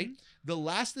about it, right? The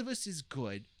Last of Us is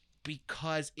good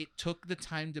because it took the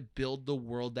time to build the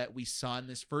world that we saw in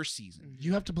this first season.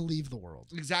 You have to believe the world.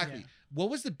 Exactly. Yeah. What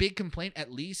was the big complaint,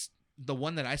 at least the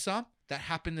one that I saw, that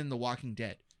happened in The Walking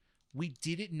Dead? We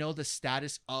didn't know the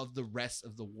status of the rest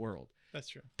of the world. That's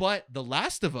true. But The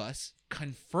Last of Us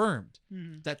confirmed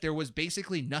Mhm. that there was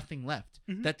basically nothing left,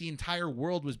 Mhm. that the entire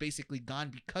world was basically gone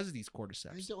because of these I think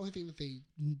cordyceps. the only thing that they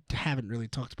haven't really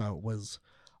talked about was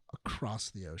across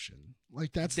the ocean.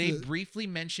 Like that's They the, briefly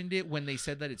mentioned it when they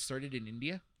said that it started in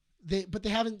India. but they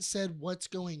haven't said what's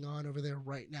going on over there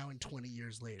right now and 20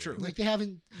 years later. True. Like they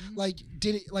haven't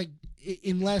did it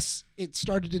unless it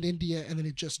started in India and then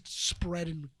it just spread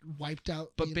and wiped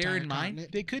out. But the bear entire in mind,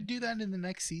 continent. They could do that in the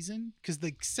next season because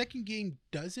the second game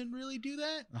doesn't really do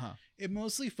that. Uh-huh. It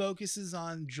mostly focuses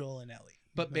on Joel and Ellie.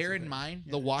 But That's bear the in thing. mind,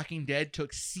 Yeah. The Walking Dead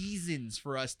took seasons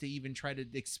for us to even try to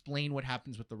explain what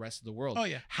happens with the rest of the world. Oh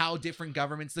yeah. How different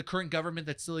governments, the current government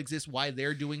that still exists, why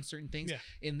they're doing certain things. Yeah.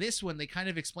 In this one, they kind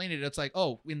of explained it. It's like,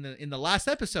 oh, in the last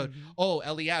episode, Mhm. oh,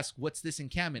 Ellie asked, what's this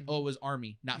encampment? Mhm. Oh, it was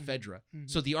army, not Mhm. Fedra. Mhm.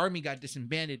 So the army got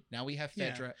disbanded. Now we have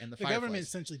Yeah. Fedra and the The Fireflies. government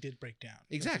essentially did break down. That's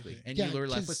the Exactly. thing. And Yeah, you were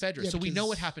left with 'cause- Fedra. yeah, So we know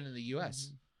what because- happened in the US.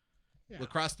 Mhm. Yeah.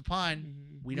 Across the pond,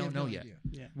 Mhm. we don't have know no yet. idea.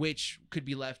 Yeah. Which could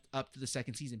be left up to the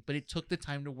second season. But it took the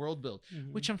time to world build,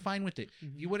 Mhm. which I'm fine with it. If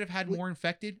Mhm. you would have had Would- more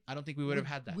infected, I don't think we would have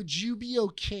had that. Would you be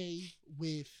okay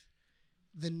with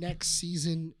the next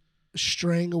season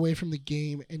straying away from the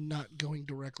game and not going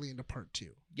directly into part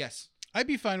 2? Yes. I'd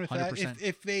be fine with that 100%.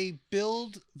 if they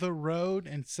build the road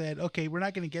and said, okay, we're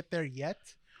not going to get there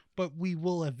yet, but we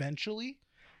will eventually.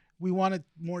 We wanted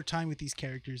more time with these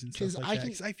characters and stuff 'Cause like I that. can-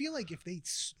 'Cause I feel like if they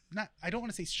I don't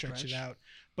want to say stretch it Stretch. out,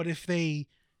 but if they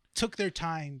took their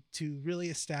time to really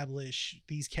establish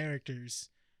these characters,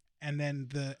 and then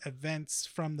the events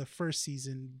from the first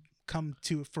season come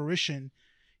to fruition,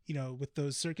 with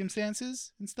those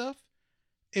circumstances and stuff,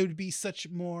 it would be such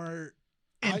more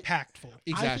impactful. I think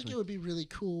Exactly. it would be really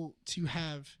cool to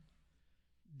have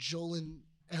Joel and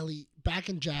Ellie back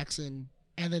in Jackson,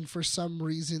 and then for some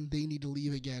reason they need to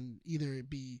leave again. Either it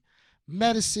be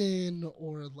medicine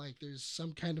or like there's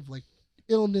some kind of like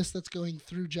illness that's going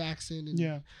through Jackson,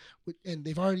 and and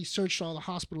they've already searched all the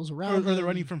hospitals around, Or they're them,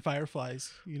 running from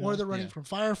fireflies, or they're running Yeah. from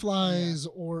fireflies,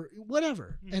 or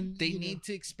whatever. Mhm. And They you know, need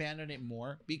to expand on it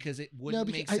more because it no, wouldn't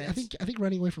because make sense. I think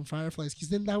running away from fireflies, because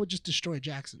then that would just destroy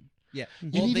Jackson. Yeah.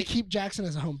 Mhm. You Well, need they- to keep Jackson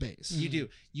as a home base. You do.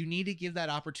 You need to give that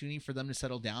opportunity for them to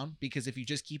settle down because if you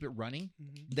just keep it running,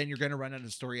 Mhm. then you're going to run out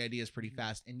of story ideas pretty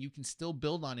fast and you can still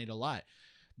build on it a lot.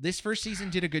 This first season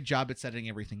did a good job at setting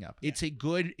everything up. Yeah. It's a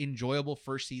good, enjoyable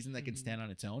first season that can Mhm. stand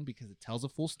on its own because it tells a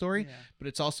full story, Yeah. but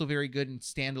it's also very good and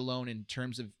standalone in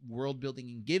terms of world building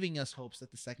and giving us hopes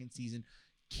that the second season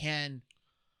can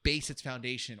base its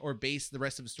foundation or base the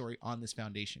rest of the story on this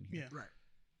foundation here. Yeah. Right.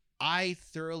 I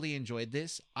thoroughly enjoyed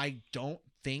this. I don't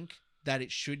think that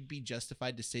it should be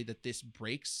justified to say that this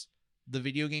breaks the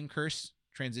video game curse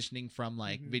transitioning from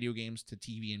like Mhm. video games to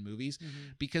TV and movies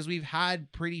Mhm. because we've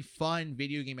had pretty fun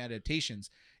video game adaptations.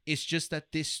 It's just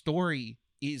that this story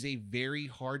is a very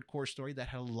hardcore story that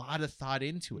had a lot of thought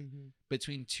into it Mhm.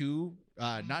 between two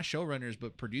not showrunners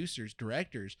but producers,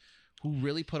 directors who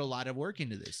really put a lot of work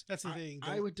into this. That's the thing.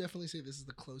 I would definitely say this is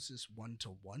the closest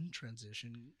 1-to-1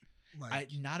 transition.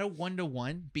 Like Not a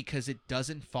 1-to-1 because it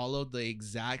doesn't follow the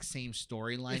exact same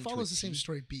storyline. it follows to the a same T.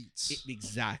 story beats.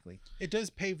 Exactly. It does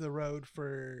pave the road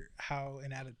for how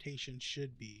an adaptation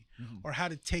should be, Mhm. or how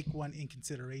to take one in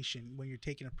consideration when you're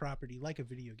taking a property like a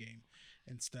video game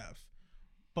and stuff.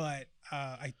 But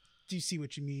I do see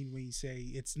what you mean when you say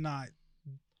it's not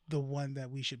the one that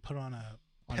we should put on a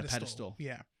pedestal.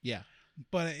 Yeah. Yeah.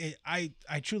 But I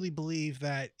truly believe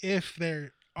that if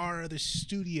there are other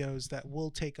studios that will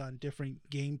take on different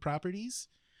game properties,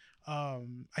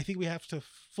 I think we have to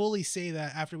fully say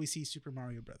that after we see Super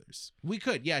Mario Brothers. We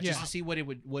could, just Yeah. to see what it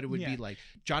would Yeah. be like.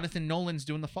 Jonathan Nolan's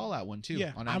doing the Fallout one too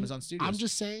Yeah. on Amazon Studios. I'm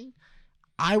just saying,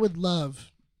 I would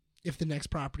love if the next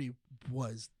property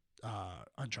was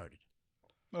Uncharted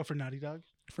Oh, for Naughty Dog.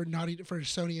 for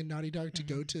Sony and Naughty Dog to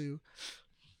go Mhm. to.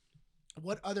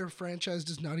 What other franchise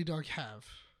does Naughty Dog have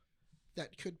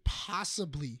that could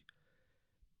possibly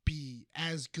be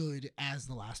as good as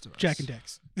The Last of Us? Jack and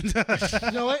Dex.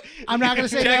 You know what? I'm not gonna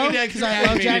say Jack no and Dexter because I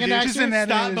love Jack and animated, Just Dexter. an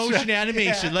Stop animated motion show.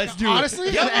 animation. Yeah. Let's do Honestly,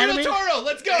 it. an Guillermo del anime- Toro,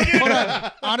 let's go, dude. Hold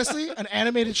on. Honestly, an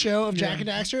animated show of Jack Yeah. and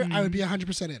Dexter, I would be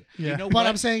 100% in. Yeah. You know But what?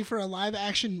 I'm saying for a live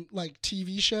action like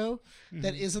TV show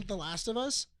that Mhm. isn't The Last of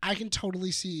Us, I can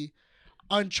totally see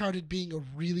Uncharted being a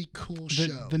really cool the,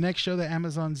 show. the next show that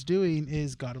Amazon's doing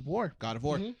is God of War. God of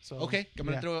War. Mhm. So Okay, I'm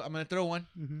gonna yeah. throw. I'm gonna throw one.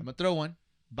 Mhm. I'm gonna throw one.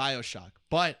 BioShock,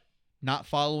 but not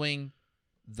following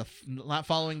the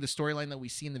storyline that we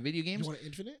see in the video You games. want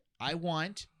Infinite? I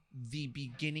want the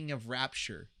beginning of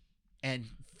Rapture and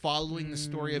following the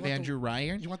story Mm. of You want Andrew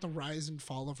Ryan. You want the rise and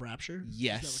fall of Rapture?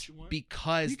 Yes, Is that what you want?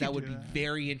 because You that could would do be that.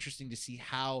 very interesting to see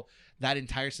how that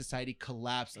entire society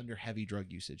collapsed under heavy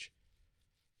drug usage.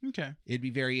 Okay. It'd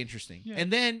be very interesting. Yeah.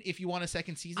 And then if you want a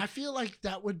second season, I feel like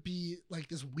that would be like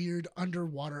this weird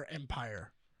underwater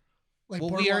empire. Like Well,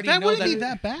 we Boardwalk- already That know wouldn't be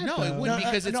that- that bad. no, though. it wouldn't No,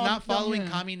 because it's no, not no, following yeah.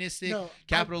 communistic, No,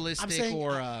 capitalistic, I'm saying-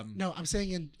 or No, I'm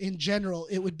saying in general,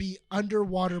 it would be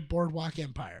underwater Boardwalk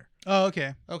Empire. Oh,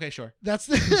 okay. Okay, sure. That's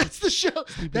the that's the show.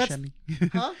 Steve That's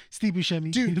Buscemi. huh? Steve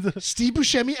Buscemi. Dude, Steve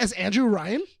Buscemi as Andrew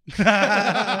Ryan?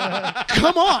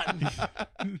 Come on.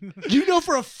 You know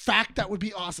for a fact that would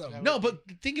be awesome. No, but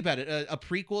think about it. A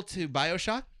prequel to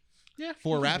BioShock. Yeah,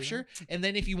 for you can do Rapture. And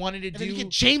then if you wanted to And then you do get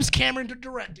James Cameron to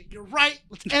direct it. You're right.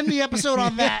 Let's end the episode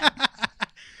on that.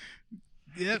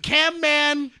 Yep. Cam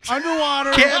Man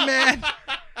underwater. Cam Man.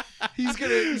 He's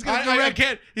gonna I direct.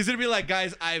 can't. He's gonna be like,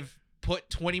 guys, I've put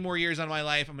 20 more years on my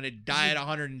life. I'm gonna die at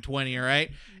 120. All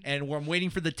right, and I'm waiting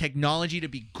for the technology to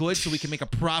be good so we can make a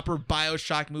proper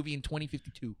BioShock movie in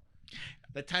 2052.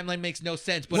 That timeline makes no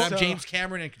sense, but I'm So- James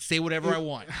Cameron and I can say whatever I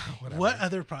want. What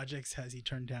other projects has he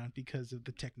turned down because of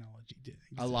the technology?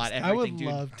 A lot, I would everything, dude.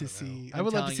 love to see. I I'm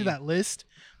would love telling to see you. that list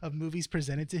of movies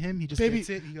presented to him. He just Baby, gets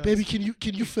it. He goes, baby, can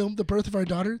you film the birth of our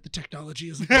daughter? The technology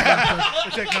isn't.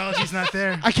 the technology's not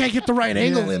there. I can't get the right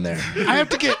angle Yeah. in there. I have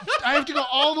to go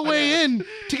all the way in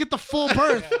to get the full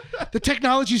birth. The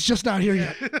technology's just not here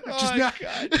yet. Just not.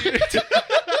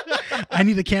 I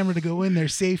need a camera to go in there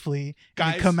safely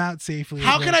Guys, and come out safely.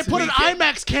 How as can well. I put an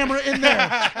IMAX camera in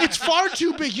there? It's far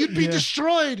too big. You'd be Yeah.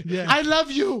 destroyed. Yeah. I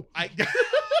love you.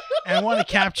 And I want to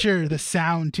capture the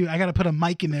sound too. I got to put a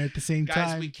mic in there at the same Guys,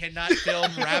 time. we cannot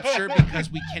film Rapture because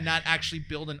we cannot actually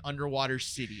build an underwater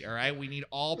city. All right, we need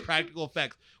all practical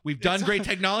effects. We've done great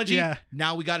technology. Yeah.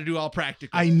 Now we got to do all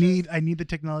practical. I need the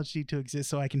technology to exist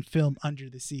so I can film under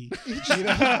the sea.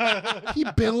 He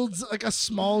builds like a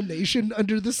small nation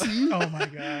under the sea. Oh my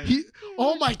god.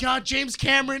 Oh my God, James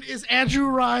Cameron is Andrew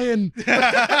Ryan. Oh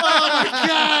my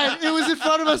God, it was in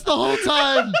front of us the whole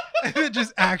time.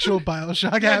 Just actual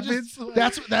BioShock happens.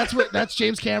 That's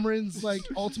James Cameron's like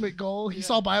ultimate goal. He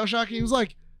saw BioShock and he was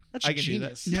like, "That's I can do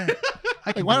genius. Yeah.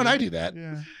 Like, why don't I do that?"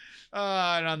 Yeah.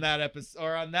 And on that episode,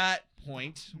 or on that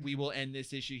point, we will end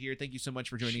this issue here. Thank you so much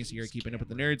for joining us here at Keeping Up with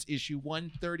the Nerds, issue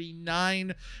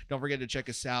 139. Don't forget to check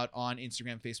us out on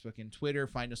Instagram, Facebook, and Twitter.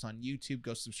 Find us on YouTube.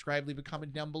 Go subscribe. Leave a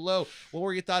comment down below. What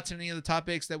were your thoughts on any of the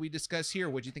topics that we discussed here?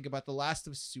 What do you think about The Last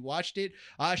of Us? You watched it.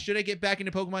 Should I get back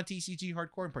into Pokemon TCG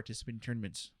Hardcore and participate in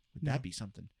tournaments? Would No. that be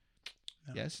something?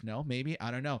 No. Yes, no, maybe.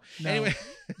 I don't know. No. Anyway.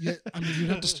 Yeah, I mean,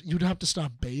 you'd have to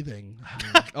stop bathing.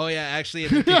 Oh, yeah, actually,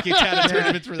 if you get kicked out of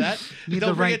tournaments for that. Need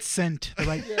Don't the right forget- scent, the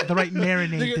right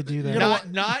marinade to do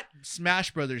that. Not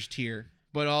Smash Brothers tier,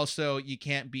 but also you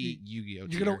can't be Yu-Gi-Oh You're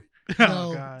tier. gonna Oh,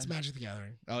 no, God. it's Magic the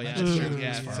Gathering. Oh yeah, Magic that's the true. Gathering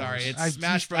Yeah, is fine. sorry, it's I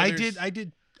Smash just- Brothers.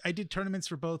 I did tournaments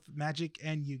for both Magic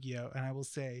and Yu-Gi-Oh, and I will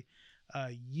say,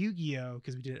 Yu-Gi-Oh,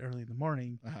 because we did it early in the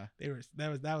morning. Uh-huh.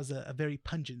 That was a very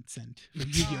pungent scent for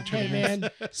Yu-Gi-Oh Hey tournaments.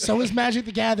 man, so is Magic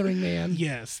the Gathering, man.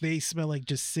 Yes, they smell like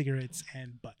just cigarettes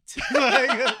and butt.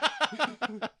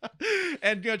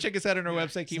 And go check us out on our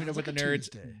website, Sounds like a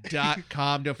Tuesday.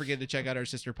 keepingupwiththenerds.com. Don't forget to check out our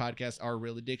sister podcast, Our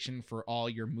Real Addiction, for all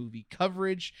your movie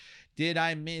coverage. Did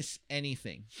I miss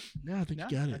anything? No, I think No,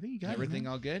 you got I it. think you got Everything it.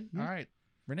 all good? Yeah. All right.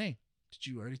 Renee. Did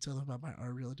you already tell them about my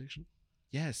Our Real Addiction?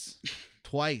 Yes.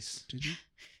 Twice. Did you?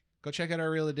 Go check out Our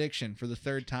Real Addiction for the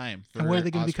third time. And where are they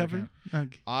going to be Oscar covered?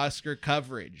 Okay. Oscar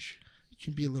coverage. You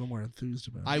can be a little more enthused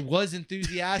about I it. was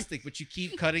enthusiastic, but you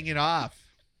keep cutting it off.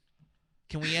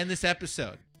 Can we end this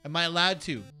episode? Am I allowed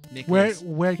to, Nicholas?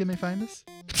 Where can they find us?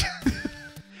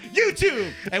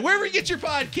 YouTube and wherever you get your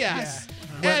podcasts.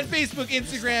 Yeah. And Facebook,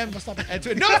 Instagram, Stop. and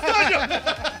Twitter. No.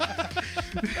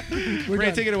 We're Renee,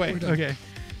 done. take it away. We're done. Okay.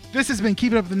 This has been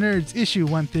Keep It Up with the Nerds, issue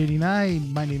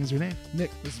 139. My name is Renee.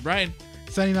 Nick. This is Brian.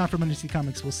 Signing off from Undersea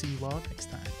Comics. We'll see you all next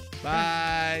time.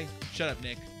 Bye. Shut up,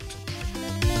 Nick.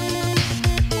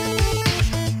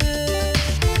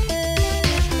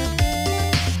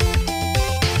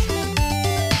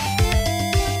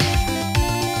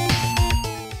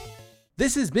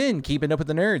 This has been Keeping Up with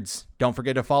the Nerds. Don't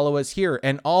forget to follow us here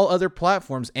and all other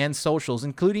platforms and socials,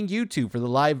 including YouTube, for the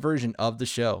live version of the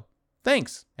show.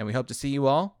 Thanks, and we hope to see you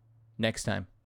all next time.